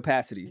 same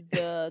capacity.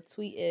 The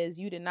tweet is,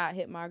 you did not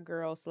hit my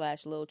girl /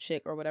 little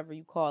chick or whatever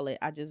you call it.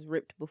 I just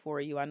ripped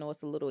before you. I know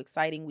it's a little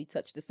exciting. We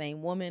touched the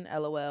same woman,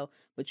 LOL.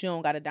 But you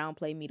don't got to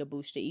downplay me to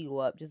boost your ego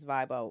up. Just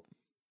vibe out.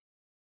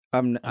 I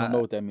don't know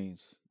what that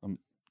means.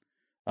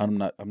 I'm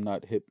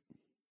not hip.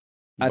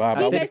 I Vibe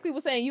He out. basically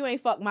was saying, you ain't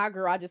fuck my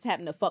girl. I just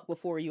happened to fuck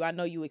before you. I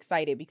know you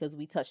excited because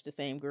we touched the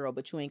same girl,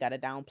 but you ain't got to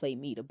downplay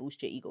me to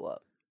boost your ego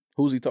up.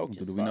 Who's he talking to?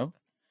 Just Do we know?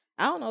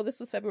 I don't know. This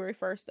was February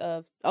 1st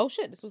of... Oh,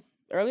 shit. This was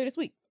earlier this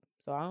week.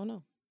 So I don't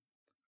know.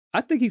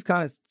 I think he's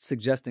kind of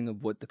suggesting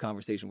of what the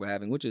conversation we're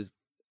having, which is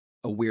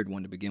a weird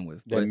one to begin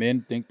with. That But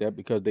men think that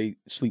because they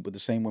sleep with the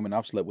same women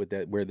I've slept with,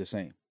 that we're the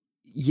same.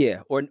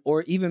 yeah,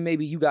 or even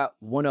maybe you got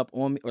one up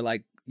on me, or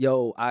like,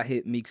 yo, I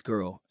hit Meek's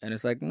girl, and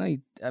it's like, no,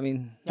 That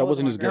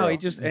wasn't his my girl. no, he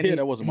just and Yeah, he,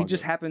 that wasn't he my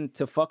just girl. happened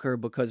to fuck her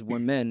because we're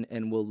men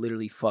and we'll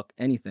literally fuck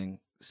anything.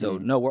 So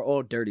Mhm. no, we're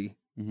all dirty.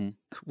 Mhm.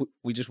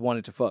 We just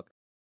wanted to fuck.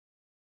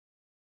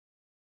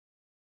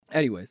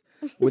 Anyways,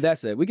 with that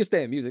said, we can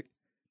stay in music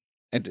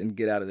and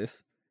get out of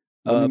this.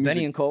 Let me Benny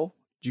music- and Cole,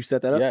 did you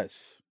set that up?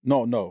 Yes.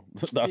 No.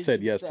 I Did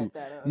said you yes set too.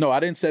 that up? No, I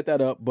didn't set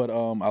that up, but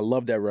I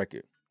love that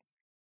record.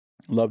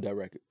 Love that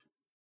record.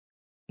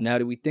 Now,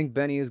 do we think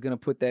Benny is going to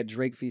put that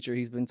Drake feature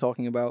he's been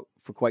talking about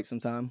for quite some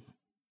time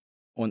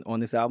on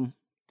this album?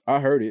 I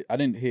heard it. I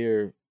didn't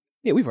hear.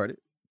 Yeah, we've heard it,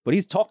 but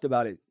he's talked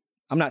about it.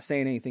 I'm not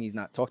saying anything he's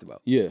not talked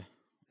about. Yeah.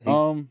 He's I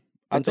talking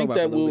think about it for a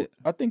that little will.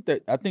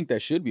 bit. I think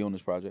that should be on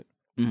this project.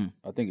 Mhm.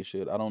 I think it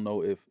should. I don't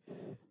know if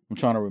I'm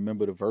trying to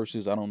remember the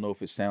verses. I don't know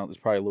if it sounds. It's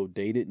probably a little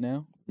dated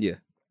now. Yeah.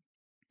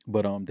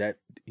 But that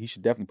he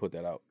should definitely put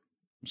that out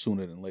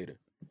sooner than later.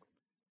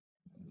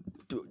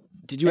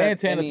 Did you have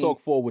Santana any... Talk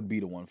 4 would be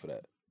the one for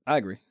that. I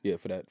agree. Yeah,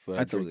 for that I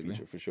Drake totally agree.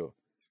 feature for sure.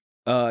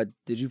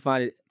 Did you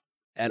find it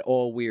at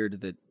all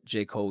weird that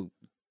J. Cole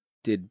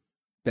did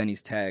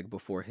Benny's tag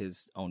before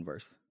his own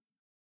verse?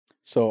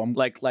 So I'm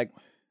Like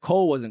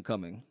Cole wasn't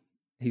coming.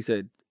 He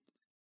said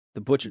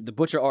the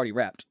butcher already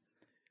rapped.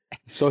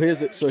 So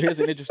here's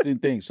an interesting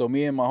thing. So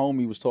me and my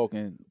homie was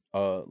talking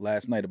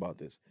last night about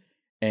this,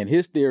 and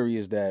his theory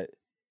is that,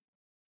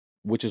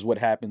 which is what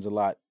happens a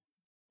lot,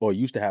 or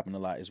used to happen a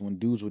lot, is when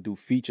dudes would do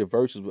feature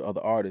verses with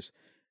other artists,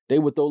 they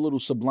would throw little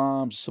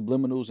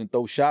subliminals, and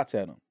throw shots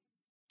at him.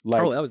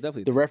 Like Oh, that was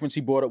definitely the reference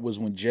he brought up was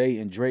when Jay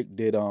and Drake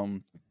did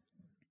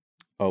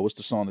what's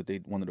the song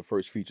that one of the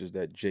first features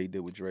that Jay did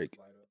with Drake?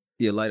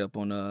 Yeah, Light Up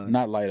on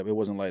Not Light Up. It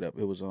wasn't Light Up.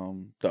 It was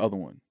the other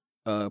one.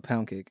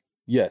 Pound Cake.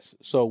 Yes.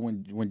 So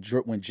when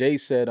Jay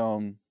said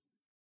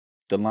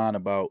the line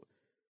about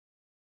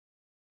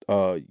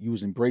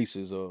using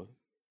braces, or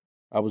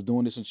I was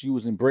doing this since you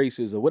was in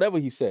braces, or whatever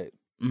he said.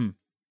 Mhm.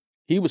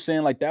 He was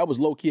saying like that was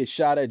low key a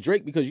shot at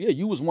Drake because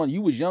you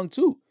was young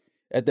too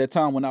at that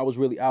time when I was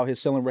really out here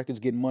selling records,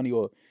 getting money,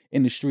 or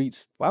in the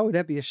streets. Why would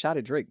that be a shot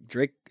at Drake?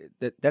 Drake,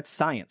 that's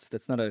science.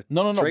 That's not a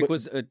No. Drake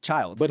was a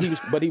child. But he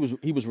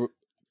was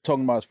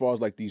talking about as far as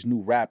like these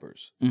new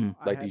rappers,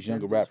 like these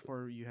younger rappers.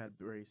 Before you had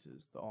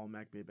braces, the all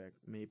Mac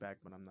Maybach,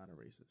 but I'm not a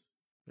racist.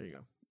 There you go.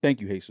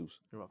 Thank you, Jesus.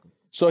 You're welcome.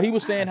 So he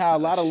was saying That's how a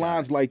not lot a of shot.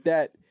 lines like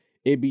that,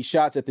 it'd be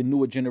shots at the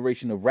newer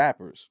generation of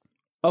rappers.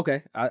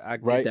 Okay, I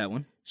Right? get that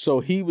one. So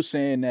he was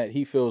saying that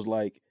he feels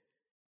like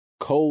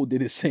Cole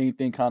did the same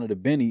thing kind of to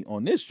Benny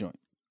on this joint.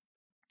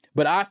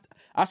 But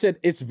I said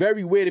it's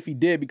very weird if he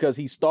did because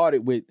he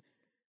started with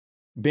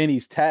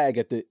Benny's tag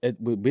at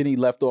what Benny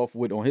left off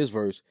with on his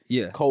verse.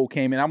 Yeah. Cole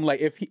came in. I'm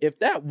like, if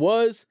that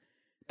was,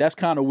 that's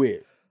kind of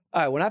weird.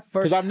 All right, when I first,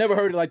 Because I've never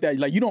heard it like that.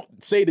 Like, you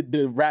don't say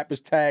the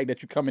rapper's tag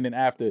that you're coming in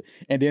after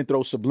and then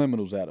throw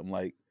subliminals at him.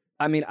 Like,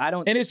 I mean, I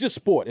don't, and it's just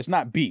sport. It's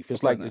not beef.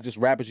 It's like not. it's just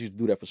rappers used to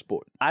do that for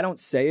sport. I don't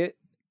say it,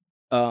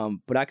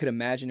 but I could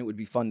imagine it would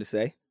be fun to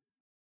say.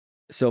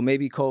 So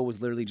maybe Cole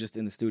was literally just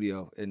in the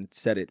studio and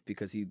said it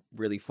because he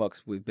really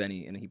fucks with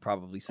Benny, and he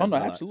probably says Oh no, a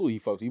lot. absolutely, he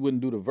fucked. He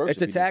wouldn't do the verse.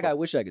 It's a tag I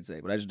wish I could say,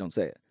 but I just don't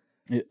say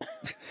it.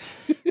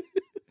 Yeah.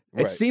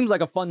 It seems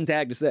like a fun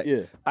tag to say.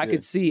 Yeah, I yeah.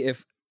 could see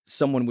if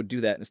someone would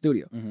do that in the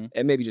studio Mhm.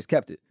 and maybe just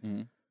kept it.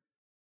 Mhm.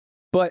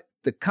 But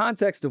the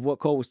context of what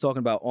Cole was talking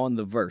about on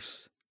the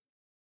verse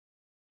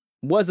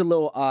was a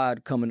little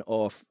odd coming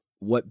off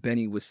what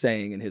Benny was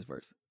saying in his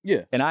verse.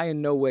 Yeah. And I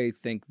in no way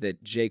think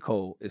that J.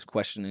 Cole is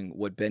questioning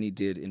what Benny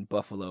did in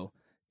Buffalo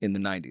in the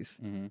 90s.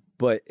 Mm-hmm.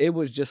 But it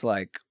was just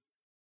like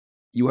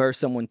you heard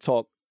someone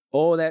talk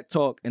all that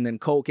talk, and then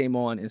Cole came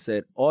on and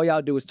said, all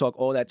y'all do is talk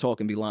all that talk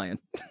and be lying.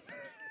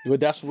 But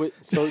that's what.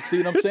 So see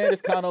what I'm saying?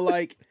 It's kind of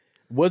like,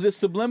 was it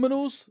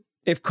subliminals?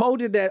 If Cole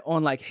did that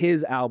on like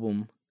his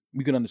album,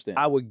 We can understand.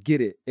 I would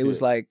get it. It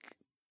was Yeah. like,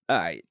 all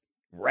right,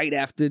 right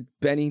after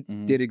Benny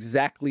Mhm. did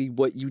exactly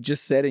what you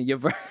just said in your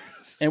verse.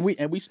 and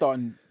we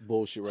starting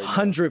bullshit right now.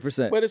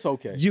 100%. But it's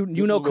okay. You This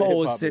know is what Cole hip-hop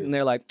was sitting is.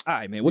 there like, all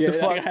right, man, what the Yeah,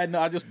 fuck?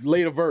 I just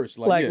laid a verse.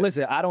 Like, yeah.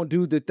 listen, I don't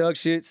do the thug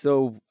shit,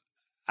 so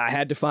I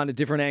had to find a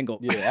different angle.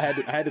 Yeah,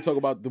 I had to talk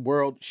about the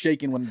world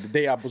shaking when the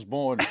day I was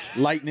born,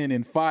 lightning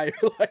and fire.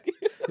 Like,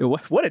 Yo,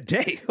 what a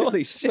day.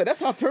 Holy shit. yeah, that's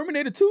how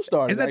Terminator 2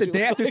 started. Isn't that the actually.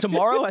 day after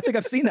tomorrow? I think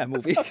I've seen that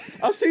movie.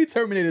 I've seen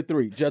Terminator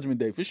 3, Judgment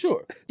Day, for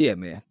sure. Yeah,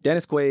 man.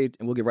 Dennis Quaid,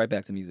 and we'll get right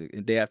back to music,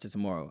 and Day After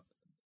Tomorrow.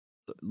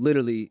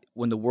 Literally,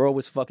 when the world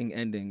was fucking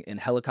ending and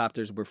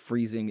helicopters were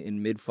freezing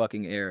in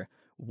mid-fucking air,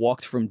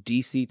 walked from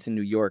D.C. to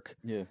New York,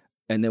 Yeah.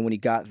 and then when he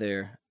got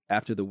there,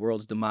 after the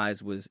world's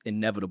demise was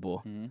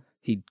inevitable,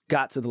 he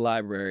got to the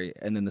library,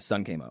 and then the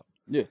sun came out.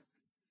 Yeah.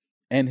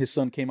 And his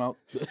son came out.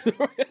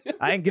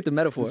 I didn't get the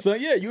metaphor. The son,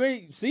 yeah,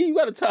 you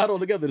got to tie it all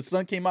together. The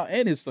son came out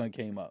and his son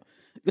came out.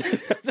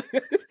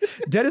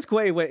 Dennis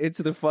Quaid went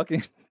into the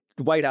fucking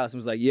White House and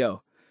was like,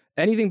 yo,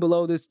 anything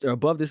below this or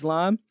above this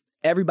line,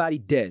 everybody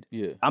dead.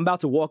 Yeah. I'm about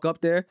to walk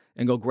up there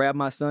and go grab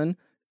my son.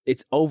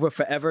 It's over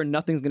forever.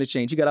 Nothing's going to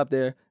change. He got up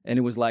there and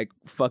it was like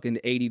fucking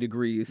 80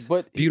 degrees.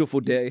 But beautiful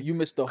day. You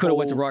missed the Could have whole...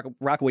 went to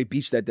Rockaway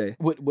Beach that day.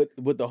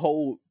 With the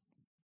whole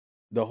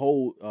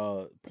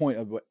point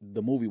of what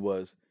the movie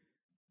was,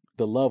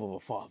 the love of a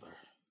father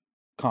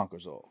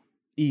conquers all,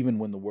 even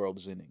when the world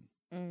is ending.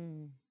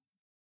 Mm.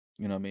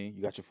 You know what I mean?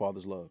 You got your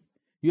father's love.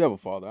 You have a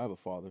father. I have a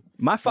father.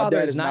 My father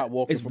dad is not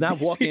walking is from not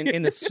DC. walking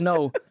in the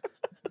snow.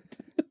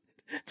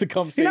 To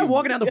come He's save not me.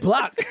 walking down the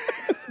block.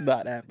 It's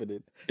not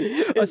happening.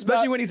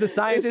 Especially when he's a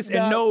scientist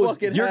and knows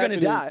you're going to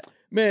die.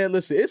 Man,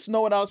 listen, it's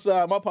snowing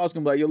outside. My pop's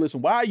gonna be like, yo,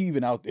 listen, why are you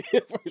even out there,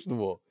 first of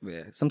all?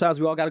 Yeah, sometimes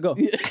we all got to go.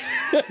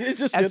 It's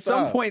just At your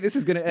some time. point, this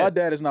is going to My end.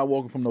 dad is not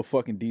walking from no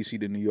fucking DC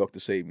to New York to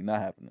save me. Not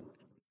happening.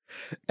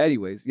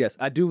 Anyways, yes,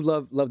 I do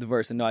love the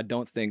verse. And no, I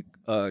don't think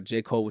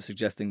J. Cole was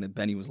suggesting that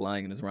Benny was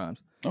lying in his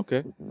rhymes.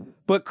 Okay.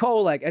 But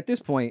Cole, like, at this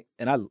point,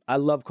 and I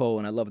love Cole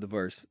and I love the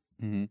verse.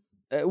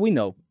 Mm-hmm. We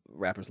know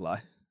rappers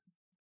lie.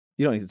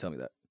 You don't need to tell me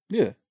that.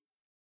 Yeah.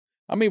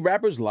 I mean,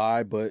 rappers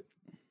lie, but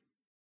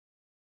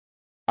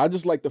I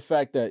just like the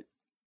fact that,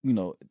 you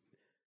know,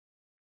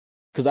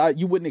 because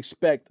you wouldn't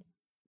expect.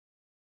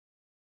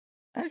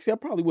 Actually, I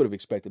probably would have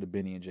expected a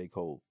Benny and J.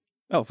 Cole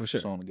Oh, for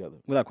sure. song together.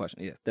 Without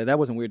question. Yeah, that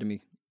wasn't weird to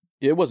me.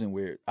 Yeah, it wasn't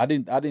weird. I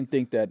didn't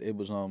think that it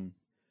was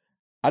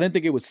I didn't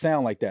think it would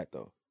sound like that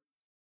though.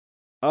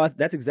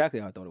 That's exactly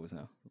how I thought it was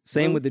now.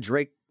 Same Really? with the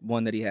Drake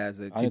one that he has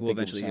that I didn't people think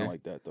eventually it would hear. sound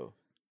like that though.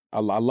 I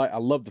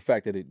love the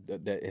fact that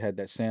it had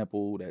that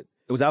sample that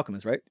It was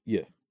Alchemist, right?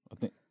 yeah. I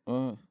think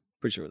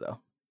Pretty sure it was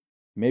Al.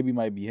 maybe it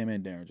might be him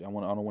and Derringer. I don't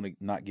want to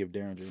not give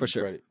Derringer For any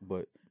sure. credit,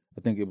 but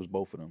I think it was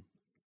both of them.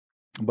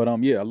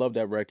 But yeah, I love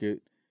that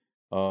record.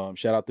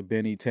 Shout out to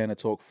Benny, Tana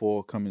Talk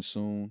 4 coming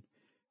soon.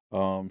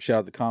 Shout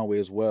out to Conway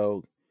as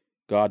well.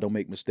 God Don't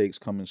Make Mistakes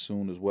coming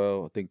soon as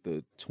well. I think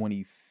the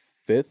 25th.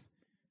 I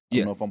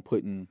don't know if I'm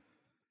putting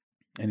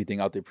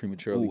anything out there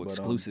prematurely. Ooh,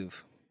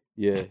 exclusive.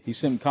 Yeah,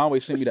 Conway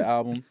sent me the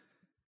album.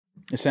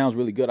 It sounds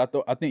really good.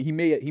 I think he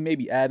may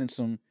be adding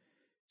some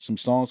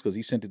songs because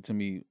he sent it to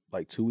me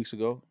like 2 weeks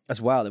ago.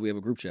 That's wild that we have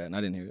a group chat and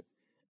I didn't hear it.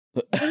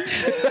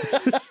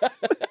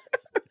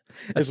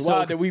 It's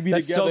wild that we be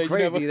that's together. So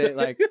crazy that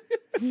like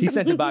he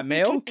sent it by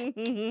mail.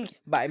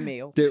 By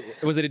mail.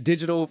 Was it a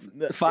digital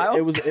file?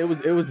 It was it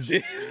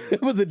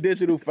was a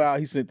digital file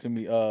he sent to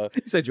me.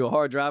 He sent you a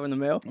hard drive in the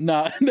mail.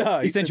 Nah.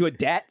 He sent you a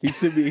DAT. He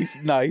sent me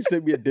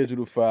a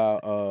digital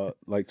file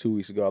like 2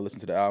 weeks ago. I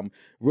listened to the album.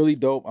 Really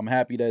dope. I'm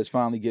happy that it's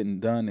finally getting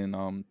done.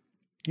 And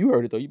you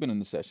heard it though. You've been in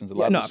the sessions.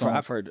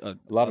 I've heard a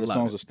lot of the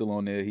songs are still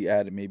on there. He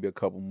added maybe a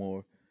couple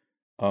more.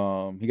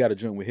 He got a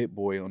joint with Hit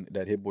Boy on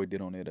that Hit Boy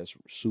did on there. That's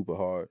super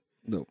hard.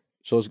 No.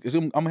 So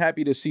I'm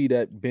happy to see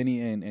that Benny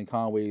and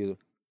Conway,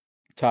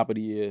 top of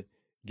the year,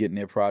 getting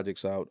their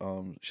projects out.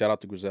 Shout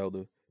out to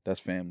Griselda. That's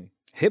family.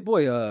 Hit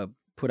Boy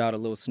put out a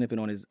little snippet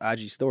on his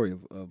IG story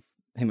of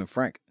him and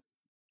Frank.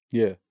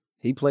 Yeah.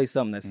 He played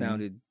something that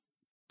sounded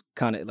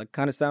kind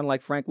of sounded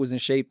like Frank was in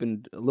shape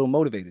and a little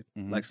motivated,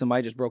 like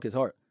somebody just broke his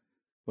heart.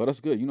 Well, that's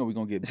good. You know we're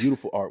gonna get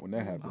beautiful art when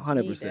that happens.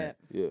 100%.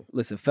 Yeah.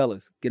 Listen,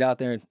 fellas, get out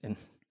there and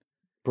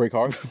break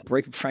heart.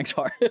 Break Frank's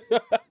heart.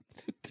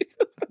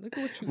 Look at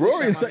what you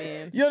Rory is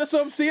that's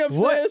what I'm saying.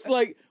 It's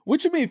like,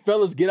 what you mean,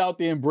 fellas, get out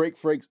there and break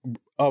Frank's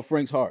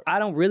heart? I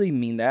don't really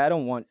mean that. I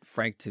don't want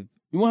Frank to.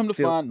 You want him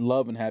to find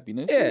love and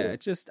happiness? Yeah,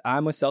 just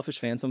I'm a selfish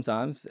fan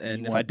sometimes,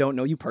 and if I don't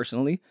know you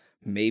personally,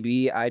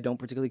 maybe I don't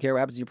particularly care what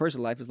happens in your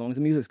personal life as long as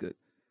the music's good.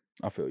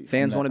 I feel you.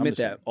 Fans won't admit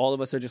that. All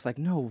of us are just like,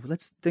 no,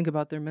 let's think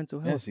about their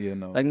mental health. Yes, yeah,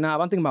 no. Like, nah,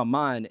 I'm thinking about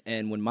mine,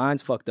 and when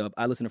mine's fucked up,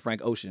 I listen to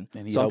Frank Ocean. So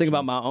I'm thinking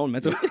about my own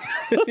mental health.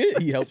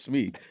 He helps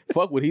me.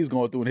 Fuck what he's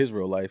going through in his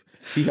real life.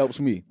 He helps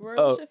me.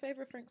 What's your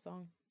favorite Frank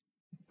song?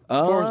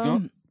 Forrest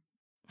Gump.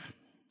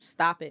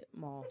 Stop it,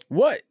 Maul.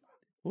 What?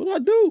 What did I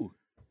do?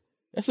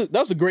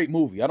 That's a great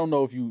movie. I don't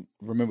know if you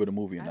remember the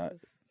movie or not.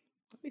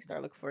 Let me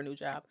start looking for a new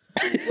job.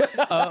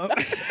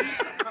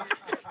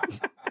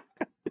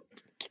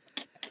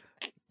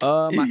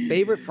 My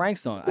favorite Frank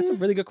song. That's a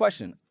really good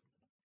question.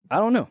 I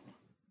don't know.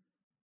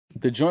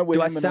 The joint with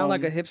Do I sound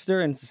like a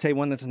hipster and say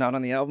one that's not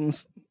on the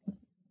albums?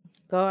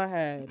 Go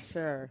ahead,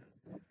 sure.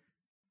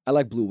 I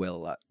like Blue Whale a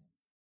lot.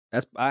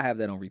 I have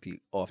that on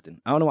repeat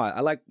often. I don't know why.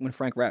 I like when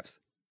Frank raps.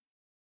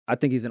 I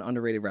think he's an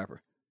underrated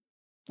rapper.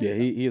 Yeah,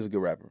 he is a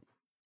good rapper.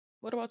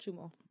 What about you,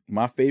 Mo?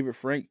 My favorite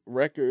Frank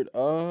record,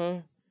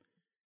 probably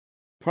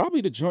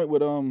the joint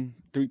with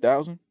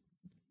 3000.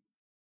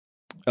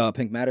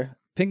 Pink Matter.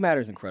 Pink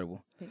Matter is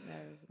incredible. Pink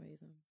Matter is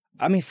amazing.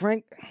 I mean,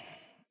 Frank,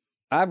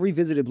 I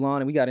revisited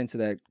Blonde, and we got into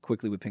that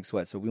quickly with Pink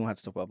Sweat, so we don't have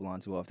to talk about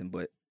Blonde too often,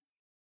 but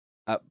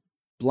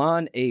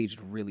Blonde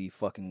aged really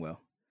fucking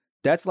well.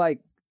 That's like,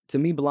 to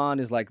me, Blonde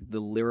is like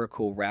the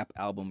lyrical rap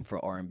album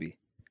for R&B.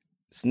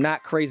 It's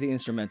not crazy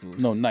instrumentals.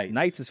 No, Nights.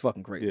 Nights is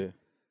fucking crazy. Yeah.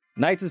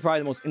 Nights is probably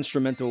the most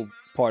instrumental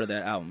part of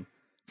that album.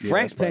 Yeah,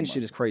 Frank's pen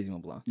shit is crazy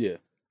on Blonde. Yeah.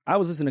 I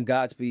was listening to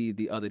Godspeed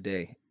the other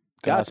day.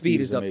 Godspeed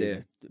is up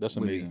there. That's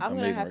amazing. I'm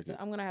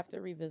gonna have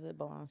to revisit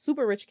Blonde.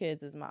 Super Rich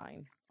Kids is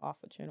mine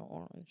off of Channel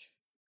Orange.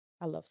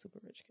 I love Super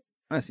Rich Kids.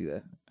 I see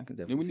that. I can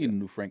definitely. We need a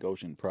new Frank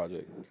Ocean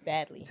project. It's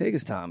badly. Take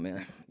his time,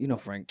 man. You know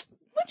Frank.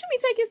 What you mean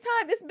take his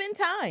time? It's been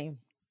time.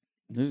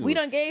 We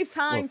done gave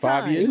time.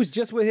 5 years? He was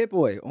just with Hit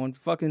Boy on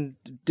fucking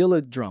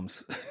Dilla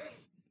drums.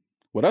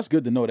 Well, that's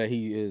good to know that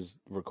he is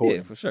recording.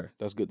 Yeah, for sure.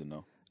 That's good to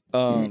know.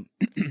 I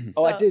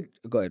did.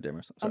 Go ahead,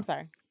 Demers. I'm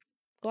sorry.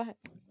 Go ahead.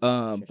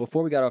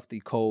 Before we got off the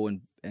Cole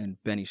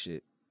and Benny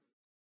shit.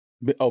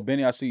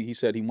 Benny, I see. He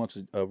said he wants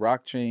a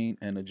rock chain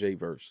and a J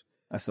verse.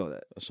 I saw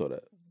that.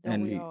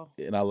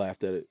 And I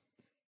laughed at it.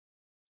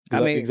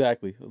 I mean,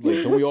 exactly. I was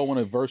like, don't we all want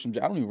a verse from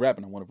Jay? I don't even rap,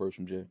 and I want a verse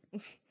from Jay.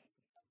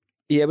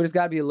 Yeah, but it's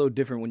got to be a little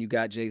different when you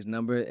got Jay's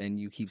number and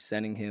you keep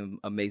sending him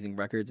amazing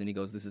records, and he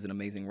goes, "This is an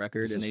amazing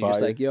record," and then you're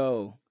just like,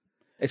 "Yo."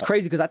 It's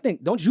crazy because I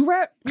think, don't you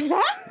rap?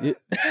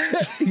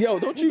 Yo,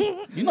 don't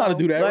you? You know how to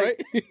do that,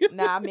 like, right?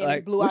 Nah, man,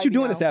 like, what you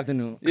doing this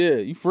afternoon? Yeah,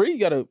 you free? You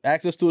got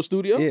access to a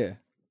studio? Yeah.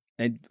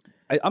 And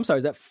I'm sorry,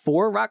 is that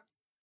 4 rock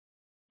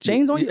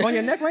chains on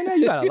your neck right now?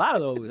 You got a lot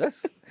of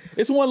those.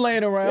 It's one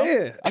laying around.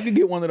 Yeah. I could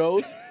get one of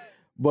those.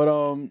 But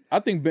I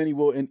think Benny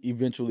will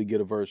eventually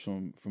get a verse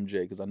from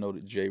Jay because I know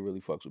that Jay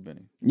really fucks with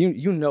Benny.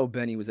 You know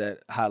Benny was at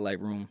Highlight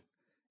Room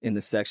in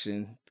the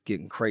section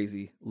getting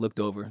crazy, looked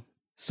over,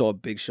 saw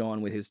Big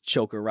Sean with his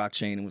choker rock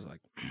chain and was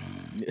like,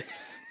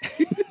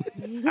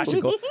 I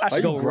should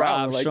go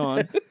rob like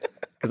Sean.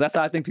 Because that's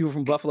how I think people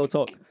from Buffalo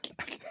talk.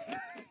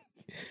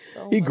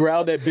 He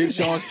growled at Big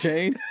Sean's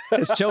chain.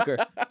 His choker.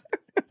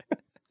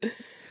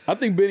 I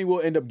think Benny will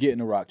end up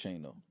getting a rock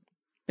chain though.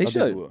 He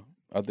should.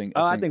 I think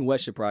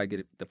Wes should probably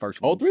get it the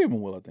first one. All 3 of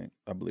them will,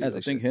 I believe. As I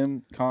think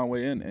him,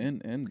 Conway,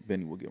 and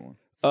Benny will get one.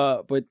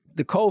 But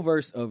the Cole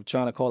verse of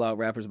trying to call out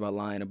rappers about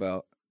lying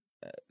about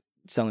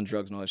selling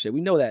drugs and all that shit.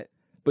 We know that.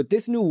 But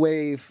this new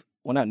wave,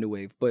 well, not new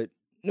wave, but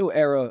new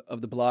era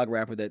of the blog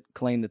rapper that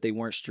claimed that they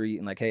weren't street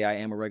and like, hey, I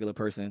am a regular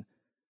person.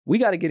 We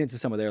got to get into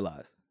some of their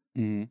lives.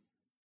 Mm-hmm.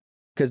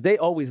 Because they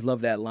always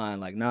love that line,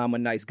 like, nah, I'm a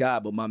nice guy,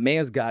 but my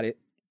man's got it.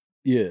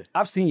 Yeah.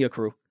 I've seen your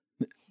crew.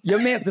 Your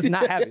man's does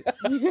not have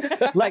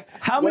it. Like,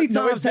 how many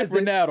times has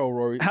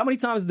Rory? How many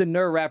times has the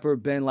nerd rapper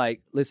been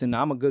like, listen,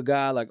 I'm a good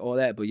guy, like all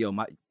that, but yo,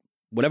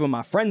 whatever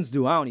my friends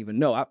do, I don't even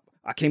know.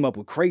 I came up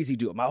with crazy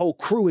dude. My whole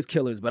crew is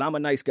killers, but I'm a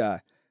nice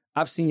guy.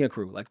 I've seen your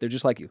crew. Like, they're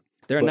just like you.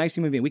 They're a nice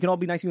human being. We can all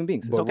be nice human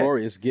beings. It's okay.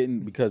 Rory, it's getting,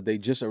 because they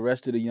just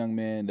arrested a young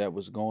man that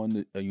was going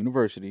to a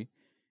university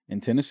in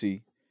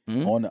Tennessee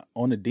on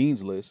the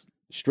dean's list,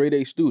 straight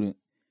A student,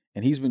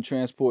 and he's been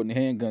transporting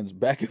handguns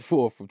back and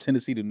forth from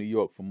Tennessee to New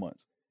York for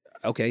months.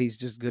 Okay, he's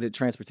just good at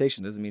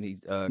transportation. Doesn't mean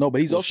he's no, but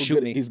he's also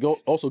good. He's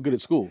also good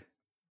at school.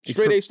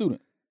 Straight A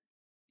student.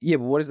 Yeah,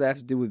 but what does that have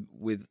to do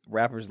with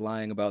rappers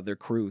lying about their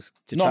crews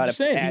to try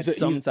to add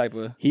some type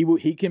of?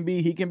 He can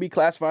be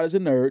classified as a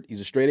nerd.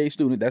 He's a straight A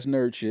student. That's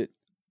nerd shit.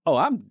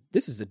 Oh,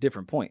 this is a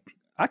different point.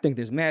 I think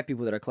there's mad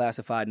people that are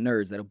classified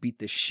nerds that'll beat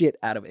the shit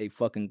out of a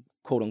fucking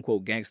quote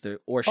unquote gangster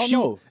or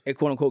shoot a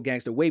quote unquote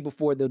gangster way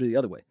before they'll do the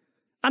other way.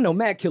 I know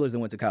mad killers that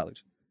went to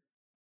college.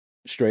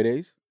 Straight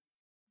A's?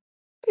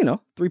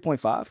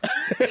 3.5.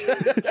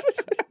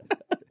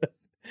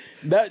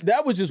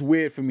 That was just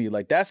weird for me.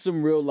 Like, that's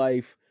some real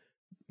life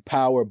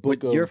power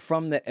book. But you're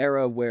from the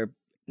era where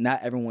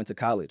not everyone went to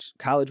college.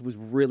 College was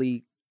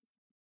really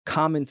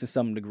common to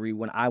some degree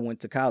when I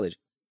went to college.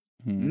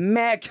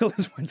 Mad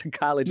killers went to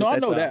college. No, at I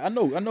know time. that. I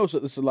know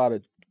it's a lot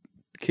of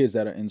kids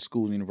that are in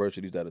schools and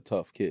universities that are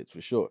tough kids, for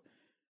sure.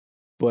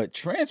 But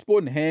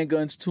transporting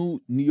handguns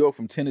to New York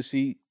from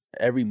Tennessee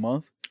every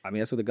month. I mean,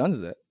 that's where the guns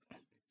is at.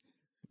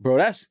 Bro,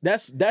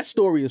 that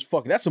story is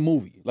fucking. That's a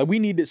movie.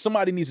 Like,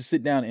 somebody needs to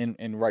sit down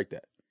and write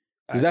that.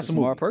 Because that's a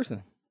smart movie.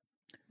 person.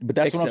 But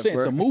that's what I'm saying.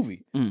 It's a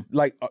movie.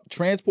 Like,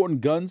 transporting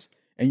guns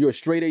and you're a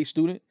straight A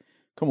student.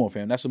 Come on,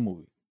 fam. That's a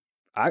movie.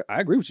 I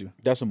agree with you.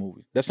 That's a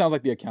movie. That sounds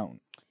like The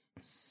Accountant.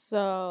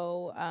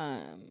 So,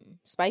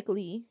 Spike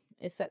Lee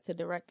is set to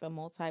direct a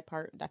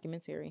multi-part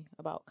documentary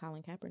about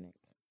Colin Kaepernick.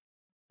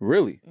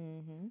 Really?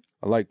 Mm-hmm.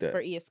 I like that.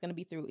 It's going to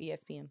be through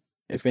ESPN.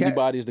 If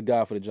anybody is the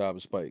guy for the job,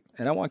 it's Spike.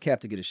 And I want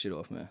Cap to get his shit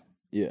off, man.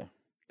 Yeah.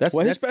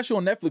 His special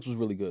on Netflix was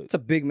really good. It's a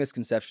big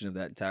misconception of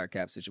that entire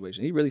Cap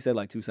situation. He really said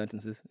like 2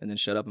 sentences and then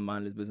shut up and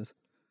minded his business.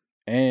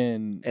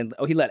 And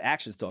he let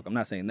actions talk. I'm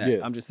not saying that. Yeah.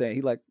 I'm just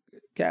saying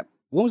Cap.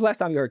 When was the last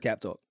time you heard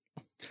Cap talk?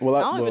 Well,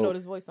 I don't even know what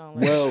his voice sounds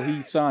like. Well,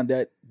 he signed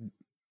that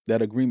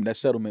agreement, that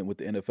settlement with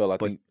the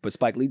NFL. But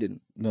Spike Lee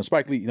didn't. No,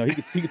 Spike Lee.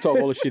 He could talk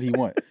all the shit he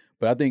want.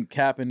 But I think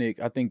Kaepernick.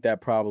 I think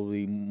that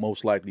probably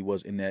most likely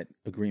was in that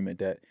agreement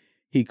that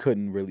he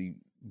couldn't really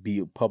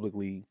be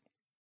publicly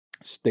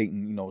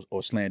stating,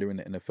 or slandering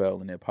the NFL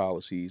and their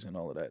policies and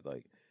all of that.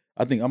 Like,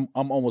 I think I'm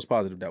almost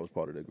positive that was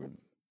part of the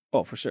agreement.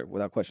 Oh, for sure,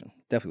 without question,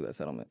 definitely that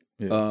settlement.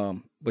 Yeah.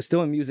 But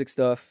still in music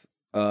stuff,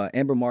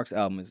 Amber Mark's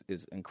album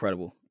is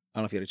incredible. I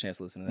don't know if you had a chance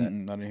to listen to that.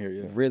 I didn't hear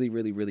it yet. Really,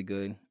 really, really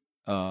good.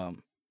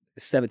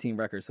 17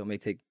 records, so it may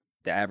take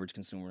the average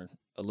consumer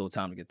a little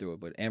time to get through it.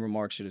 But Amber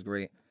Mark's shit is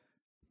great.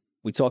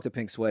 We talked to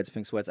Pink Sweats.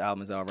 Pink Sweats'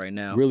 album is out right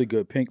now. Really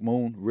good. Pink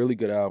Moon, really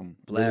good album.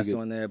 Blast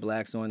really on there.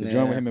 Black's on there. The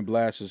drum with him and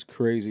Blast is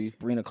crazy.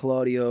 Sabrina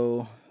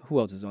Claudio. Who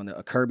else is on there?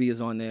 Kirby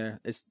is on there.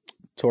 It's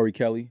Tori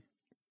Kelly.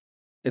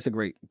 It's a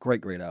great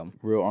album.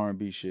 Real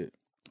R&B shit.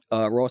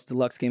 Ross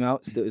Deluxe came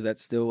out. Is that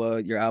still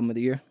your album of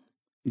the year?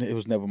 It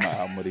was never my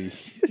album of the year.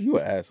 You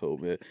an asshole,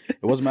 man.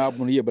 It wasn't my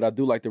album of the year, but I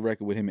do like the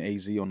record with him and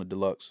AZ on the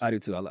Deluxe. I do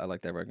too. I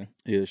like that record.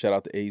 Yeah, shout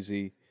out to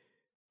AZ.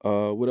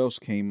 What else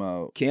came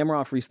out?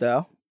 Cameron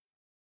Freestyle.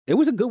 It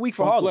was a good week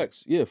for Funk Harlem.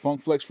 Flex. Yeah,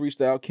 Funk Flex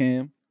Freestyle,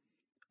 Cam.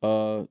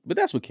 But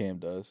that's what Cam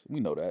does. We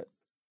know that.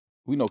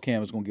 We know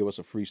Cam is going to give us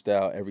a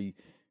freestyle every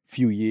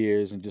few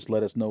years and just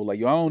let us know, like,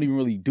 yo, I don't even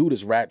really do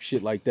this rap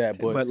shit like that,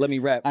 but let me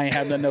rap. I ain't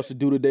have nothing else to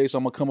do today, so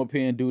I'm going to come up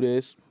here and do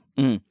this.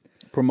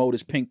 Promote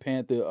his Pink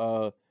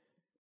Panther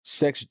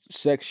sex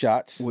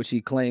shots. Which he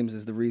claims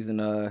is the reason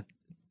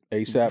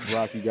ASAP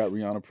Rocky got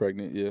Rihanna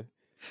pregnant, yeah.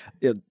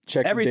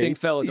 Check everything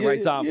fell at the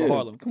right time for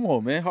Harlem. Come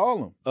on, man,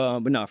 Harlem.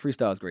 But no,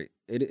 freestyle is great.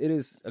 It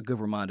is a good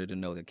reminder to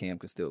know that Cam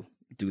can still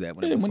do that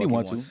when he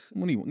wants.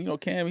 When he,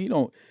 Cam, he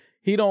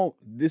don't.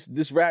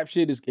 This rap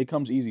shit it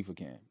comes easy for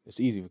Cam. It's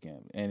easy for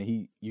Cam, and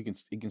you can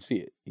see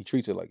it. He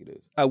treats it like it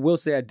is. I will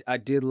say I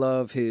did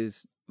love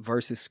his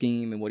versus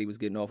scheme and what he was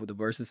getting off with the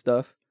versus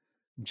stuff.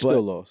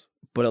 Still lost.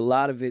 But a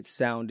lot of it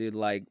sounded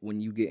like when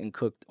you getting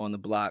cooked on the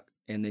block,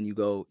 and then you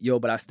go, yo,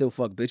 but I still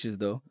fuck bitches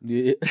though.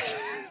 Yeah.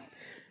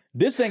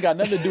 This ain't got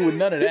nothing to do with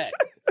none of that.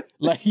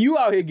 Like, you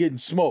out here getting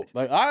smoked.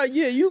 Like,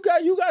 yeah, you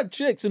got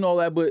chicks and all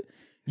that, but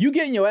you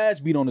getting your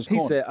ass beat on this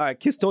corner. He said, all right,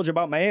 Kiss told you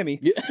about Miami.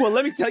 Yeah. Well,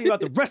 let me tell you about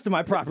the rest of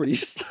my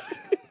properties.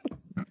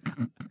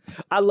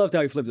 I loved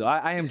how he flipped it.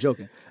 I am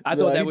joking. I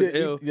thought that was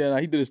ill.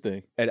 He did his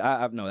thing. And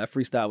I know that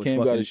freestyle was Cam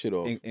fucking got his shit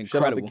off. Incredible.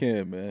 Shout out to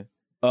Cam,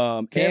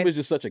 man. Cam is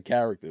just such a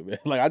character, man.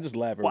 Like, I just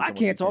laugh every time I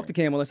can't talk to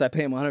Cam unless I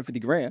pay him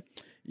 $150,000.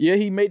 Yeah,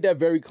 he made that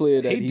very clear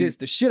that he dissed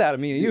the shit out of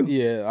me and you.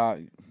 Yeah,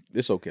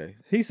 It's okay.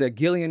 He said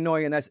Gillian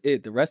Noy, and that's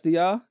it. The rest of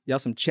y'all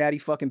some chatty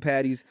fucking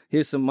patties.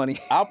 Here's some money.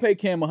 I'll pay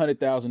Cam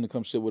 $100,000 to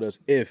come sit with us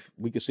if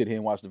we could sit here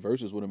and watch the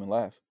verses with him and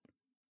laugh.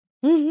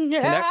 Can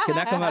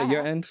that come out of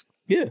your end?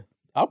 Yeah,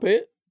 I'll pay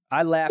it.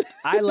 I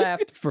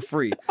laughed for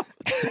free.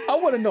 I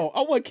want to know.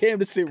 I want Cam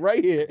to sit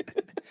right here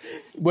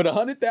with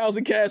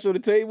 $100,000 cash on the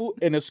table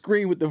and a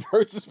screen with the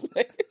verses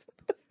playing.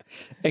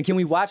 And can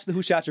we watch the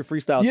Who Shot Your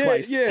freestyle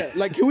twice? Yeah.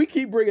 Like, can we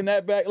keep bringing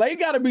that back? Like, it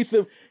got to be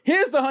some.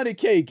 Here's the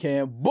 $100K,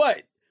 Cam,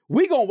 but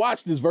we gonna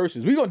watch this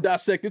verses. We gonna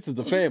dissect this as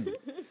a family.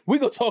 We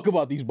gonna talk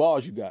about these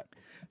bars you got.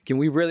 Can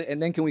we really?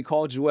 And then can we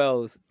call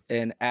Joel's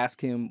and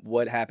ask him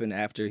what happened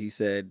after he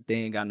said they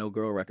ain't got no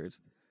girl records?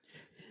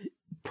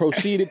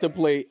 Proceeded to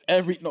play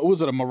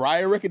was it a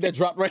Mariah record that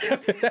dropped right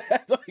after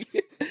that?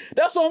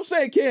 That's what I'm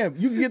saying, Cam.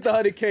 You can get the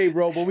 $100K,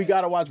 bro, but we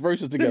gotta watch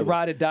verses together.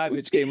 Ride or Die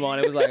bitch came on.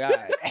 It was like, all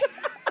right.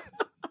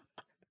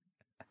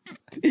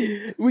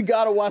 We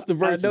gotta watch the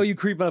verses. I know you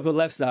creeping up the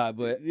left side,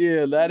 but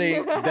yeah, that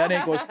ain't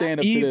gonna stand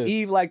up to this.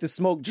 Eve like to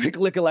smoke, drink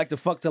liquor, like to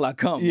fuck till I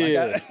come.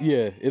 Yeah,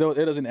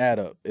 it doesn't add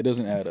up. It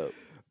doesn't add up.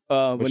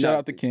 But shout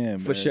out to Cam,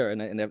 for man. sure.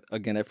 And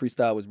again, that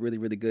freestyle was really,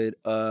 really good.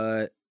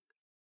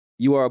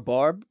 You Are a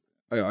Barb.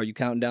 Are you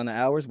counting down the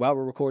hours while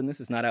we're recording this?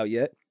 It's not out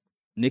yet.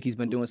 Nikki's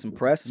been doing some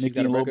press. Nikki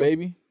and Lil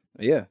Baby.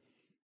 Yeah,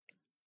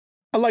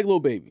 I like Lil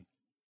Baby,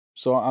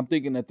 so I'm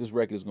thinking that this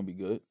record is gonna be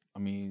good. I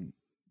mean,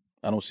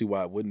 I don't see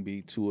why it wouldn't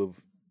be. Two of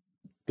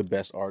the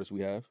best artists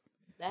we have.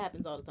 That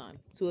happens all the time.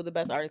 Two of the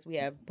best artists we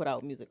have put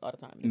out music all the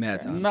time.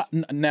 mad times. Not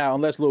now,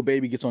 unless Lil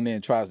Baby gets on there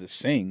and tries to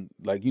sing,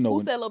 like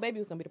Who said Lil Baby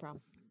was gonna be the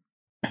problem?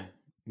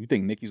 You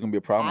think Nicki's gonna be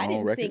a problem I on her own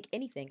didn't record? think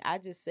anything. I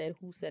just said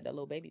who said that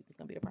Lil Baby was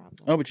gonna be the problem.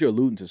 Oh, but you're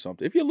alluding to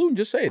something. If you're alluding,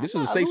 just say it. This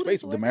I'm is a not safe alluding space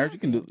to with the it. marriage. You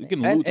can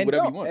allude to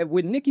whatever you want.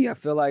 With Nikki, I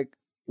feel like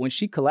when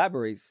she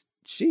collaborates,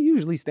 she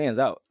usually stands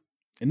out.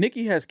 And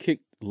Nicki has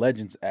kicked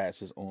legends'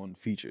 asses on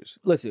features.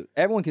 Listen,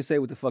 everyone can say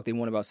what the fuck they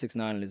want about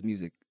 6ix9ine and his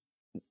music,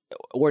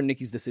 or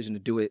Nicki's decision to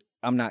do it.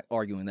 I'm not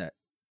arguing that.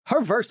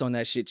 Her verse on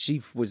that shit,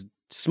 she was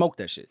smoked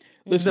that shit.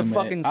 This is a man,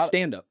 fucking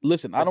stand up.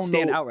 Listen, I don't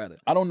stand know. out rather.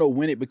 I don't know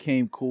when it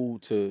became cool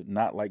to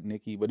not like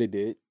Nicki, but it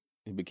did.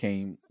 It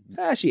became.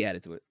 She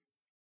added to it.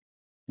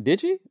 Did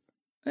she?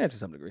 Yeah, to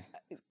some degree,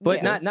 but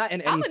Yeah. not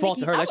in I'm any a fault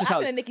to her. Nicki- That's just I've how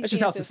been a Nicki that's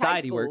just how fan since high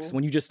society works. school.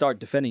 When you just start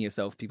defending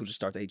yourself, people just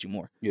start to hate you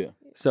more. Yeah.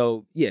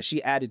 So yeah,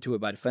 she added to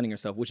it by defending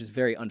herself, which is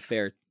very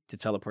unfair to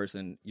tell a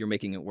person you're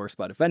making it worse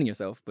by defending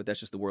yourself. But that's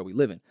just the world we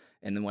live in.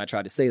 And then when I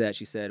tried to say that,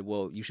 she said,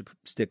 "Well, you should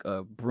stick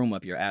a broom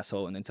up your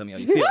asshole and then tell me how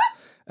you feel."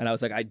 And I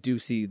was like, "I do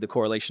see the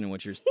correlation in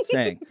what you're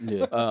saying."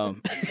 Yeah.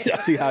 I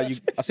see how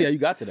you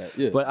got to that.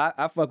 Yeah. But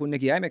I fuck with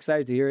Nicki. I'm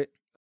excited to hear it.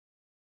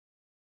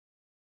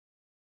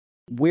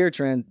 Weird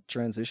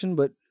transition,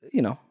 but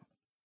you know,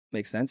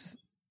 makes sense.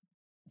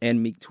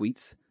 And Meek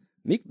tweets.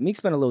 Meek's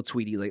been a little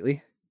tweety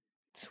lately.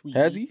 Tweet.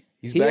 Has he?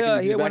 He's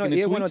back in the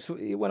tweets?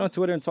 He went on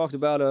Twitter and talked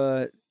about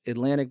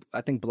Atlantic,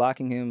 I think,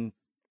 blocking him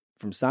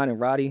from signing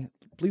Roddy.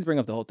 Please bring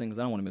up the whole thing because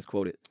I don't want to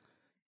misquote it.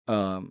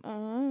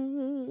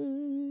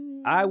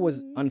 I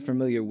was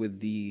unfamiliar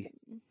with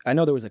I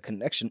know there was a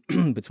connection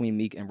between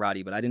Meek and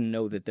Roddy, but I didn't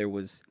know that it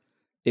was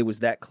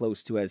that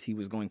close to as he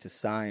was going to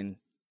sign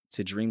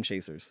to Dream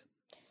Chasers.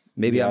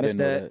 Maybe Yeah, I I missed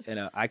didn't know that, that.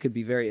 and I could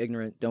be very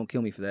ignorant. Don't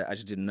kill me for that. I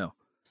just didn't know.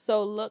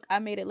 So look, I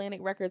made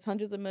Atlantic Records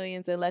hundreds of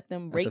millions and let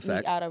them That's a rake me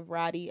fact. out of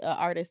Roddy,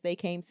 artist they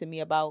came to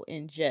me about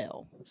in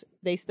jail.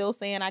 They still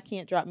saying I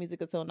can't drop music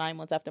until 9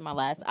 months after my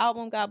last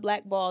album got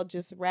blackballed.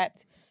 Just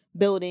wrapped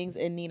buildings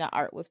and Nina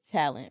art with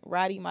talent.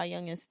 Roddy, my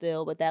youngin'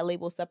 still, but that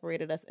label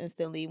separated us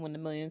instantly when the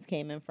millions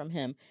came in from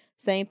him.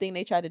 Same thing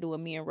they tried to do with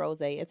me and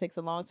Rose. It takes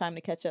a long time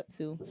to catch up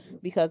to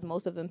because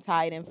most of them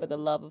tied in for the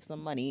love of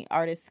some money.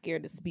 Artists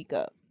scared to speak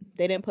up.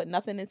 They didn't put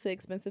nothing into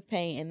expensive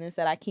pain and then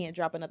said I can't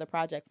drop another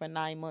project for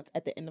 9 months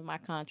at the end of my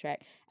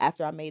contract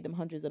after I made them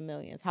hundreds of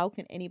millions. How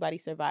can anybody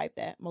survive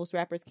that? Most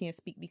rappers can't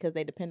speak because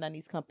they depend on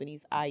these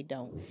companies. I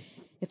don't.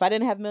 If I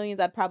didn't have millions,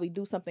 I'd probably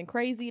do something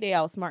crazy. They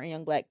outsmarting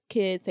young black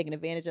kids, taking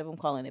advantage of them,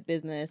 calling it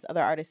business.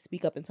 Other artists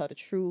speak up and tell the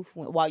truth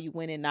while you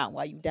winning, not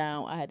while you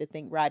down. I had to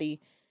think Roddy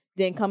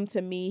didn't come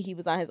to me. He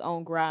was on his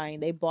own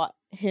grind. They bought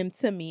him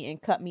to me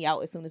and cut me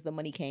out as soon as the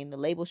money came. The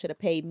label should have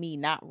paid me,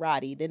 not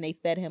Roddy. Then they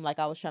fed him like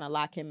I was trying to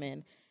lock him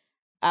in.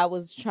 I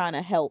was trying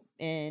to help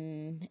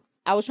and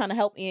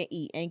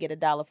eat and get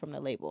 $1 from the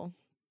label.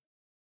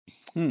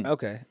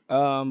 Okay.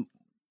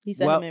 He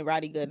said Well- him and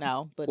Roddy good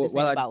now, but well, this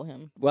well, ain't about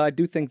him. Well, I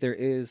do think there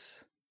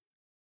is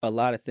a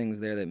lot of things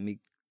there that Meek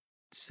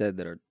said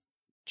that are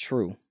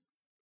true.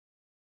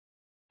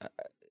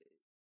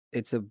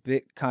 It's a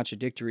bit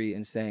contradictory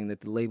in saying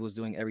that the label is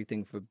doing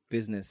everything for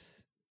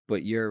business,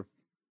 but your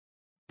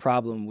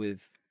problem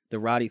with the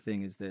Roddy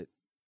thing is that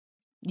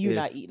You're if-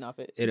 not eating off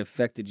it. it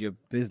affected your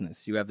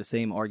business. You have the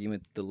same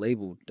argument the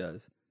label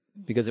does.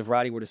 Because if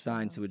Roddy were to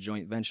sign to a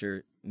joint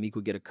venture, Meek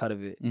would get a cut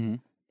of it Mm-hmm.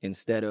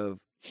 instead of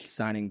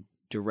signing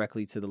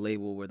directly to the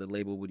label where the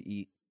label would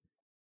eat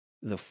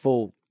the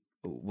full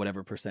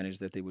whatever percentage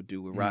that they would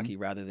do with Mhm. Rocky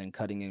rather than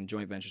cutting in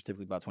joint ventures,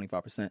 typically about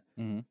 25%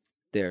 Mm-hmm.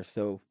 there.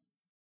 So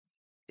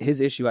his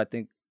issue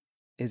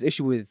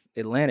with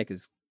Atlantic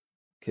is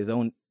his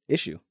own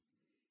issue.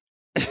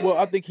 Well,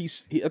 I think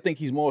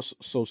he's more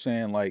so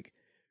saying like,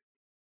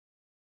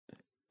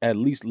 at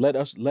least let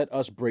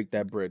us break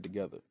that bread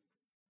together.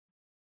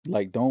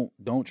 Like,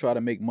 don't try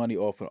to make money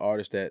off an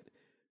artist that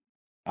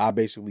I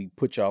basically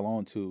put y'all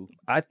on to.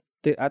 I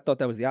thought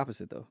that was the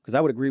opposite though, because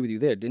I would agree with you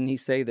there. Didn't he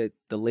say that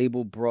the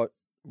label brought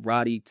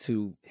Roddy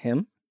to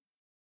him?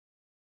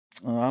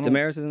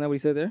 Damaris, isn't that what he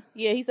said there?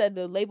 Yeah, he said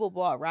the label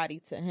brought Roddy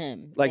to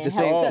him. Like the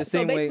same way.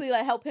 So basically,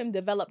 like help him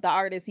develop the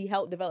artist. He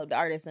helped develop the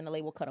artist, and the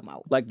label cut him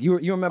out. Like you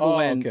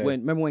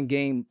remember when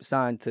Game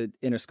signed to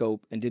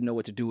Interscope and didn't know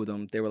what to do with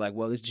him? They were like,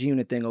 well, this G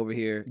Unit thing over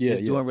here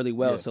is doing really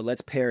well, so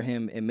let's pair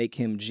him and make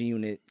him G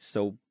Unit,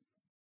 so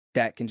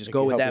that can just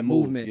go with that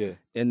movement,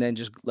 and then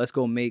just let's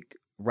go make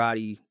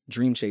Roddy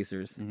Dream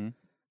Chasers. Mm-hmm.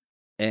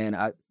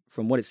 And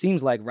from what it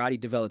seems like, Roddy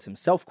developed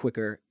himself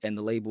quicker, and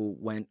the label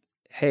went,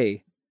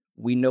 hey,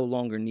 we no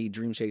longer need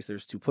Dream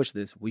Chasers to push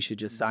this. We should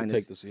just sign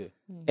this.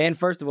 And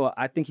first of all,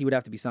 I think he would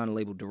have to be signed to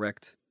label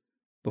direct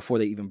before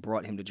they even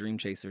brought him to Dream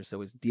Chasers. So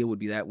his deal would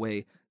be that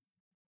way.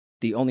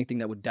 The only thing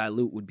that would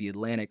dilute would be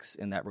Atlantic's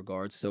in that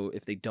regard. So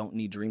if they don't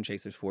need Dream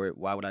Chasers for it,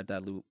 why would I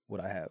dilute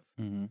what I have?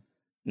 Mm-hmm.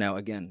 Now,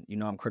 again,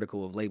 I'm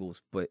critical of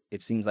labels, but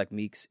it seems like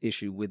Meek's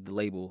issue with the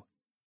label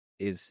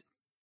is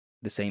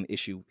the same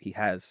issue he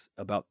has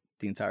about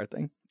the entire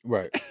thing.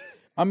 Right.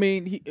 I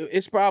mean,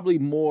 it's probably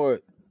more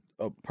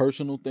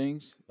personal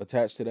things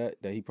attached to that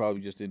he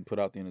probably just didn't put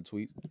out there in a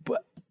tweet.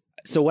 But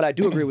so what I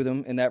do agree with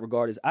him in that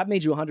regard is I've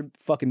made you $100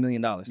 fucking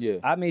million. Yeah.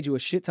 I've made you a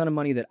shit ton of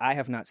money that I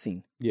have not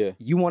seen. Yeah.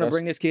 You want to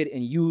bring this kid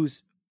and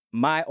use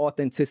my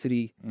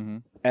authenticity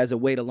as a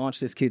way to launch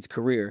this kid's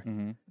career.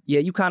 Mm-hmm. Yeah,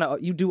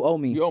 you do owe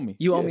me. You owe me.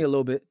 You owe me a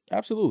little bit.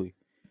 Absolutely.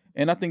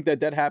 And I think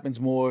that happens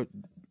more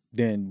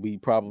than we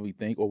probably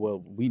think, or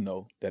well, we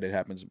know that it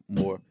happens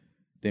more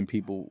than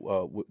people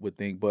would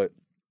think. But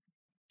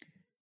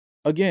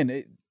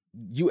again,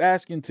 you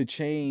asking to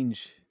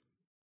change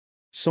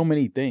so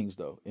many things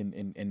though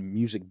in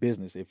music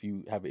business if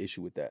you have an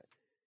issue with that.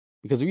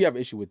 Because if you have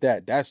an issue with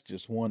that, that's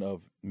just one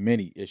of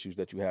many issues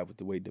that you have with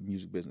the way the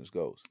music business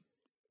goes.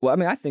 Well, I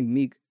mean, I think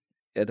Meek,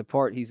 at the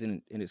part he's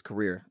in his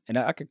career, and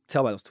I could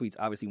tell by those tweets,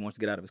 obviously he wants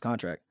to get out of his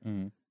contract.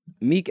 Mm-hmm.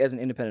 Meek as an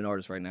independent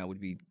artist right now would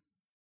be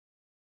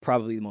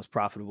probably the most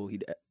profitable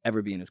he'd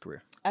ever be in his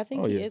career. I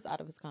think he is out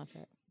of his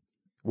contract.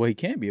 Well, he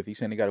can be if he's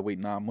saying they got to wait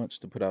 9 months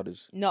to put out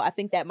his... No, I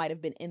think that might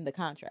have been in the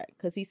contract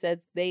because he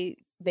said they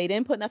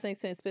didn't put nothing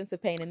to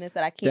expensive pain in this,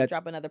 that I can't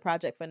drop another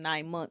project for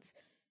 9 months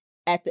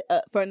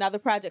for another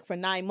project for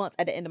 9 months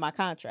at the end of my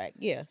contract.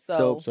 Yeah,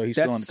 so he's still on the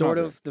that's sort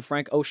contract. of the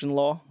Frank Ocean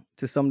law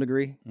to some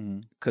degree,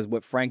 because Mm-hmm.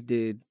 what Frank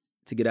did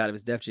to get out of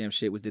his Def Jam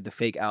shit was did the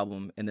fake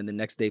album and then the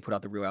next day put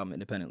out the real album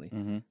independently.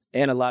 Mm-hmm.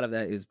 And a lot of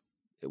that is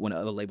when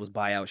other labels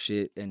buy out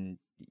shit and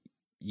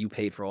you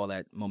paid for all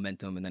that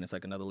momentum and then it's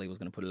like another label's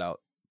going to put it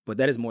out. But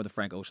that is more the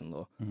Frank Ocean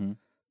law. Mm-hmm.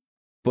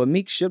 But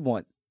Meek should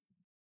want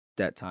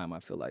that time, I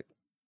feel like,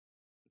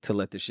 to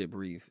let this shit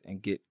breathe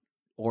and get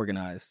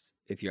organized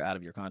if you're out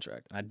of your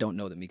contract. I don't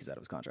know that Meek is out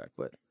of his contract,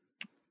 but...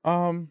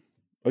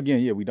 Again,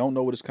 yeah, we don't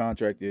know what his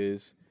contract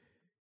is.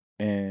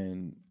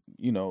 And,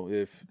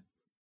 if...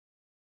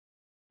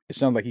 It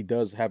sounds like he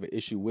does have an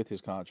issue with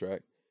his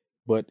contract.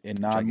 But in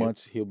 9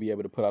 months, he'll be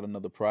able to put out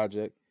another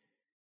project.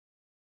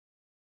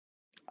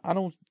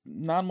 9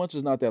 months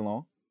is not that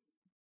long.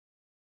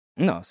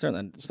 No,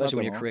 certainly, especially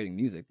when you're creating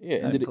music. Yeah,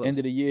 end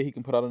of the year he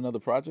can put out another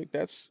project.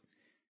 That's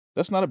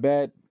not a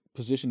bad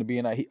position to be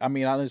in. I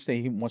mean, I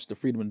understand he wants the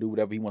freedom to do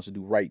whatever he wants to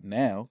do right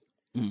now.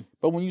 Mm.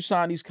 But when you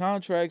sign these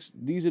contracts,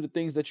 these are the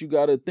things that you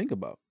got to think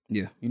about.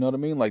 Yeah, you know what I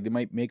mean. Like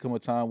there may come a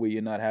time where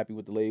you're not happy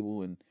with the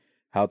label and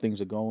how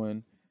things are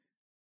going.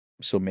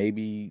 So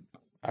maybe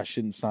I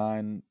shouldn't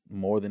sign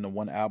more than a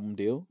 1 album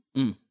deal.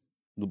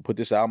 Put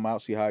this album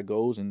out, see how it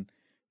goes, and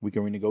we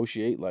can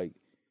renegotiate. Like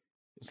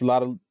it's a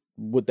lot of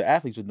what the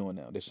athletes are doing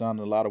now. They're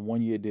signing a lot of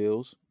 1-year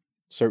deals.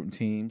 Certain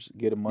teams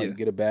get a money,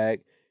 get a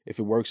bag. If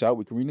it works out,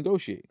 we can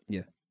renegotiate.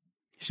 Yeah, it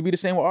should be the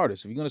same with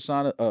artists. If you're going to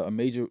sign a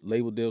major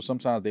label deal,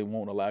 sometimes they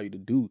won't allow you to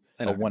do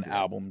a 1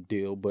 album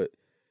deal. But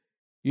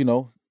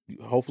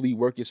hopefully you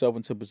work yourself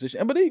into a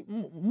position. But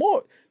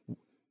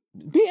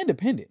be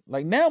independent.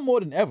 Like now more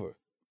than ever.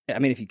 I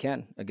mean, if you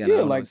can, again,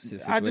 yeah. Like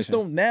I just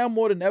don't. Now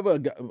more than ever,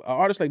 an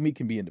artist like me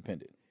can be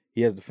independent.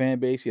 He has the fan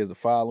base. He has the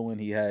following.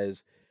 He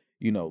has,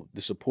 the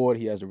support.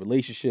 He has the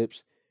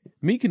relationships.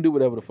 Me can do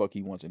whatever the fuck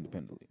he wants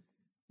independently.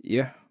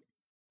 Yeah.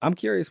 I'm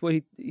curious what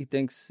he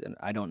thinks, and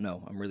I don't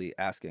know. I'm really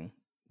asking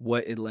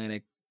what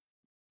Atlantic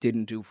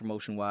didn't do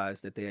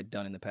promotion-wise that they had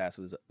done in the past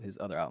with his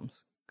other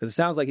albums. Because it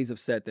sounds like he's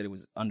upset that it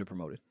was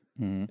underpromoted.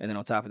 Mm-hmm. And then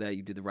on top of that,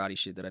 you did the Roddy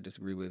shit that I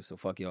disagree with, so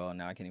fuck y'all.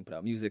 Now I can't even put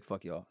out music,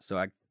 fuck y'all. So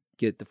I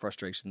get the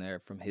frustration there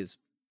from his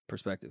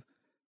perspective.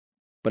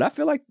 But I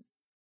feel like,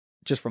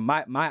 just from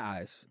my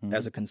eyes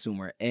as a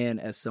consumer and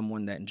as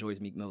someone that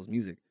enjoys Meek Mill's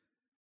music,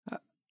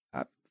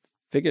 I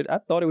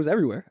thought it was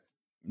everywhere.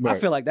 Right. I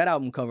feel like that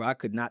album cover I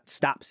could not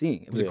stop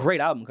seeing. It was a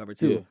great album cover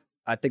too. Yeah.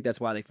 I think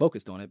that's why they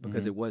focused on it,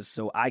 because it was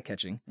so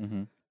eye-catching.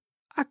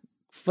 I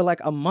feel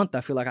like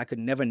I could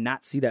never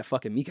not see that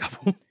fucking Meek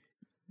album.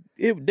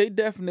 They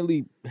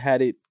definitely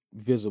had it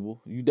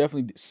visible. You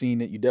definitely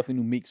seen it. You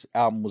definitely knew Meek's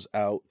album was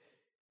out.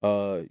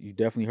 You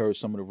definitely heard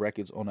some of the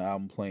records on the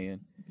album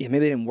playing. Yeah,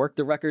 maybe they didn't work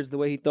the records the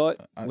way he thought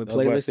with I was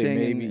about to say playlisting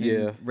maybe,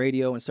 and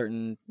radio and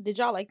certain Did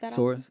y'all like that?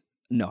 source.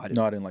 No, I didn't.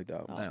 No, I didn't like the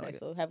album. Oh, I don't okay, like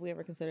so have we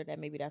ever considered that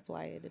maybe that's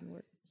why it didn't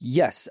work?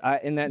 Yes,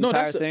 in that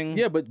entire thing.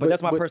 Yeah, but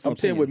that's my personal I'm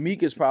saying what opinion.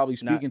 Meek is probably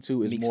Not speaking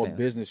to is Meek's more fans.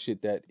 business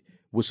shit that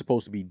was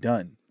supposed to be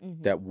done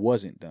Mm-hmm. that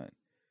wasn't done.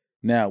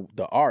 Now,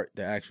 the art,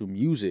 the actual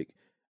music,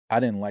 I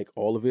didn't like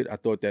all of it. I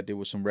thought that there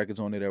was some records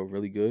on there that were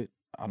really good.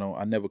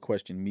 I never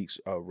questioned Meek's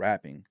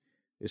rapping.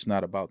 It's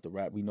not about the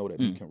rap. We know that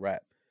Meek can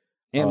rap.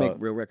 And make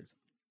real records.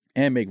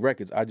 And make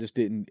records. I just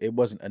didn't, it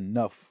wasn't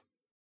enough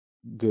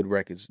good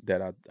records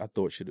that I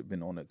thought should have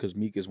been on it. Because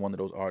Meek is one of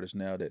those artists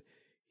now that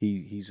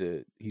he's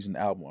an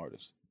album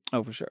artist.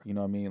 Oh, for sure. You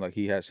know what I mean? Like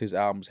his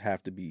albums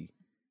have to be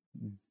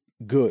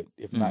good,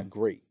 if not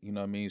great. You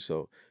know what I mean?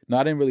 So no,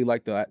 I didn't really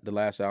like the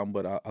last album,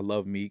 but I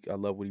love Meek. I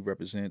love what he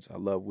represents. I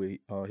love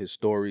his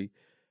story.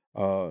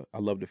 I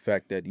love the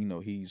fact that, you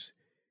know, his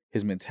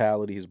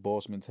mentality, his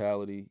boss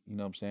mentality. You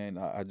know what I'm saying?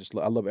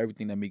 I love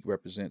everything that Meek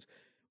represents.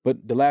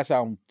 But the last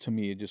album, to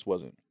me, it just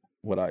wasn't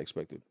what I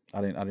expected. I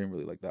didn't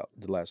really like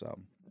the last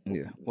album.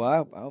 Yeah.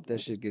 Well, I hope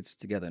that shit gets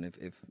together. And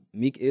if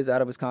Meek is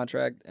out of his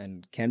contract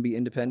and can be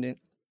independent,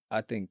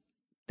 I think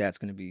that's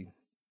going to be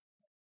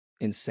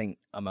insane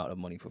amount of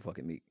money for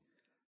fucking Meek.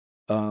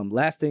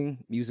 Last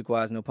thing,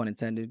 music-wise, no pun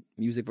intended,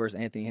 music versus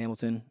Anthony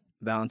Hamilton,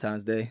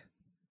 Valentine's Day.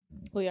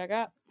 Who y'all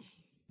got?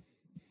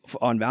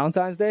 On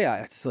Valentine's Day,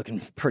 it's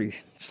looking pretty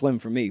slim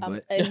for me.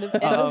 But In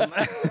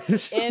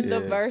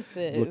the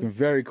verses. Looking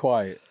very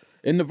quiet.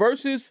 In the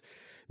verses,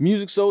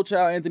 Music Soul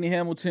Child, Anthony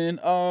Hamilton.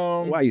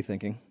 Why are you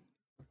thinking?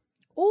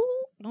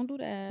 Ooh, don't do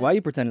that. Why are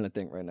you pretending to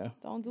think right now?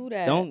 Don't do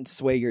that. Don't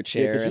sway your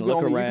chair 'cause and you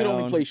look around. You can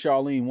only play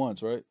Charlene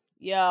once, right?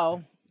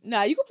 Yo.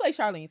 Nah, you can play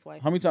Charlene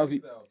twice. How many times?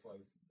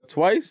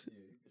 Twice?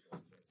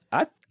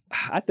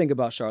 I think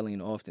about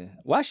Charlene often.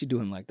 Why she do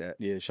him like that?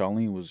 Yeah,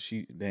 Charlene was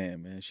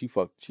damn man. She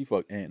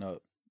fucked Ant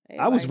up.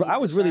 I was Everybody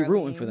needs a really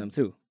rooting Charlene. for them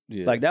too.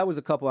 Yeah. Like that was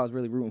a couple I was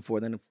really rooting for.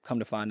 Then come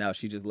to find out,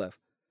 she just left.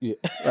 Yeah.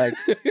 Like,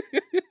 where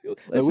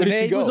listen, did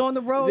man, she he was go? on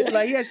the road.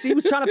 Like, yeah, she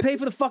was trying to pay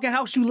for the fucking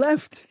house you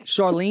left,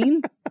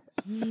 Charlene.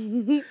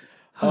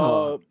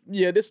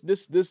 Yeah, this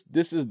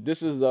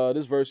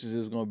versus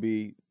is gonna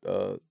be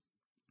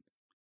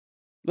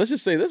let's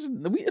just say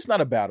it's not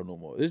a battle no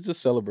more. It's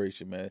just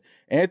celebration, man.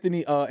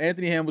 Anthony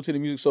Hamilton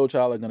and Music Soul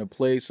Child are gonna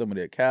play some of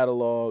their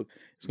catalog.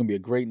 It's gonna be a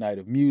great night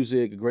of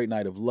music, a great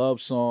night of love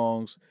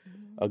songs,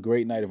 a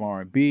great night of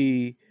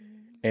R&B,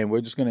 and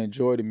we're just gonna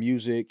enjoy the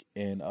music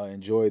and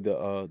enjoy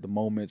the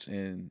moments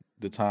and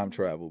the time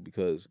travel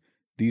because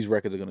these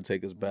records are gonna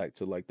take us back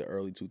to like the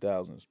early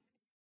 2000s.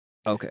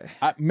 Okay.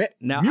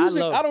 Now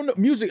music. I don't know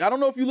music. I don't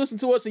know if you listen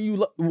to us and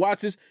you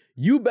watch this.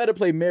 You better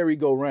play "Merry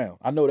Go Round."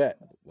 I know that.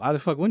 Why the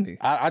fuck wouldn't he?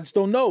 I just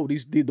don't know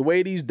the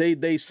way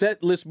they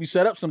set lists be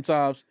set up.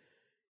 Sometimes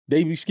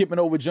they be skipping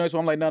over joints. So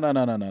I'm like, no.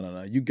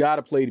 You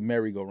gotta play the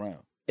 "Merry Go Round."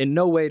 In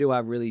no way do I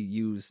really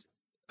use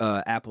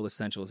Apple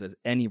Essentials as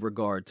any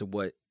regard to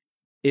what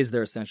is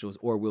their essentials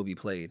or will be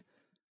played.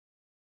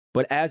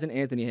 But as an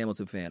Anthony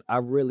Hamilton fan, I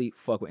really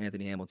fuck with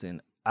Anthony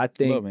Hamilton. I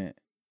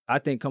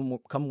think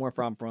Come Where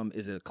I'm From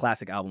is a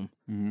classic album.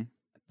 Mm-hmm.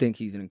 I think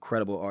he's an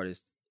incredible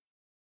artist.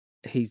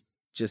 He's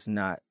just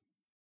not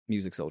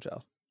Music Soul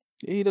Child.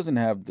 He doesn't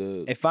have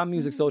the. If I'm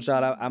Music Soul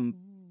Child, I'm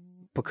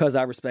because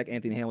I respect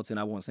Anthony Hamilton,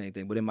 I won't say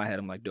anything. But in my head,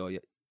 I'm like, dog,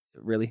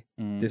 really?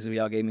 This is what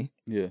y'all gave me?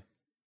 Yeah.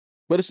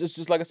 But it's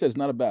just like I said, it's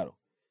not a battle.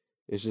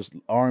 It's just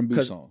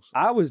R&B songs.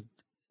 I was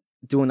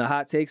doing the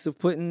hot takes of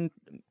putting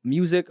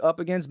music up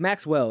against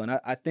Maxwell, and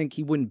I think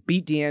he wouldn't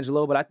beat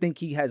D'Angelo, but I think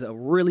he has a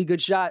really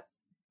good shot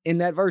in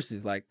that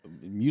verses. Like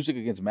music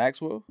against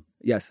Maxwell?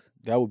 Yes.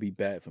 That would be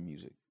bad for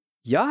music.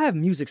 Y'all have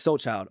Music Soul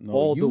Child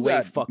all the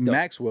way fucked up.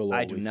 Maxwell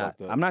I do not.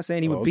 I'm not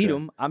saying he would beat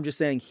him. I'm just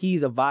saying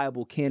he's a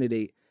viable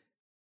candidate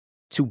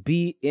to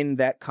be in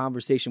that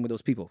conversation with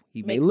those people.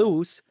 He may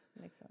lose,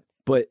 Makes sense.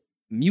 but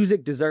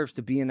music deserves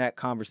to be in that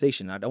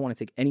conversation. I don't want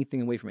to take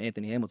anything away from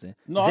Anthony Hamilton.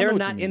 No, they're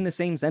not in the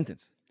same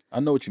sentence. I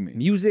know what you mean.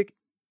 Music,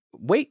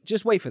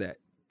 just wait for that.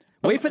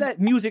 Wait for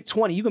that music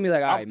 20. You're going to be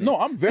like, all right, man. No,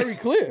 I'm very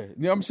clear.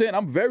 You know what I'm saying?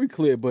 I'm very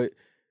clear, but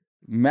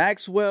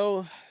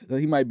Maxwell,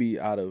 he might be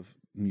out of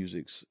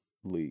music's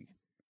league.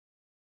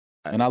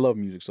 And I love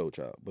Music Soul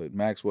Child, but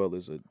Maxwell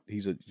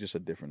he's just a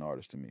different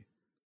artist to me.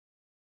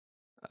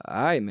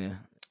 All right, man.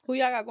 Who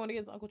y'all got going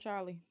against Uncle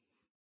Charlie?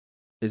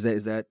 Is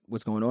that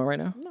what's going on right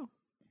now? No.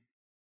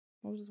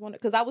 I was just wondering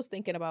because I was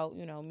thinking about,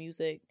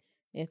 music,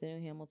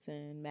 Anthony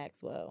Hamilton,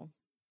 Maxwell.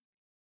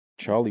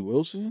 Charlie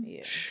Wilson?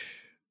 Yeah.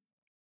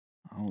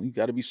 Oh, you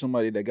got to be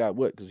somebody that got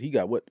what? Because he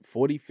got what,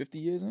 40, 50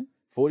 years in?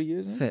 40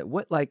 years in? Fed,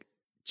 what, like,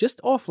 just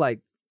off, like,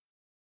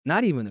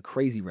 not even the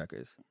crazy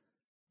records.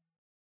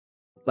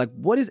 Like,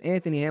 what is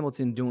Anthony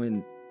Hamilton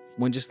doing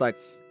when just, like,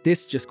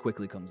 this just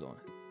quickly comes on?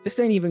 This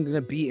ain't even going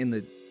to be in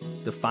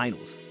the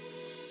finals.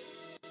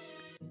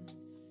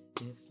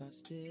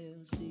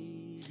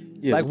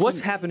 Yeah, like,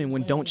 what's happening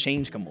when Don't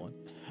Change come on?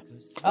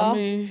 Oh, I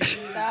mean,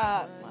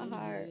 stop. My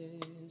heart.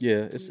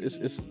 yeah,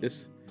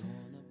 it's.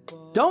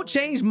 Don't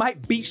Change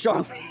might beat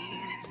Charlene.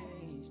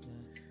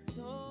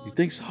 You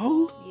think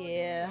so?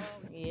 Yeah.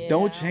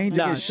 Don't Change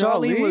Nah, against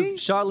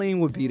Charlene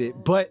would beat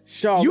it, but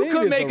Charlene you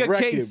could is make a a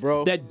record, case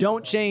bro. that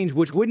Don't Change,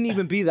 which wouldn't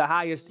even be the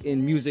highest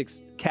in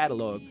music's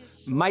catalog,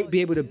 might be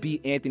able to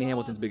beat Anthony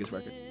Hamilton's biggest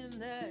record.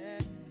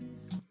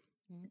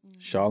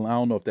 Charlene, I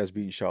don't know if that's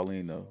beating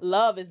Charlene though.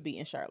 Love is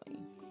beating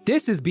Charlene.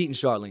 This is beating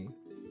Charlene.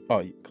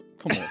 Oh,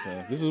 come on,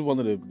 man! This is one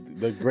of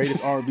the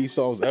greatest R&B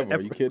songs ever.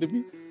 Are you kidding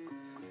me?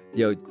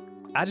 Yo,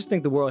 I just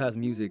think the world has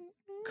music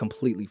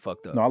completely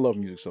fucked up. No, I love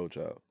Music Soul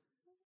Child.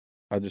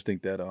 I just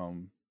think that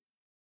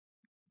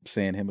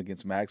saying him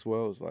against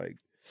Maxwell is like,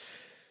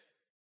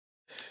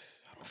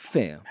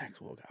 Fam.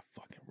 Maxwell got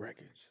fucking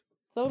records.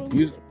 So do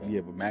we.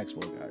 Yeah, but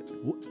Maxwell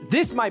got.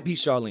 This might beat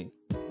Charlene.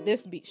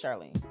 This beat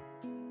Charlene.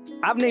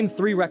 I've named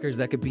 3 records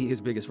that could beat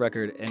his biggest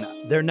record, and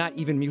they're not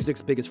even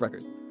music's biggest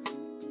records.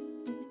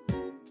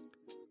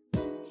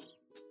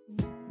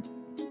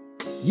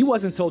 You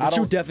wasn't told the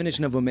true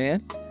definition of a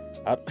man.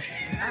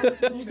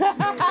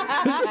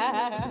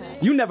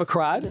 You never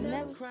cried.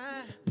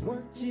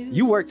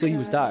 You worked till you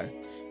was tired.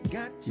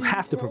 You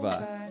have to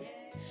provide.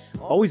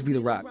 Always be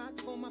the rock.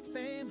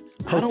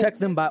 Protect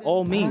them by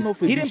all means.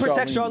 He didn't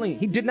protect Charlene.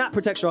 He did not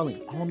protect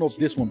Charlene. I don't know if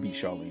this one beat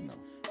Charlene though.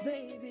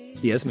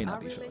 Yeah, this may not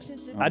be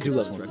Charlene. I do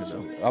love this record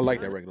though. I like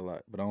that record a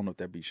lot, but I don't know if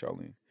that beat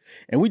Charlene.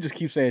 And we just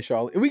keep saying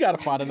Charlene. We got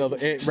to find another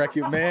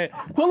record, man.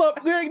 Pull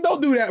up.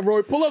 Don't do that,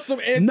 Roy. Pull up some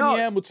Anthony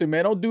Hamilton,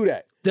 man. Don't do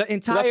that. The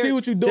entire. I see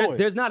what you're doing.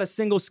 There's not a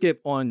single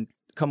skip on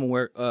 "Coming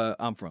Where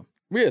I'm From."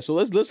 Yeah, so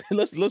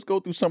let's go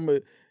through some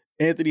of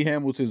Anthony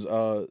Hamilton's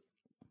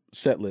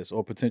set list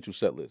or potential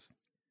set list,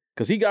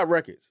 because he got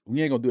records.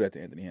 We ain't gonna do that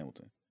to Anthony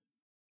Hamilton.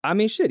 I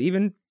mean, shit.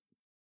 Even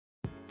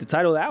the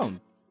title of the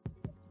album,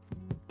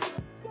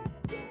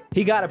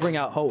 he got to bring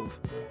out Hove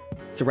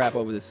to rap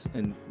over this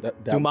and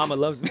Do Mama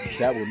Loves Me.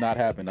 That will not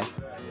happen.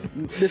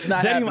 It's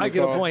not Then happening. you might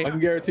get a point. I can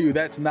guarantee you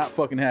that's not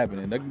fucking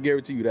happening. I can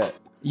guarantee you that.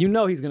 You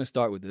know he's gonna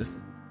start with this,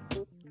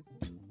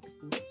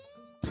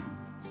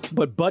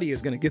 but Buddy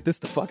is gonna get this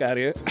the fuck out of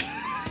here.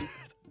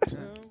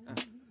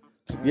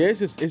 Yeah,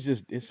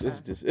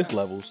 it's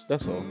levels.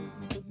 That's all.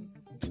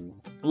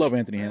 I love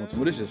Anthony Hamilton,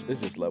 but it's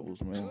just levels,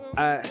 man.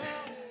 I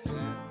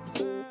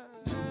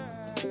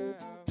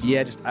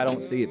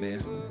don't see it,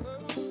 man.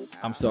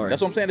 I'm sorry.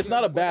 That's what I'm saying. It's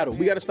not a battle.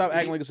 We got to stop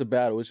acting like it's a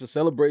battle. It's a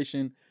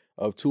celebration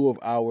of 2 of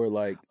our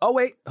like. Oh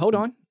wait, hold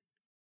on.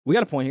 We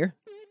got a point here.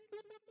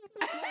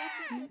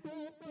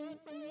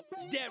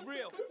 It's that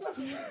real.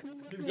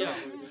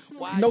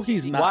 No,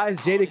 he's not. Why is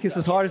Jadakiss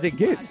as hard as it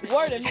gets?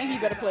 Word and he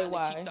better play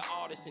Y.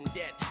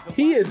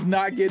 He is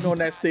not getting on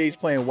that stage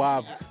playing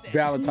Wild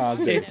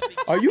Valentine's Day.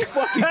 Are you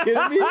fucking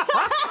kidding me?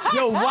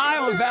 Yo, why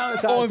on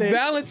Valentine's Day? On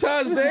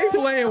Valentine's Day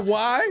playing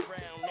Y?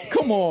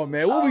 Come on,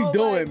 man. What we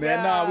doing,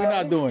 man? Nah, we're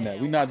not doing that.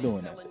 We're not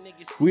doing that.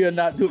 We are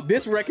not doing.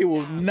 This record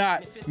will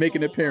not make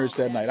an appearance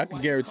that night. I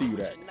can guarantee you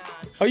that.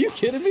 Are you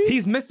kidding me?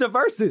 He's Mr.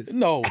 Versus.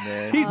 No,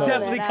 man. He's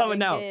definitely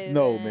coming out.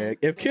 No, man.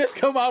 If Kiss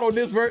come out on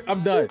this verse,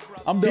 I'm done.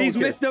 I'm done. He's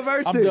with Kiss. Mr.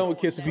 Versus. I'm done with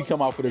Kiss if he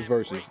come out for this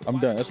verses. I'm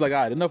done. It's like,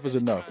 all right, enough is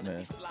enough,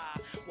 man.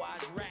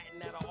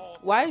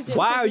 Why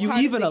are you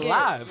even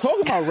alive?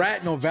 Talking about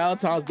ratting on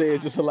Valentine's Day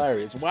is just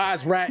hilarious. Why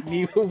is ratting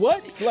even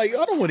what? Like,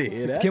 I don't want to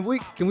hear that.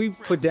 Can we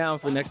put down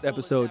for next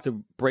episode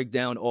to break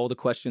down all the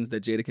questions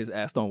that Jadakiss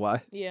asked on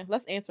why? Yeah,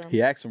 let's answer him.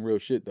 He asked some real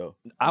shit though.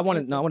 I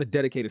want to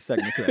dedicate a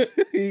segment to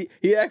that.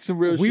 he asked some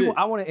real shit.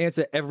 I want to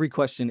answer every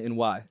question in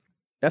why.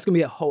 That's gonna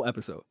be a whole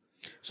episode.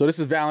 So this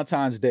is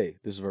Valentine's Day.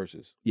 This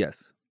verses.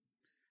 Yes.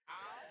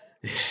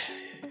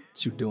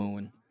 What you doing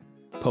when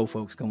po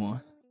folks come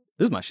on?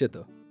 This is my shit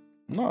though.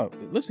 No,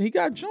 listen, he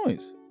got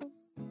joints.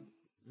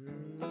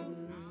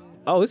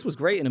 Oh, this was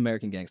great in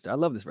American Gangster. I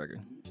love this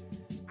record.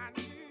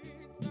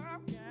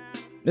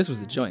 This was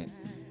a joint.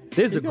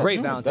 This is a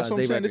great joints.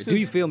 Valentine's Day record. Do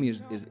You Feel Me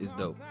is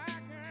dope.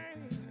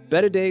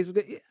 Better Days.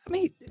 I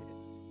mean,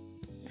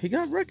 he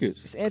got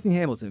records. It's Anthony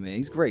Hamilton, man.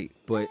 He's great,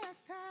 but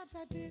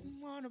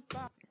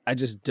I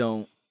just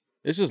don't.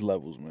 It's just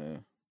levels,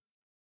 man.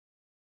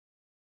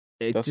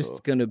 It's That's just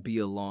all. gonna be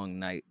a long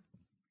night,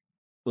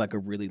 like a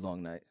really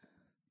long night.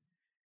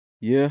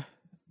 Yeah,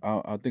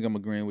 I think I'm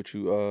agreeing with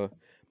you.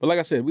 But like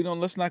I said,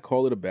 let's not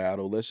call it a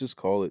battle. Let's just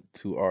call it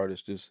 2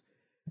 artists just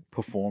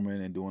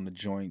performing and doing a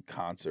joint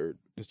concert.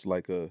 It's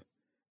like a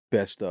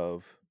best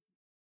of.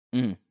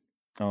 Mm.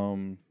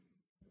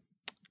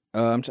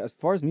 As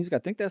far as music, I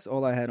think that's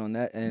all I had on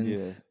that. And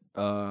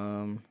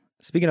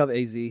speaking of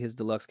AZ, his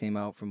deluxe came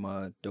out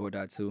from Do or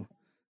Die 2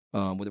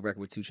 with a record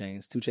with 2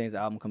 Chainz. 2 Chainz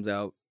album comes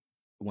out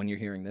when you're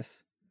hearing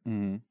this.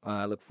 Mm-hmm.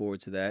 I look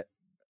forward to that.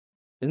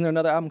 Isn't there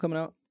another album coming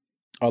out?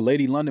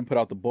 Lady London put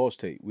out the Boss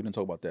tape. We didn't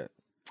talk about that.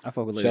 I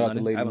fuck with Lady Shout London. out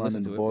to Lady I haven't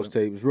London. listened The to Boss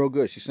tape is real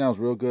good. She sounds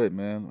real good,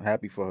 man. I'm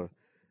happy for her.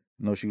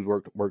 I know she was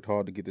worked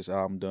hard to get this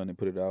album done and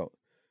put it out.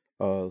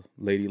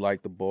 Lady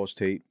liked the Boss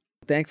tape.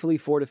 Thankfully,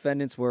 4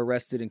 defendants were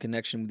arrested in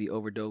connection with the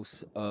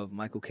overdose of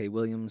Michael K.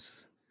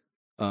 Williams.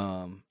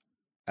 I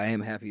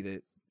am happy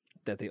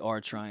that they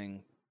are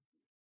trying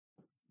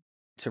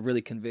to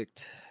really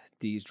convict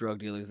these drug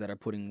dealers that are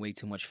putting way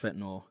too much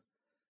fentanyl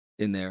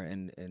in there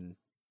and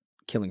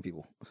killing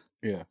people.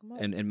 Yeah.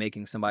 And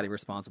making somebody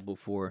responsible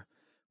for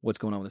what's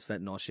going on with this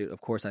fentanyl shit.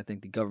 Of course, I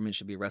think the government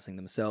should be arresting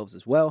themselves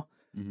as well.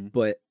 Mm-hmm.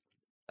 But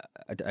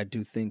I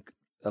do think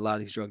a lot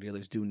of these drug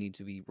dealers do need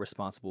to be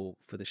responsible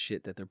for the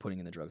shit that they're putting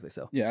in the drugs they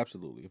sell. Yeah,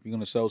 absolutely. If you're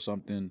going to sell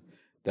something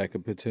that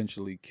could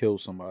potentially kill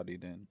somebody,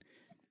 then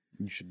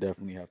you should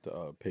definitely have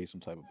to pay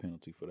some type of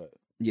penalty for that.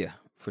 Yeah,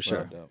 for sure.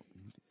 Without doubt.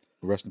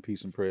 Rest in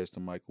peace and prayers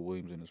to Michael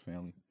Williams and his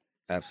family.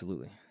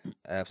 Absolutely.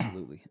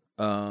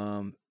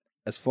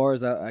 As far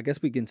as I guess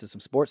we get into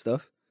some sports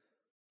stuff.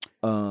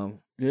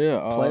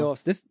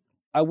 Playoffs. This,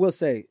 I will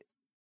say,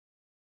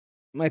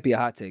 might be a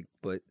hot take,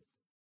 but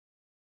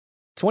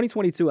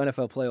 2022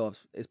 NFL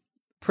playoffs is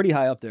pretty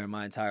high up there in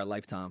my entire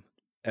lifetime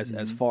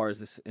as far as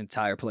this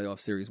entire playoff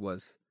series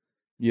was.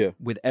 Yeah.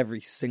 With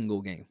every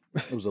single game.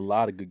 It was a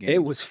lot of good games.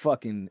 It was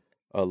fucking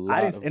a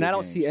lot and I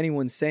don't see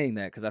anyone saying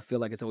that because I feel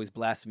like it's always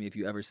blasphemy if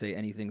you ever say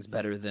anything's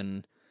better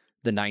than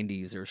the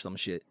 90s or some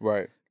shit.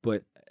 Right.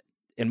 But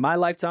in my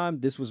lifetime,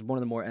 this was one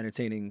of the more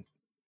entertaining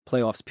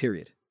playoffs,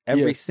 period.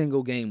 Every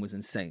single game was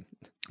insane.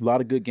 A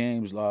lot of good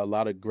games, a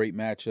lot of great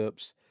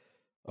matchups,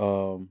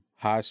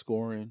 high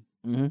scoring,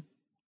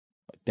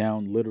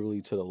 down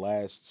literally to the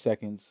last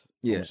seconds.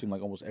 Yeah. It seemed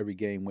like almost every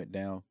game went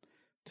down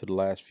to the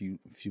last few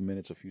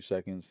minutes, a few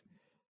seconds.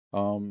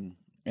 And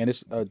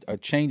it's a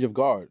change of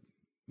guard,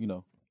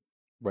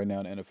 right now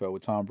in the NFL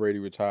with Tom Brady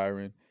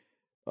retiring,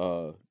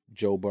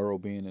 Joe Burrow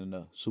being in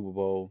the Super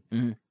Bowl,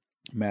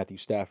 Matthew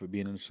Stafford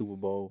being in the Super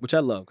Bowl. Which I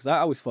love because I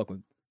always fuck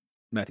with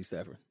Matthew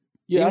Stafford.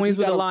 Yeah, when he was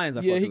with the Lions,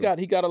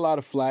 he got a lot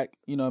of flack,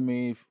 a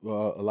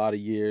lot of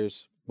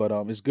years. But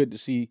it's good to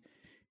see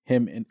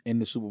him in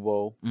the Super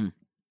Bowl,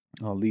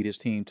 lead his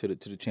team to the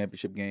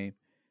championship game.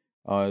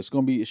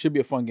 It should be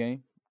a fun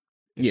game.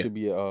 It should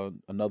be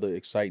another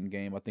exciting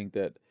game. I think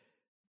that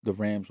the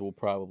Rams will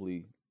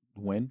probably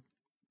win,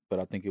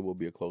 but I think it will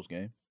be a close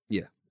game.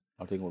 Yeah,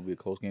 I think it will be a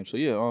close game. So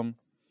yeah, a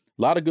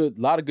lot of good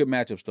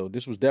matchups though.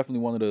 This was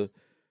definitely one of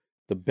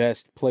the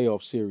best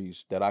playoff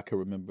series that I could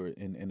remember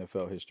in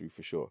NFL history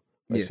for sure.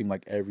 It seemed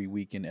like every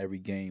weekend, every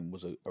game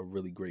was a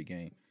really great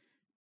game.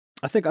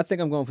 I think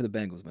I'm going for the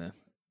Bengals, man.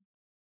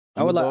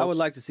 I would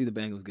like to see the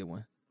Bengals get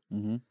one.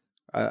 Mm-hmm.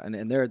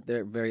 And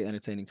they're very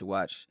entertaining to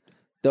watch.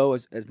 Though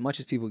as much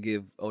as people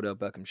give Odell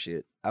Beckham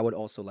shit, I would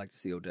also like to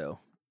see Odell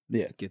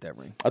get that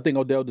ring. I think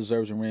Odell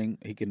deserves a ring.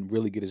 He can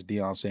really get his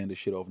Deion Sanders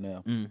shit off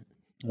now.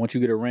 Once you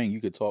get a ring,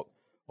 you could talk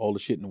all the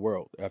shit in the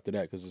world after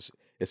that because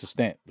it's a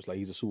stamp. It's like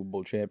he's a Super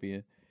Bowl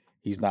champion.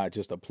 He's not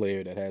just a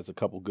player that has a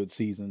couple good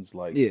seasons.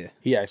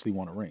 He actually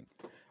won a ring.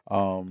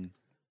 And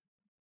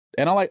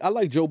I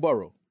like Joe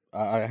Burrow.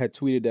 I had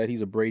tweeted that he's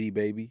a Brady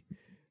baby.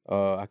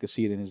 I could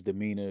see it in his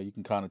demeanor. You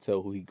can kind of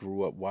tell who he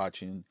grew up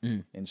watching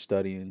and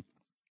studying.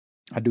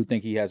 I do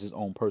think he has his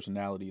own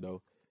personality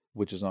though,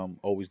 which is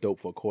always dope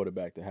for a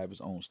quarterback to have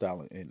his own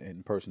style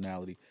and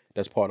personality.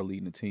 That's part of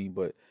leading the team.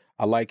 But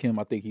I like him.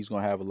 I think he's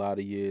gonna have a lot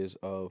of years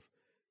of,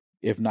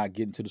 if not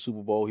getting to the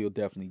Super Bowl, he'll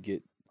definitely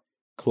get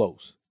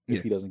close.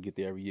 If he doesn't get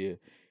there every year.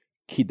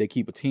 They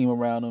keep a team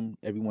around him.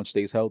 Everyone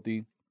stays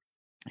healthy.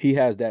 He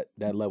has that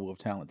level of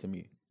talent to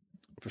me.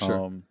 For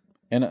sure.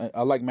 And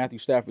I like Matthew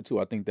Stafford too.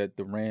 I think that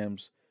the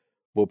Rams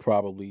will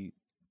probably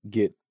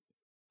get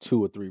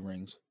 2 or 3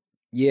 rings.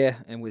 Yeah,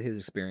 and with his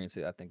experience,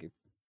 I think it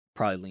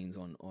probably leans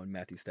on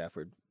Matthew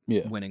Stafford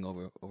winning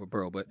over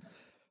Burrow. But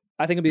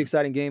I think it'll be an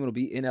exciting game. It'll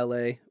be in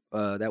LA.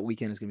 That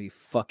weekend is going to be a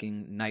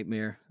fucking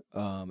nightmare.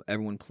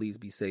 Everyone please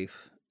be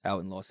safe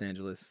out in Los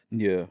Angeles.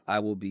 Yeah. I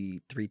will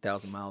be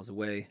 3,000 miles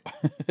away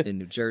in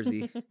New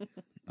Jersey,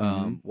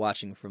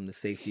 watching from the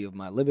safety of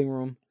my living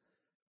room.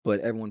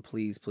 But everyone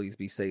please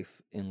be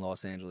safe in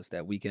Los Angeles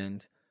that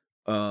weekend.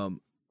 I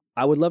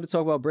would love to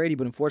talk about Brady,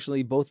 but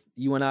unfortunately both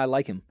you and I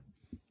like him.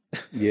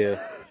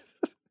 Yeah.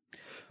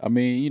 I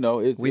mean,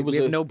 we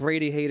have no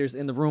Brady haters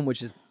in the room,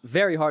 which is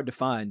very hard to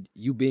find.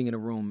 You being in a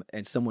room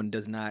and someone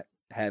does not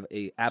have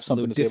a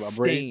absolute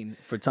disdain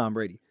for Tom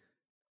Brady.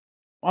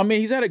 I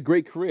mean, he's had a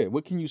great career.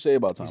 What can you say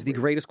about Tom Brady? He's the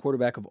greatest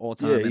quarterback of all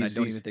time, and I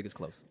don't even think it's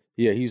close.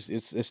 Yeah,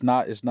 it's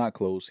not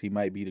close. He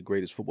might be the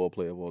greatest football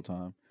player of all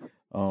time.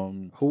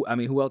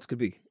 Who else could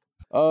be?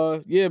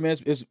 Yeah, man,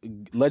 it's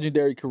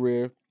legendary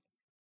career.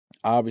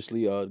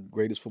 Obviously,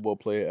 greatest football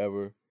player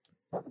ever.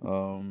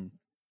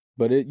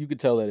 But you could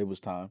tell that it was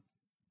time.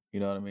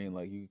 You know what I mean?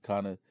 Like you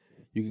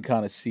can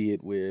kind of see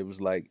it where it was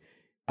like,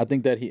 I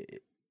think that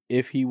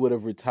if he would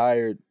have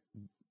retired,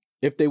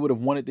 if they would have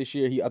won it this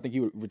year, I think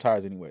he would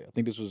retire anyway. I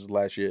think this was his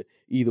last year.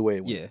 Either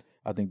way,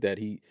 I think that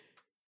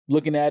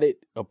looking at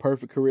it, a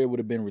perfect career would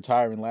have been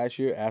retiring last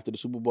year after the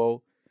Super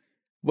Bowl.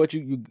 But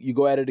you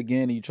go at it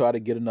again and you try to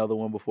get another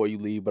one before you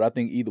leave. But I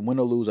think either win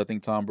or lose, I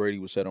think Tom Brady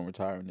was set on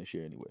retiring this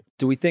year anyway.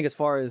 Do we think as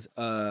far as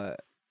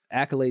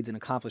accolades and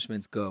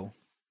accomplishments go,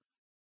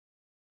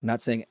 I'm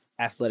not saying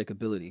athletic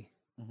ability,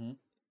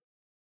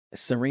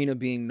 Serena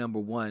being number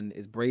 1,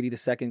 is Brady the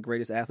second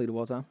greatest athlete of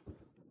all time?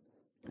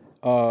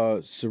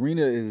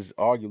 Serena is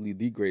arguably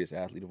the greatest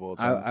athlete of all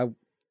time.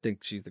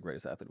 think she's the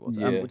greatest athlete of all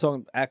time. Yeah. We're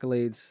talking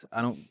accolades.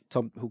 I don't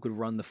talk who could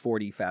run the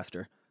 40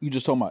 faster. You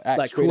just talking about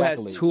Like straight who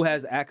accolades.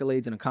 has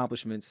accolades and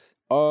accomplishments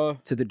Uh,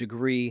 to the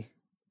degree.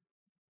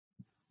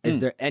 Is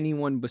there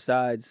anyone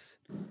besides?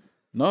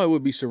 no, it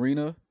would be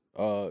Serena.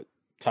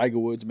 Tiger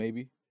Woods,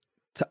 maybe.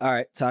 All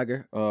right,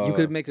 Tiger. You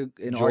could make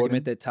an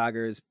argument that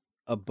Tiger is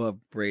above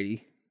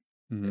Brady,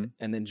 Mm-hmm.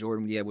 and then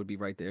Jordan, would be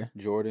right there.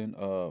 Jordan.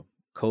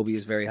 Kobe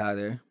is very high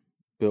there.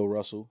 Bill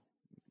Russell.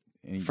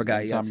 And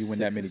Forgot he got anytime you win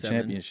that 6 or many 7.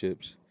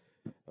 championships,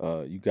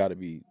 you got to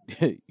be.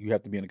 You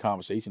have to be in the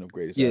conversation of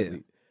greatest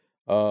Yeah.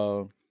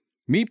 athlete.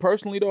 Me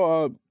personally,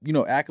 though,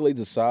 accolades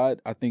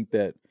aside, I think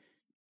that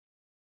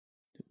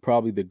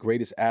probably the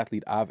greatest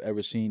athlete I've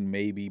ever seen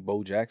may be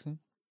Bo Jackson.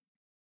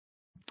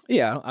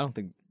 Yeah, I don't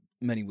think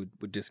many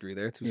would disagree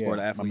there. Two-sport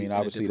athlete. I mean, in a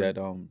obviously different-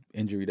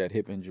 that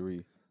hip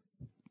injury,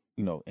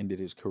 ended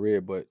his career,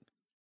 but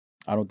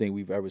I don't think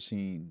we've ever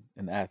seen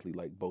an athlete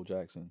like Bo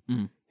Jackson.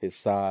 Mhm. His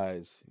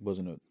size, he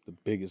wasn't the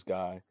biggest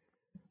guy,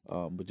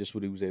 but just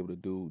what he was able to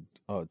do,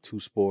 2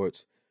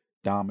 sports,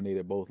 dominate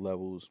at both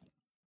levels,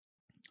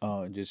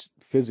 and just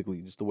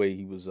physically, just the way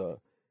he was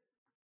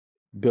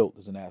built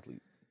as an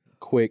athlete.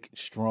 Quick,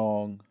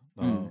 strong,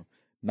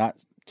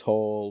 not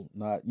tall,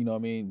 not, you know what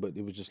I mean? But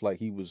it was just like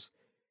he was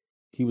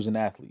an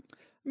athlete.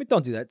 I mean,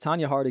 don't do that.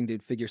 Tanya Harding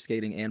did figure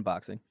skating and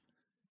boxing.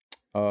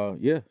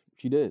 Yeah,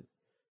 she did.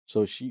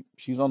 So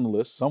she's on the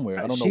list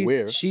somewhere. I don't know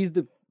where. She's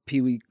the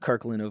Pee Wee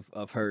Kirkland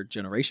of her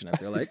generation, I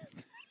feel like.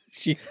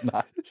 She's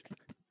not.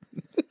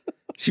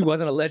 She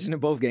wasn't a legend in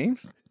both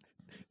games.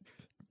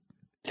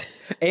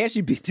 And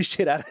she beat the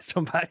shit out of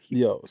somebody.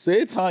 Yo,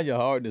 say Tanya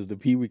Harding is the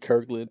Pee Wee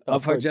Kirkland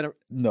Of her generation.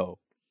 No.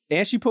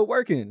 And she put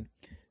work in.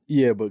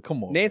 Yeah, but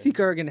come on. Nancy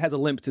Kerrigan has a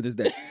limp to this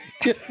day.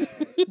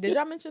 Did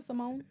y'all mention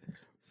Simone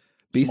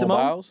B. Simone Simone?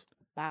 Biles?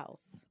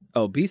 Biles?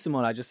 Oh, B.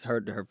 Simone, I just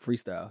heard her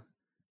freestyle.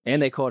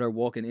 And they caught her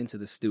walking into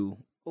the stew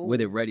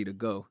with it ready to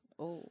go.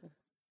 Oh,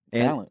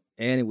 Talent.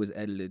 And it was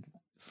edited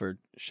for...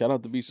 Shout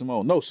out to B.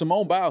 Simone. No,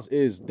 Simone Biles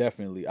is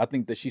definitely. I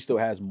think that she still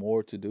has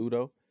more to do,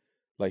 though.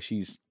 Like,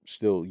 she's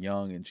still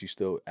young and she's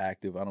still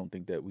active. I don't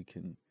think that we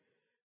can...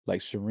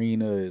 Like,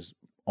 Serena is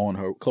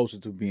closer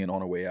to being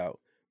on her way out.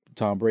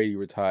 Tom Brady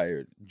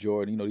retired.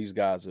 Jordan, these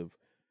guys have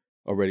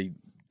already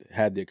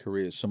had their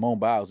careers. Simone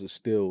Biles is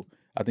still...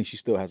 I think she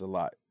still has a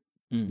lot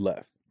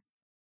left.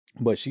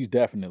 But she's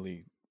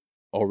definitely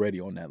already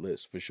on that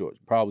list, for sure.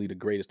 Probably the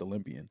greatest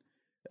Olympian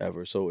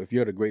ever. So if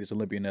you're the greatest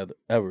Olympian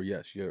ever,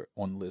 yes, you're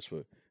on the list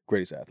for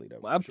greatest athlete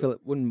ever. Well, I for sure. feel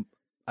it wouldn't...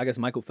 I guess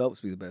Michael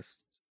Phelps be the best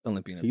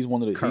Olympian He's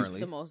one of the currently.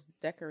 the most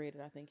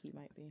decorated. I think he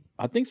might be.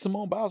 I think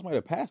Simone Biles might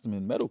have passed him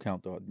in medal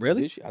count, though.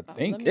 Really? Did she? I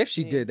think. let me If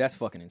she see. did, that's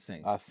fucking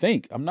insane.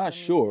 I'm not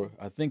sure.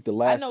 I think the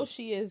last. I know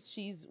she is.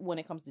 She's when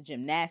it comes to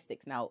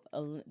gymnastics now.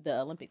 The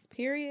Olympics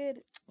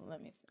period.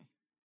 Let me see.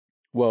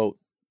 Well,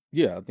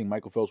 yeah, I think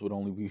Michael Phelps would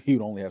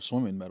only have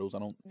swimming medals. I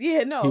don't.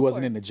 Yeah, no, He of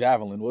wasn't course. in the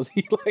javelin, was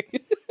he?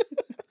 Like.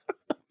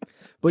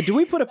 But do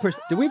we put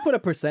a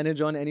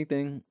percentage on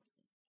anything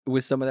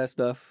with some of that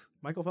stuff?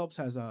 Michael Phelps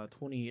has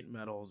 28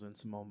 medals and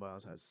Simone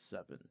Biles has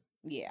 7.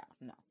 Yeah,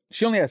 no.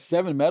 She only has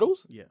 7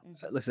 medals. Yeah.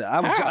 Listen,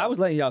 I was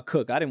letting y'all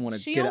cook. I didn't want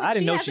to She get it. I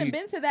didn't know hasn't she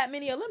been to that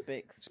many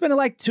Olympics. She's been to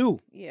like 2,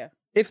 Yeah.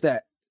 if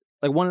that,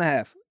 like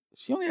 1.5.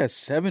 She only has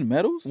 7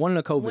 medals. One in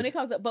a COVID. When it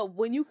comes to, but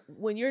when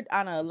you're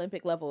on an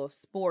Olympic level of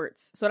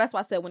sports, so that's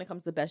why I said when it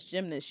comes to best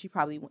gymnast,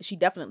 she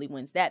definitely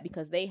wins that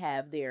because they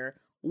have their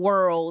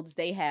worlds,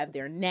 they have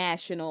their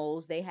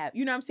nationals, they have,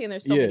 you know what I'm saying?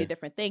 There's so many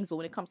different things, but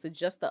when it comes to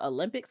just the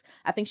Olympics,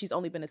 I think she's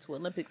only been to 2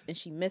 Olympics and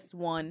she missed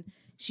one.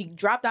 She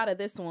dropped out of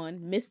this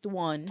one, missed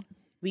one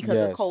because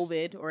of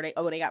COVID, or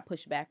they got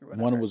pushed back or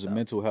whatever. One was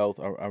mental health.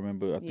 I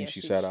remember. I think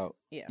she sat out.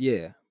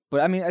 Yeah,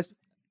 but I mean,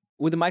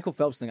 with the Michael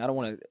Phelps thing, I don't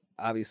want to.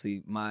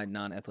 Obviously, my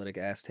non-athletic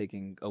ass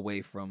taking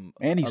away from.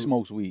 And he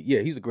smokes weed. Yeah,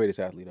 he's the greatest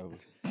athlete ever.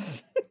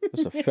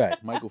 That's a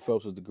fact. Michael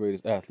Phelps is the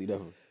greatest athlete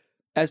ever.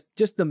 As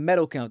just the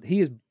medal count, he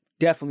is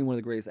definitely one of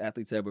the greatest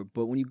athletes ever.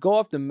 But when you go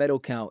off the medal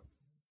count,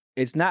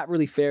 it's not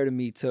really fair to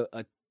me to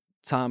a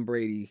Tom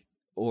Brady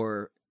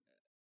or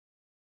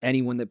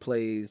anyone that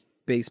plays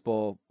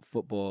baseball,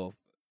 football,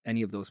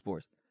 any of those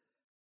sports.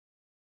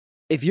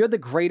 If you're the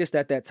greatest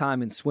at that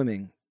time in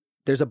swimming,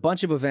 there's a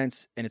bunch of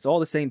events and it's all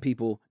the same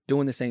people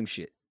doing the same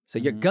shit. So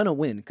you're going to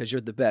win because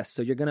you're the best.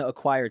 So you're going to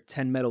acquire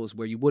 10 medals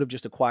where you would have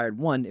just acquired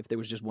 1 if there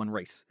was just 1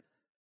 race.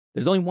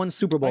 There's only 1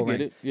 Super Bowl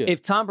ring. It. Yeah.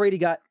 If Tom Brady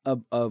got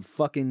a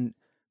fucking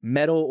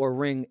medal or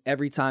ring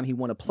every time he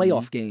won a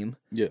playoff game,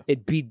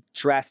 it'd be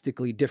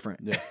drastically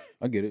different. Yeah,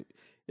 I get it.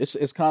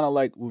 It's kind of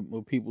like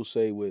what people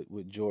say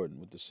with Jordan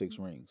with the 6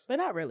 rings. But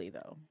not really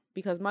though,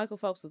 because Michael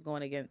Phelps is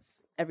going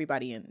against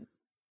everybody in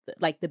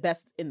the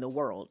best in the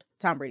world.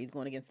 Tom Brady's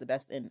going against the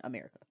best in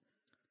America.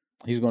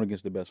 He's going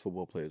against the best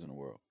football players in the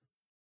world.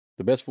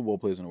 The best football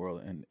players in the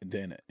world, and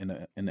then in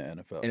the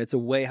NFL. And it's a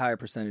way higher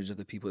percentage of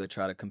the people that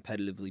try to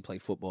competitively play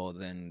football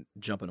than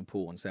jump in a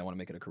pool and say, I want to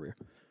make it a career.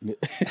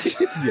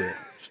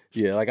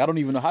 Yeah. Like, I don't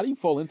even know. How do you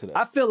fall into that?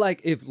 I feel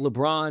like if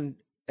LeBron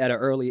at an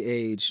early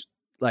age,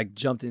 like,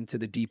 jumped into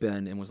the deep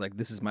end and was like,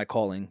 this is my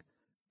calling,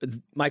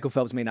 Michael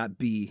Phelps may not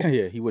be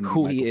Yeah, he wouldn't.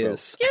 who be he Michael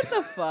is. Get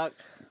the fuck.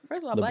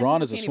 First of all, black LeBron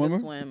people is a can't even swimmer?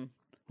 swim.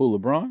 Who,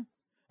 LeBron?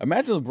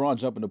 Imagine LeBron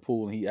jump in the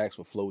pool and he asks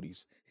for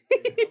floaties.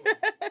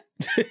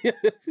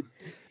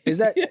 Is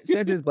that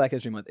since it's Black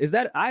History Month? Is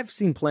that I've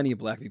seen plenty of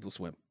black people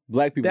swim.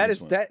 Black people. can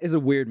swim. That is a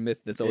weird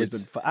myth that's always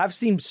It's- been. I've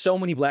seen so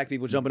many black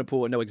people jump in a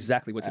pool and know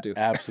exactly what to do.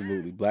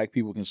 Absolutely, black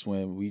people can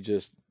swim.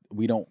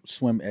 We don't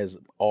swim as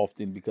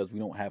often because we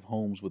don't have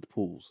homes with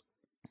pools.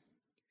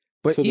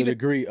 But To the even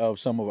degree of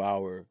some of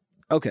our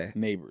okay,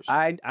 neighbors.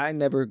 I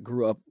never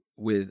grew up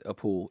with a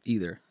pool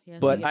either, Yeah, so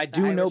but we I have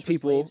the do know Irish were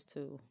people. slaves,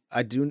 too.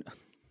 I do.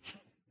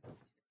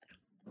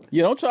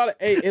 Yeah, don't try to.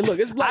 Hey, look,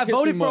 it's Black I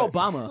History voted for Month.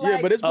 Obama. Yeah,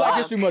 but it's Black Uh,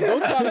 History Month.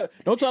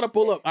 Don't try to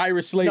pull up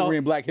Irish slavery No.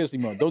 and Black History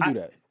Month. Don't do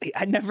that.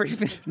 I never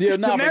even. Yeah,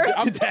 nah, but Damaris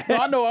did that. no,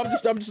 I know.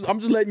 I'm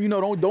just letting you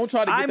know. Don't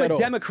try to get I'm that a off.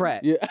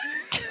 Democrat. Yeah,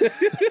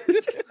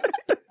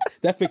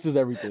 that fixes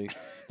everything.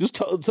 Just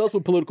tell us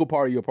what political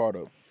party you're part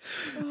of.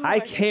 I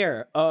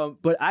care,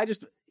 but I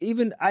just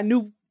I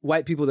knew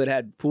white people that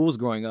had pools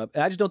growing up,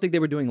 and I just don't think they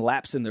were doing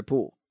laps in their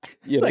pool.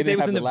 Yeah, Like they didn't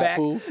was have in the lap back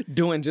pool.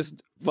 doing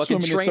just fucking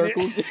Swimming in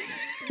training. circles.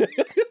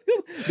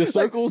 The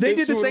circles. They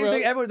did the swim same around.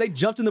 thing. Everyone they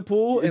jumped in the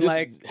pool It and just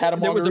like had a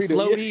there was a margarita,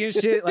 floaty and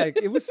shit. Like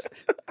it was.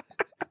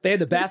 They had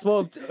the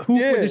basketball hoop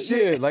with the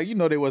shit. Yeah, like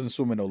they wasn't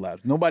swimming no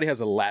laps. Nobody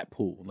has a lap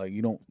pool. Like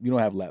you don't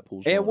have lap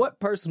pools. And growing what up.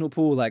 personal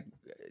pool like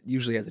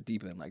usually has a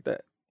deep end like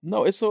that?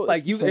 No, it's so like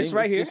it's you- the it's same.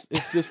 right here.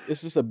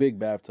 It's just a big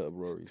bathtub,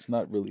 Rory. It's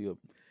not really a.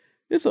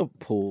 It's a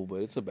pool, but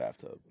it's a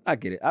bathtub. I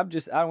get it. I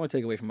don't want to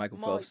take away from Michael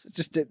Mo- Phelps.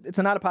 It's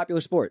not a popular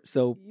sport.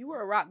 So You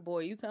were a rock boy.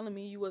 You telling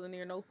me you wasn't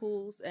near no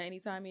pools at any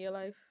time in your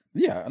life?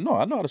 Yeah, no,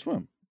 I know how to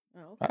swim.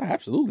 Oh, I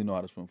absolutely know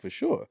how to swim for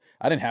sure.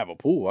 I didn't have a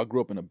pool. I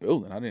grew up in a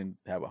building. I didn't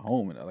have a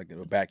home in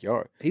a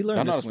backyard. he I learned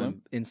know to how to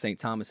swim in St.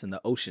 Thomas in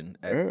the ocean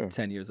at Yeah.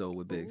 10 years old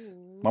with Biggs.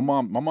 My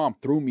mom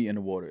threw me in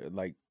the water at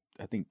like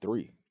I think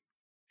 3.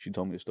 She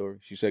told me the story.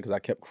 She said because I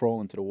kept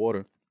crawling to the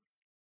water,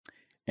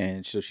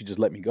 and so she just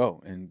let me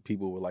go. And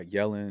people were like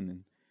yelling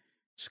and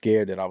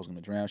scared that I was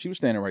gonna drown. She was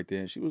standing right there,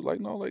 and she was like,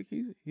 "No, like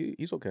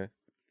he's okay."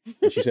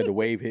 And she said the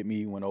wave hit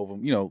me, went over,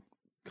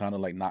 kind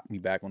of like knocked me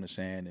back on the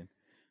sand.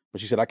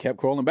 But she said I kept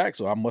crawling back,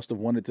 so I must have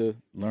wanted to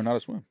learn how to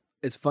swim.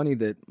 It's funny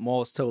that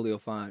Maul's totally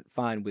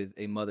fine with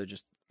a mother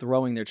just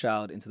throwing their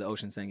child into the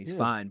ocean saying he's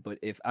fine. But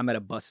if I'm at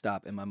a bus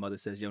stop and my mother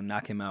says, "Yo,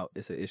 knock him out,"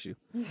 it's an issue.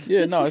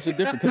 Yeah, no, it's a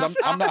different because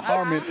I'm not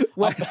harming.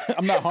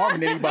 I'm not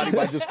harming anybody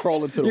by just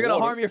crawling to the You're water.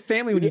 gonna harm your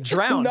family when you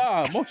drown.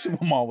 Nah, my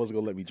mom wasn't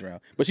gonna let me drown.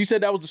 But she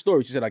said that was the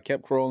story. She said I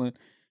kept crawling.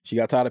 She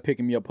got tired of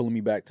picking me up, pulling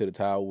me back to the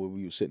towel where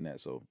we were sitting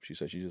at. So she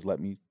said she just let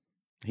me.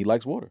 He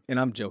likes water. And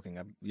I'm joking.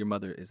 Your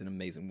mother is an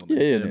amazing woman.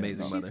 Yeah, an yeah,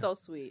 amazing no. mother. she's so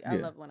sweet. I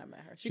Yeah. love when I met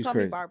her. She She's called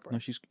crazy. me Barbara. No,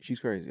 she's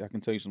crazy. I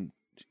can tell you some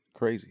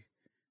crazy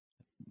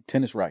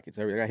tennis rackets.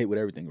 I got hit with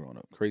everything growing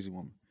up. Crazy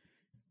woman.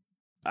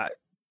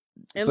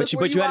 and look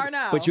where you are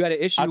now. But you had an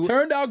issue. I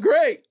turned out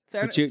great.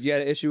 But you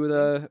had an issue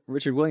with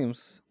Richard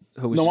Williams.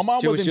 Who was No, my just-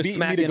 mom she was wasn't just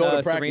beating me to smacking, go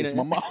to practice. Serena.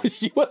 My mom,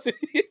 she wasn't.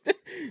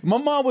 My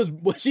mom was.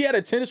 She had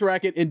a tennis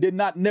racket and did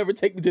not never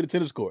take me to the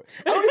tennis court.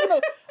 I don't even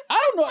know.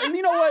 I don't know. And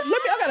you know what?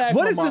 I gotta ask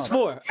What my is mom. this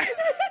for?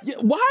 Yeah,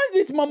 why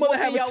does my mother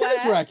have a your tennis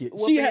ass? racket?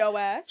 Whooping your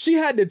ass? She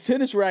had the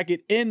tennis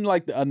racket in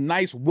like a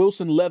nice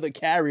Wilson leather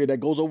carrier that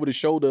goes over the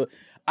shoulder.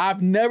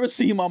 I've never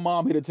seen my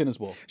mom hit a tennis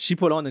ball. She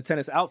put on the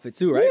tennis outfit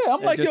too, right? Yeah, I'm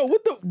And like, just yo,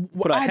 what the?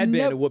 put a I headband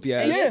never- to whoop your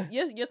ass.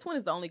 Yeah. Your twin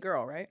is the only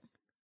girl, right?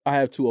 I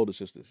have 2 older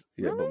sisters.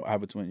 Yeah, Really? but I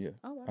have a twin. Yeah,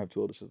 Oh, wow. I have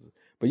 2 older sisters.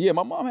 But yeah,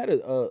 my mom had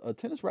a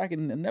tennis racket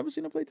and never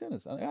seen her play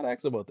tennis. I gotta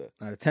ask her about that.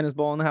 A tennis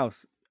ball in the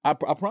house. I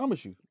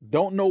promise you.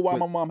 Don't know why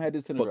my mom had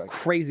this tennis But racket.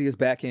 craziest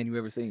backhand you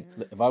ever seen.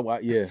 If I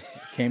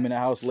came in the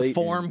house late.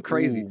 Form and,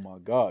 crazy. Oh my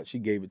God, she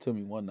gave it to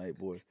me one night,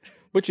 boy.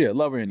 But yeah,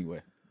 love her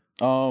anyway.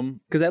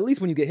 Because at least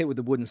when you get hit with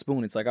the wooden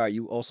spoon, it's like, all right,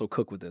 you also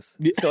cook with this.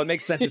 Yeah. So it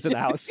makes sense it's in the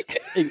house.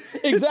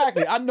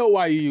 Exactly. I know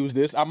why you use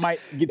this. I might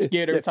get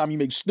scared every time you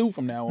make stew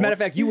from now on. Matter of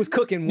fact, you was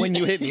cooking when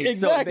you hit me.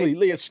 Exactly. So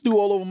Like a stew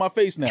all over my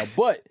face now.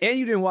 But and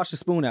you didn't wash the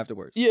spoon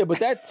afterwards. yeah, but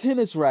that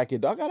tennis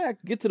racket, I gotta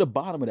get to the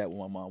bottom of that with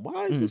my mom.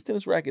 Why is this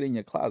tennis racket in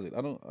your closet?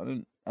 I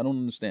don't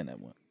understand that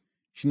one.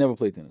 She never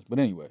played tennis. But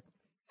anyway.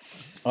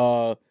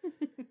 Oh,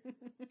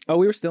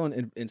 we were still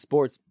in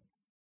sports.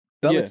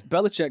 Yeah.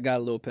 Belichick got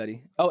a little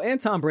petty. Oh, and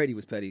Tom Brady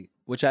was petty,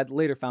 which I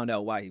later found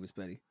out why he was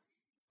petty.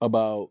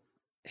 About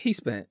He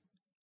spent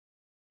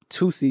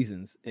 2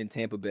 seasons in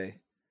Tampa Bay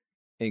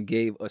and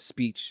gave a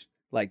speech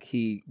like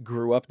he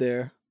grew up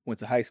there, went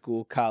to high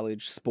school,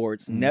 college,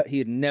 sports. He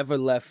had never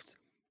left.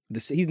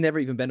 He's never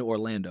even been to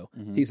Orlando.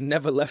 He's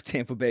never left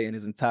Tampa Bay in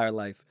his entire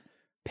life.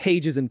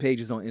 Pages and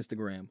pages on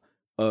Instagram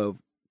of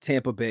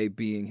Tampa Bay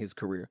being his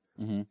career.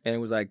 And it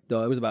was like, it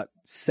was about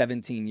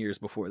 17 years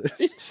before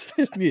this.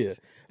 yeah.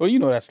 Well,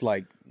 that's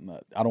like,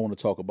 I don't want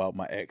to talk about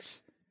my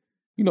ex.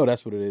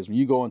 That's what it is. When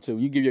you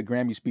give your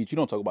Grammy speech, you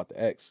don't talk about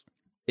the ex.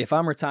 If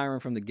I'm retiring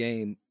from the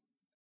game,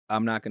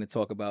 I'm not going to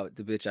talk about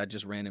the bitch I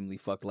just randomly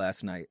fucked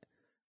last night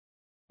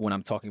when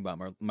I'm talking about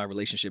my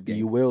relationship game.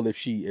 You will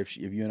if you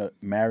end up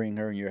marrying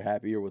her and you're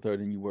happier with her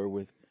than you were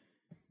with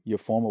your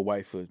former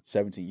wife for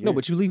 17 years. No,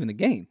 but you leaving the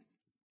game.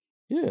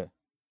 yeah.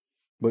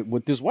 but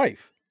with this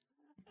wife,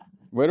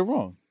 right or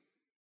wrong.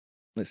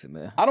 Listen,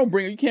 man.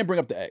 You can't bring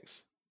up the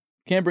ex.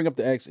 Can't bring up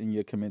the ex in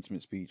your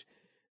commencement speech.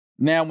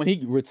 Now, when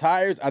he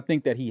retires, I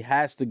think that he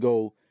has to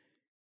go,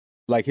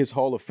 like his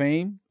Hall of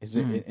Fame, his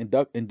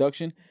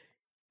induction.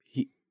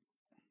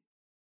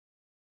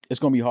 It's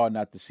gonna be hard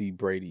not to see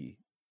Brady,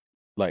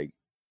 like,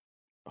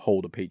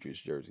 hold a Patriots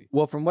jersey.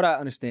 Well, from what I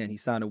understand, he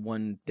signed a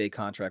 1-day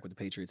contract with the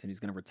Patriots, and he's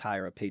going to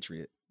retire a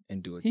Patriot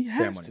and do a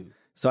ceremony. Has to.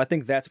 So I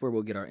think that's where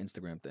we'll get our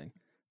Instagram thing.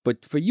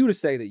 But for you to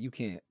say that you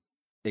can't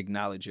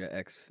acknowledge your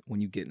ex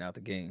when you getting out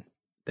the game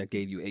that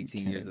gave you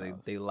 18 years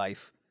of their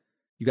life,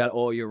 you got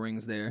all your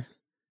rings there,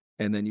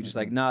 and then you just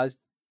like, nah,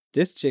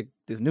 this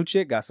new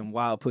chick got some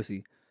wild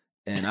pussy,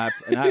 and I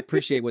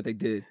appreciate what they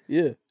did.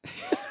 Yeah.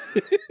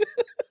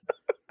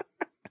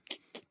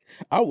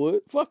 I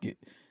would. Fuck it.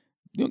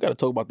 You don't got to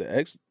talk about the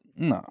ex.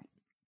 Nah.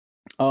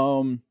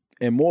 And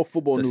more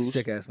football It's a news.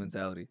 sick ass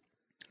mentality.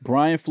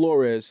 Brian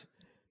Flores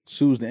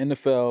sues the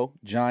NFL,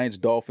 Giants,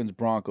 Dolphins,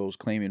 Broncos,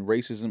 claiming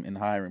racism in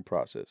hiring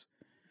process.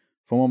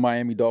 Former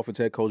Miami Dolphins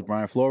head coach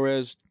Brian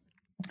Flores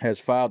has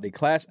filed a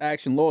class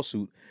action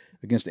lawsuit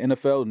against the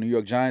NFL, the New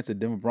York Giants, the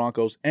Denver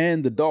Broncos,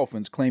 and the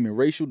Dolphins, claiming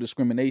racial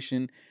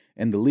discrimination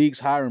in the league's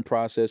hiring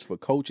process for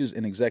coaches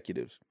and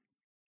executives.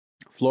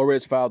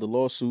 Flores filed a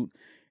lawsuit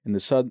in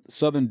the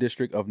Southern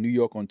District of New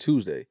York on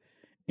Tuesday.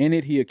 In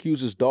it, he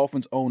accuses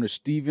Dolphins owner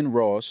Stephen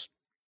Ross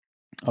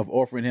of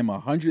offering him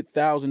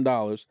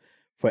 $100,000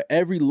 for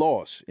every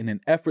loss in an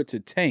effort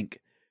to tank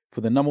for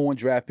the number 1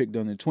 draft pick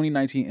during the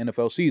 2019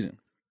 NFL season.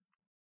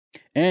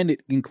 And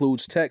it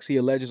includes texts he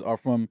alleges are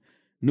from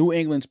New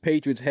England's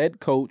Patriots head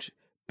coach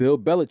Bill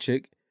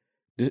Belichick,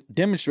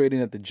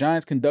 demonstrating that the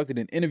Giants conducted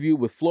an interview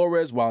with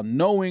Flores while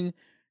knowing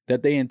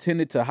that they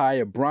intended to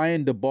hire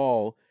Brian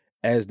DeBall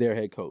as their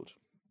head coach.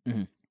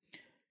 Mm-hmm.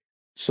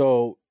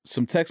 So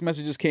some text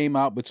messages came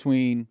out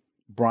between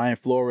Brian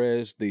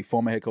Flores, the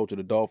former head coach of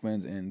the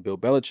Dolphins, and Bill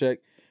Belichick,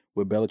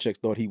 where Belichick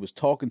thought he was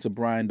talking to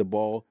Brian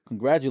DeBall,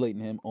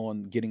 congratulating him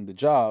on getting the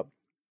job.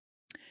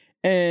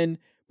 And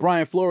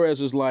Brian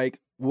Flores is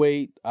like,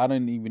 wait, I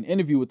didn't even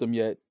interview with them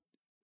yet.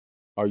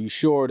 Are you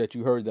sure that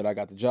you heard that I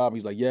got the job?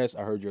 He's like, yes,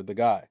 I heard you're the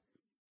guy.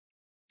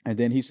 And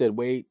then he said,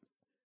 wait,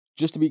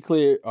 just to be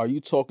clear, are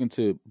you talking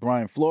to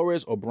Brian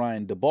Flores or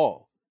Brian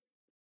DeBall?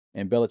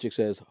 And Belichick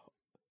says,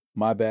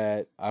 my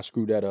bad, I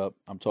screwed that up.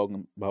 I'm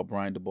talking about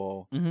Brian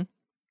DeBall. Mm-hmm.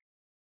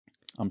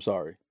 I'm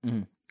sorry.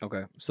 Mm-hmm.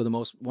 Okay, so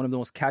one of the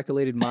most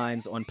calculated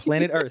minds on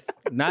planet Earth,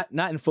 not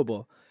in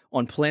football,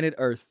 on planet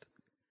Earth.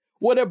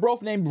 Well, they're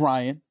both named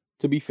Brian,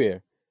 to be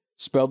fair.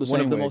 Spelled the same way.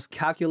 One of the most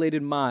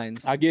calculated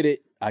minds. I get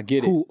it.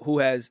 Who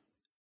has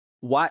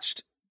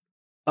watched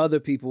other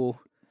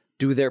people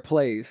do their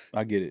plays.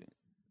 I get it.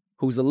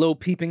 Who's a little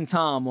peeping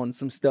Tom on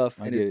some stuff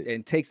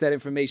and takes that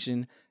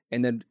information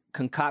and then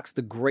concocts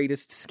the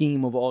greatest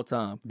scheme of all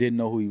time. Didn't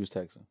know who he was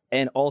texting.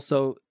 And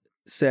also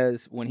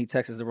says when he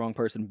texts the wrong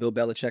person, Bill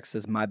Belichick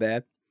says, my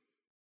bad.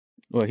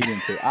 Well, he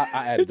didn't say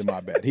I added the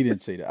my bad. He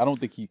didn't say that. I don't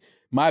think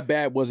my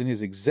bad wasn't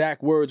his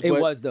exact words. It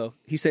was though.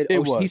 He said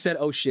he said,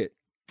 oh shit.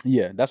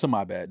 Yeah, that's a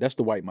my bad. That's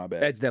the white my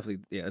bad. That's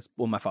definitely, yeah, that's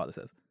what my father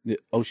says. Yeah.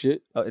 Oh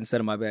shit.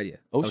 Instead of my bad, yeah.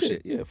 Oh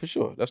shit. Yeah, for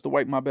sure. That's the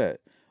white my bad.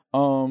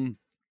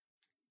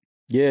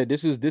 Yeah,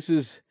 this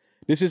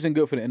isn't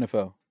good for the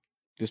NFL.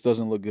 This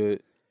doesn't look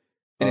good.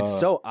 And it's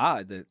so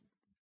odd that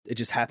it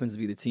just happens to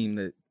be the team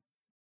that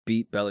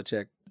beat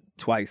Belichick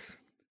twice.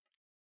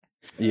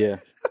 Yeah.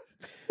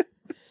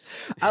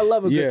 I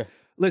love a good...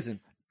 Listen,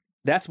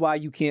 that's why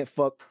you can't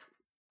fuck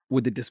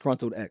with the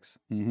disgruntled ex.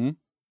 Mm-hmm.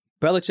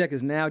 Belichick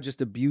is now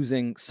just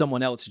abusing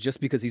someone else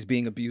just because he's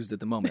being abused at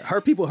the moment.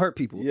 Hurt people hurt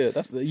people. Yeah,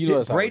 that's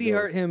how Brady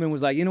hurt him and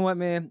was like, you know what,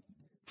 man?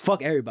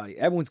 Fuck everybody.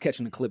 Everyone's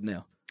catching the clip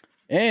now.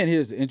 And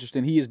here's the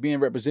interesting, he is being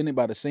represented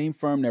by the same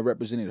firm that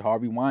represented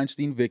Harvey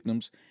Weinstein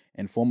victims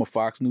and former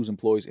Fox News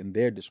employees in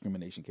their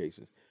discrimination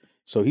cases.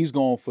 So he's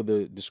going for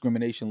the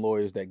discrimination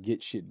lawyers that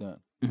get shit done.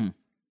 Mm-hmm.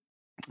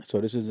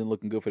 So this isn't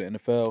looking good for the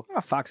NFL.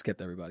 Fox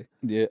kept everybody.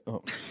 Yeah.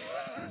 Oh.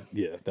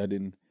 Yeah, that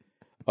didn't.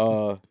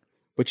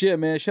 But yeah,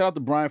 man, shout out to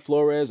Brian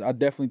Flores. I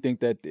definitely think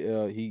that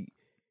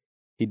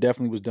he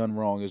definitely was done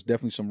wrong. There's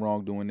definitely some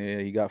wrongdoing there.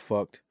 He got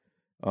fucked.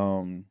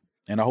 And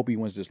I hope he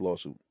wins this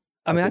lawsuit.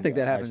 I think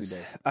that happens.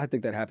 I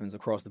think that happens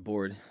across the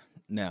board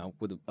now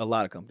with a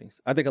lot of companies.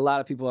 I think a lot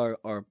of people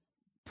are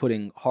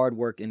putting hard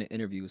work into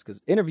interviews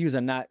because interviews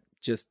are not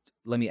just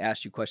let me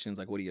ask you questions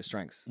like what are your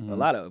strengths. Mm-hmm. A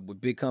lot of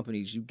with big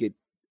companies, you get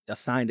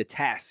assigned a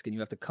task and you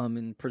have to come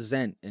and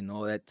present and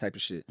all that type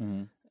of shit.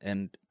 Mm-hmm.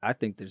 And I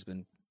think there's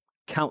been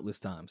countless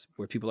times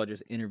where people are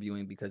just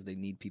interviewing because they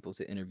need people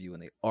to interview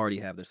and they already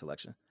have their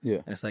selection. Yeah,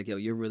 and it's like, yo,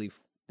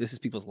 this is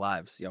people's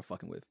lives y'all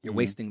fucking with. You're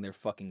wasting their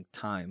fucking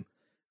time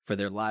for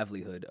their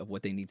livelihood of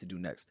what they need to do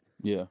next.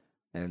 Yeah.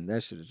 And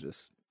that shit is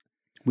just...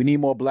 We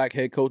need more black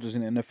head coaches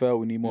in the NFL.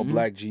 We need more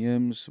black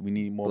GMs. We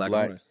need more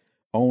black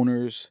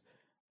owners.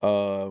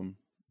 And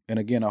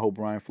again, I hope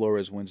Brian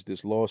Flores wins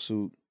this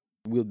lawsuit.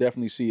 We'll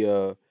definitely see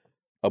a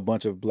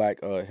bunch of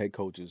black head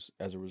coaches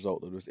as a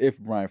result of this if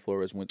Brian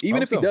Flores wins.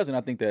 Even if he doesn't, I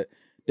think that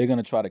they're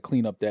going to try to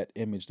clean up that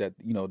image that,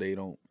 they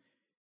don't...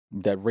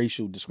 that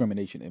racial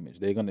discrimination image.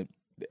 They're gonna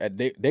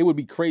they would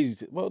be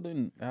crazy. Well,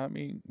 then I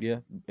mean, yeah,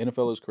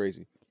 NFL is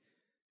crazy.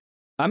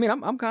 I mean,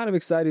 I'm kind of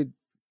excited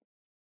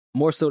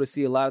more so to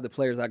see a lot of the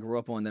players I grew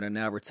up on that are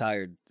now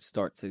retired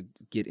start to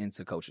get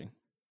into coaching.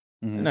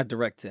 Mm-hmm. Not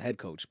direct to head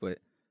coach, but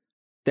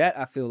that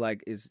I feel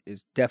like is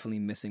definitely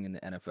missing in the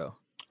NFL.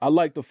 I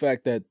like the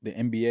fact that the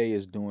NBA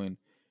is doing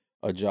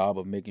a job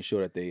of making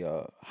sure that they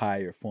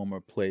hire former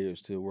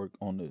players to work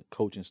on the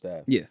coaching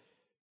staff. Yeah.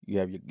 You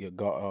have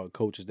your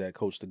coaches that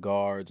coach the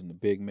guards and the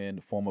big men,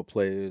 the former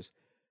players,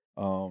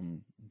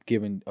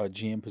 giving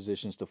GM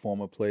positions to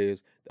former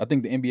players. I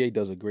think the NBA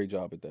does a great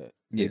job at that.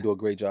 They do a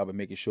great job at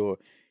making sure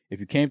if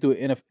you came to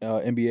an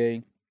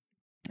NBA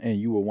and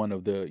you were one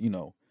of the,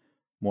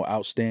 more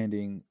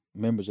outstanding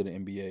members of the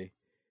NBA,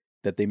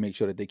 that they make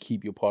sure that they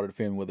keep you a part of the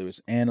family, whether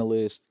it's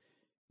analyst,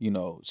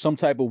 some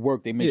type of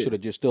work. They make sure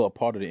that you're still a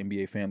part of the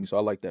NBA family. So I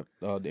like that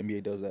the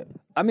NBA does that.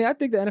 I mean, I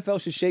think the NFL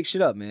should shake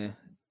shit up, man.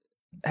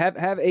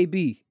 Have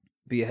AB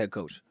be a head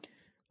coach.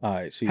 All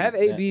right, see, have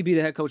AB be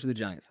the head coach of the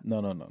Giants.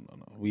 No.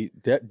 We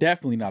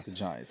definitely not the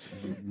Giants.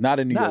 Not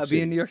in New York City.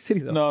 Be in New York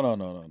City though.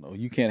 No.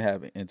 You can't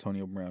have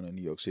Antonio Brown in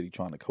New York City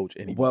trying to coach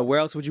anybody. Well, where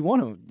else would you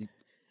want him?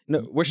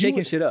 No, we're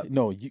shaking shit up.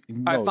 No, all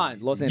right, fine.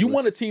 Los Angeles. You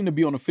want a team to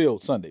be on the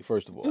field Sunday,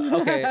 first of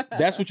all. Okay,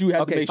 that's what you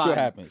have to make sure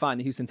happens. Fine,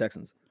 the Houston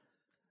Texans.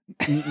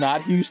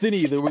 Not Houston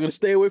either. We're gonna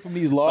stay away from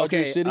these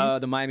larger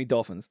cities. The Miami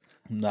Dolphins.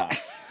 Nah,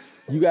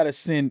 you got to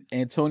send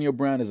Antonio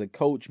Brown as a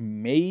coach.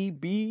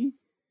 Maybe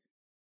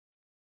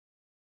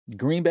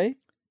Green Bay.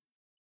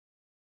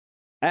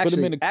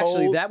 Actually,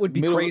 that would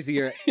be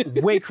crazier,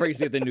 way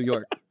crazier than New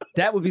York.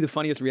 That would be the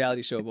funniest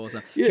reality show of all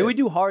time. Yeah. Can we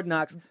do Hard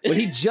Knocks, but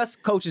he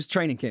just coaches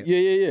training camp?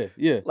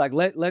 Yeah. Like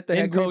let the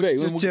head coach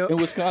just chill in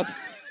Wisconsin.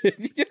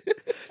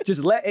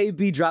 Just let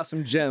AB drop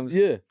some gems.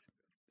 Yeah,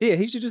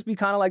 he should just be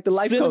kind of like the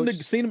life coach.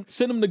 Send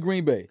him to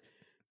Green Bay.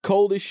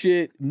 Cold as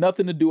shit,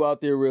 nothing to do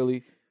out there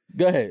really.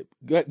 Go ahead,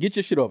 get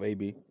your shit off,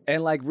 AB,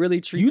 and like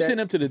really treat.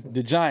 Send him to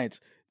the Giants.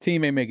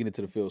 Team ain't making it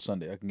to the field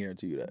Sunday. I can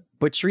guarantee you that.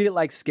 But treat it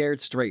like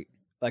Scared Straight.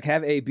 Like,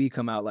 have AB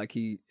come out like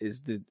he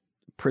is the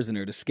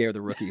prisoner to scare the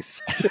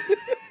rookies. Do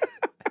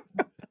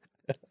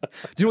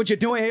you know what you're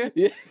doing here?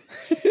 Yeah.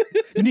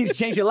 You need to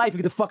change your life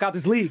and get the fuck out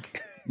this league.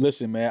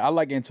 Listen, man, I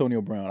like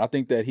Antonio Brown. I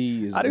think that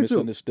he is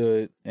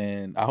misunderstood,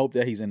 and I hope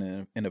that he's in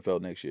the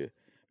NFL next year.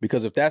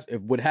 Because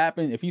if what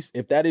happened,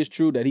 if that is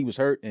true that he was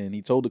hurt and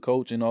he told the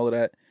coach and all of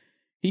that,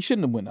 he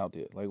shouldn't have went out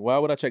there. Like, why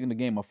would I check in the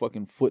game? My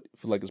fucking foot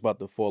feel like it's about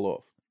to fall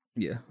off.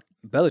 Yeah,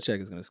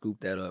 Belichick is gonna scoop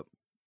that up.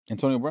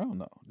 Antonio Brown,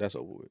 no, that's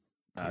over with.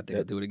 I think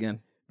I'll do it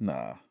again.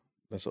 Nah,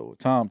 that's over.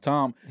 Tom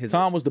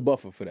was the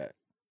buffer for that.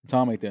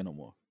 Tom ain't there no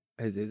more.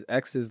 His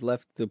exes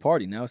left the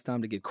party. Now it's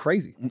time to get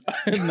crazy.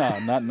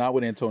 Nah, not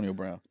with Antonio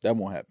Brown. That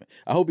won't happen.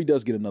 I hope he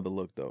does get another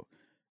look though.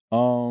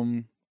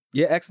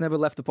 Your ex never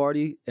left the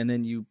party, and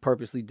then you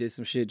purposely did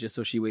some shit just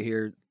so she would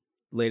hear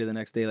later the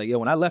next day. Like, yo,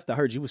 when I left, I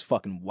heard you was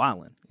fucking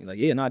wilding. You're like,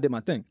 yeah, no, I did my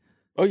thing.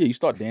 Oh yeah, you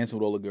start dancing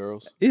with all the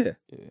girls. Yeah,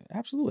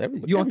 absolutely.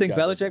 Everybody. You don't think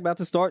Belichick about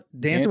to start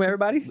dancing with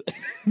everybody?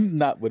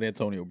 Not with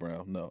Antonio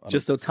Brown. No.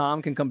 Just so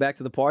Tom can come back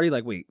to the party.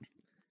 Like, wait,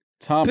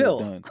 Tom is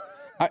done.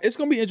 It's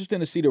gonna be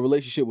interesting to see the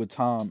relationship with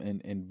Tom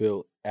and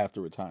Bill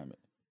after retirement.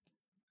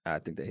 I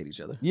think they hate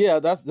each other. Yeah,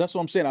 that's what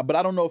I'm saying. But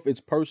I don't know if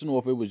it's personal,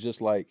 or if it was just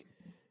like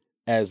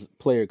as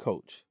player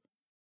coach.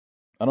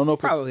 I don't know if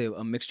probably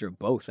a mixture of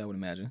both. I would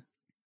imagine.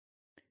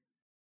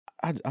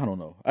 I don't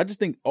know. I just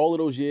think all of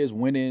those years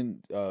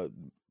winning.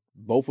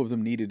 Both of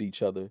them needed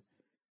each other.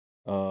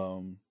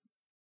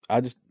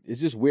 It's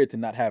just weird to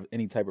not have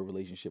any type of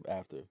relationship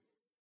after,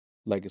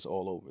 like it's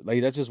all over.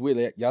 Like that's just weird.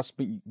 Like,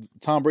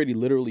 Tom Brady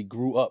literally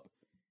grew up,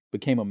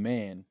 became a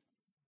man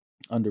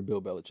under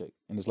Bill Belichick,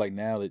 and it's like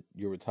now that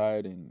you're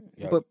retired and.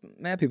 But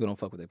mad people don't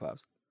fuck with their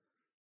pops.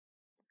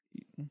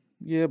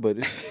 Yeah, but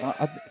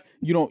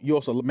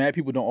mad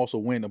people don't also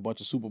win a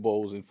bunch of Super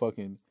Bowls and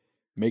fucking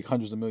make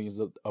hundreds of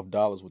millions of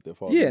dollars with their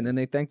father. Yeah, and then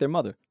they thank their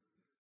mother.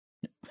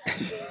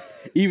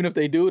 Even if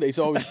they do, they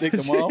always think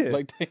the mom. Yeah.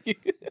 Like,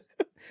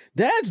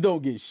 dads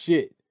don't get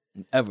shit.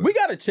 Ever. We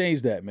got to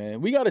change that, man.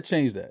 We got to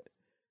change that.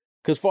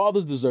 Because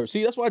fathers deserve.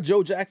 See, that's why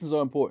Joe Jacksons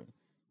are important.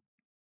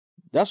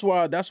 That's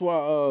why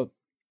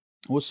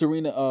with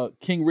Serena,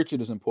 King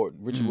Richard is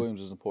important. Richard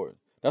Williams is important.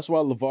 That's why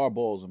LeVar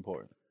Ball is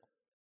important.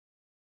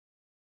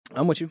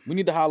 I'm with you. We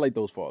need to highlight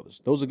those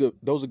fathers. Those are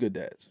good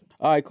dads.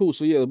 All right, cool.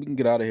 So yeah, we can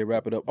get out of here,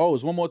 wrap it up. Oh,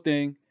 there's one more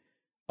thing.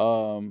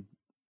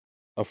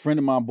 A friend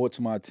of mine brought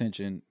to my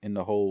attention in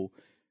the whole,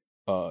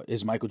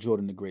 is Michael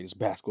Jordan the greatest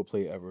basketball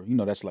player ever? You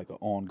know, that's like an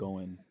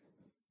ongoing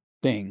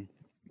thing.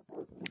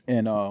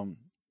 And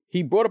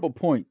he brought up a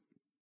point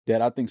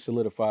that I think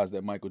solidifies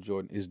that Michael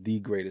Jordan is the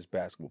greatest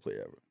basketball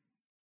player ever.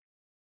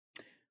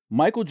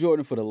 Michael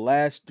Jordan, for the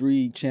last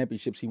 3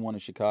 championships he won in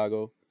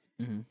Chicago,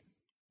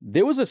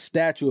 there was a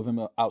statue of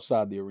him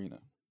outside the arena.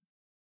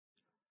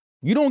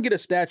 You don't get a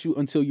statue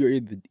until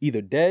you're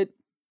either dead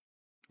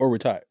or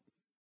retired.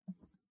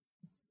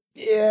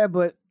 Yeah,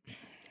 but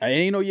I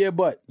ain't no yeah,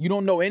 but you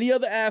don't know any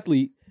other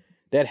athlete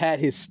that had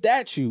his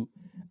statue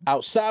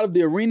outside of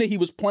the arena he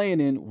was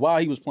playing in while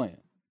he was playing.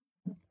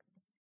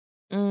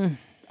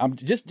 I'm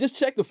just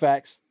check the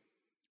facts.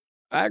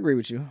 I agree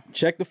with you.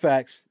 Check the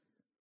facts.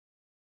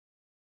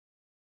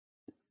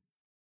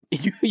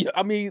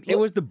 I mean, It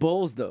was the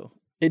Bulls, though.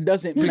 it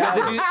doesn't Because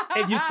matter.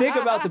 if you think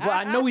about the Bulls,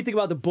 I know we think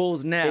about the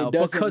Bulls now It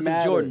doesn't because of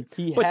matter. Jordan.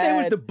 But there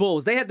was the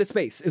Bulls. They had the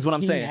space, is what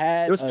I'm He saying.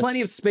 had There was plenty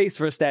of space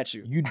for a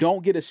statue. You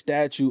don't get a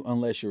statue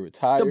unless you're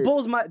retired. The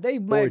Bulls might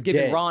or have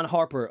given dead. Ron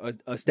Harper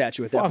a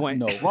statue at that Fuck point.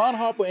 no. Ron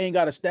Harper ain't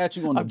got a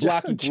statue on the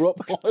block he grew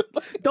up on.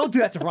 Don't do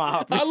that to Ron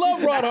Harper. I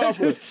love Ron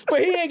Harper,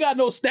 but he ain't got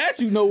no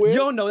statue nowhere. You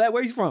don't know that.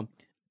 Where he's from?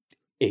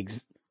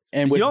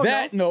 And with You don't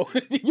that, no,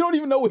 you don't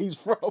even know where he's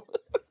from.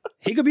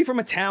 He could be from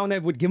a town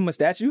that would give him a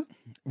statue.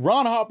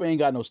 Ron Harper ain't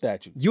got no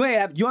statue. You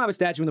don't have a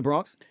statue in the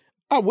Bronx.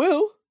 I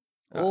will.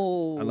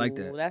 Oh, I like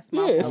that. That's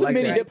my Yeah, it's I like a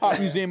mini that. hip hop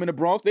museum in the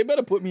Bronx. They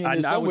better put me in there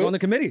I somewhere. was on the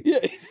committee. Yeah,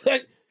 it's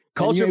like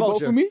Culture and you ain't vote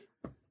vulture. for me.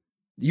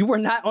 You were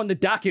not on the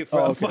docket for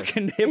Oh, a okay.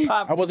 fucking hip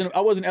hop. I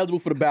wasn't eligible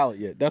for the ballot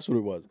yet. That's what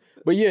it was.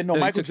 But yeah, no, You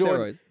Michael took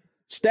Jordan. steroids.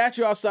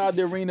 Statue outside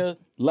the arena.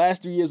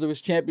 Last 3 years of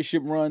his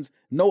championship runs.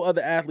 No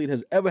other athlete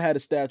has ever had a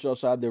statue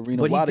outside the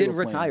arena. But while he they did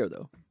were playing. retire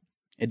though.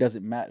 It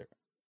doesn't matter.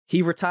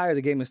 He retired.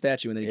 They gave him a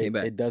statue, and then he came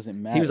back. It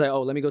doesn't matter. He was like,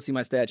 "Oh, let me go see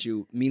my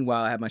statue."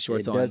 Meanwhile, I have my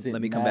shorts on.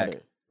 Let me come back.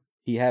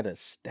 He had a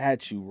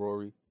statue,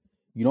 Rory.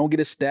 You don't get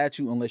a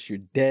statue unless you're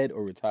dead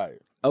or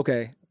retired.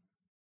 Okay,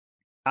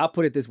 I'll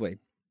put it this way: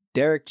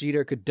 Derek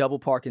Jeter could double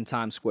park in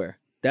Times Square.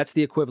 That's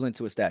the equivalent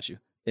to a statue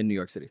in New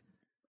York City.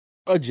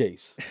 A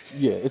Jace.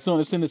 Yeah, it's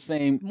in the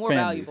same more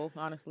family. valuable,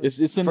 honestly. It's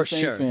in For the same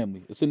sure.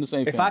 family. It's in the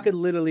same If family. I could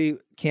literally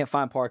can't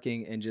find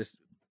parking and just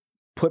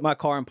put my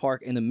car in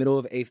park in the middle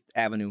of 8th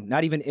Avenue,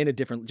 not even in a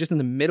different, just in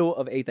the middle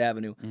of 8th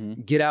Avenue,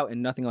 Mm-hmm. get out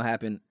and nothing will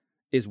happen,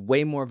 is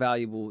way more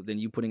valuable than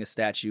you putting a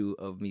statue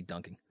of me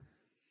dunking.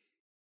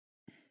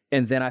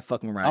 And then I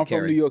fucking Mariah I'm from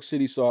Carey. New York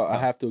City, so I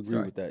have to agree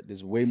sorry. with that.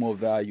 There's way more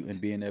value in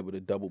being able to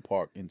double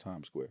park in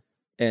Times Square.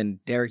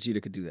 And Derek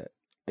Jeter could do that.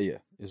 Yeah,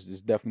 it's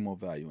definitely more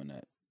value in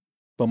that.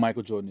 But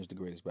Michael Jordan is the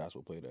greatest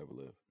basketball player to ever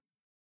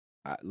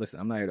live. Listen,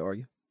 I'm not here to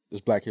argue.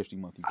 It's Black History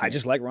Month. You I can't.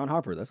 just like Ron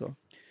Harper, that's all.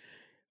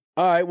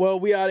 All right, well,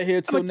 we out of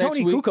here till next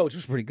Tony week. Kukoc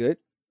was pretty good.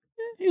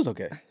 He was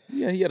okay.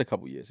 Yeah, he had a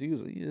couple years. He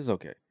was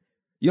okay.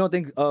 You don't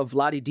think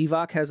Vladi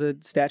Divac has a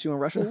statue in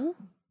Russia?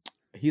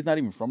 He's not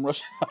even from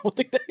Russia. I don't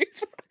think that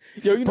he's.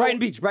 Yo, you Brighton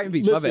know, Beach, my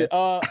Listen,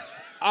 bad.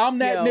 I'm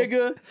that Yo.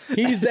 nigga.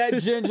 He's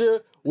that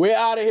ginger. We're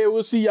out of here.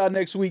 We'll see y'all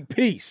next week.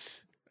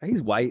 Peace.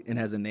 He's white and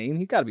has a name.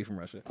 He's got to be from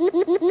Russia. No worry,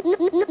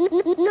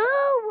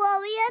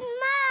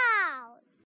 Ma.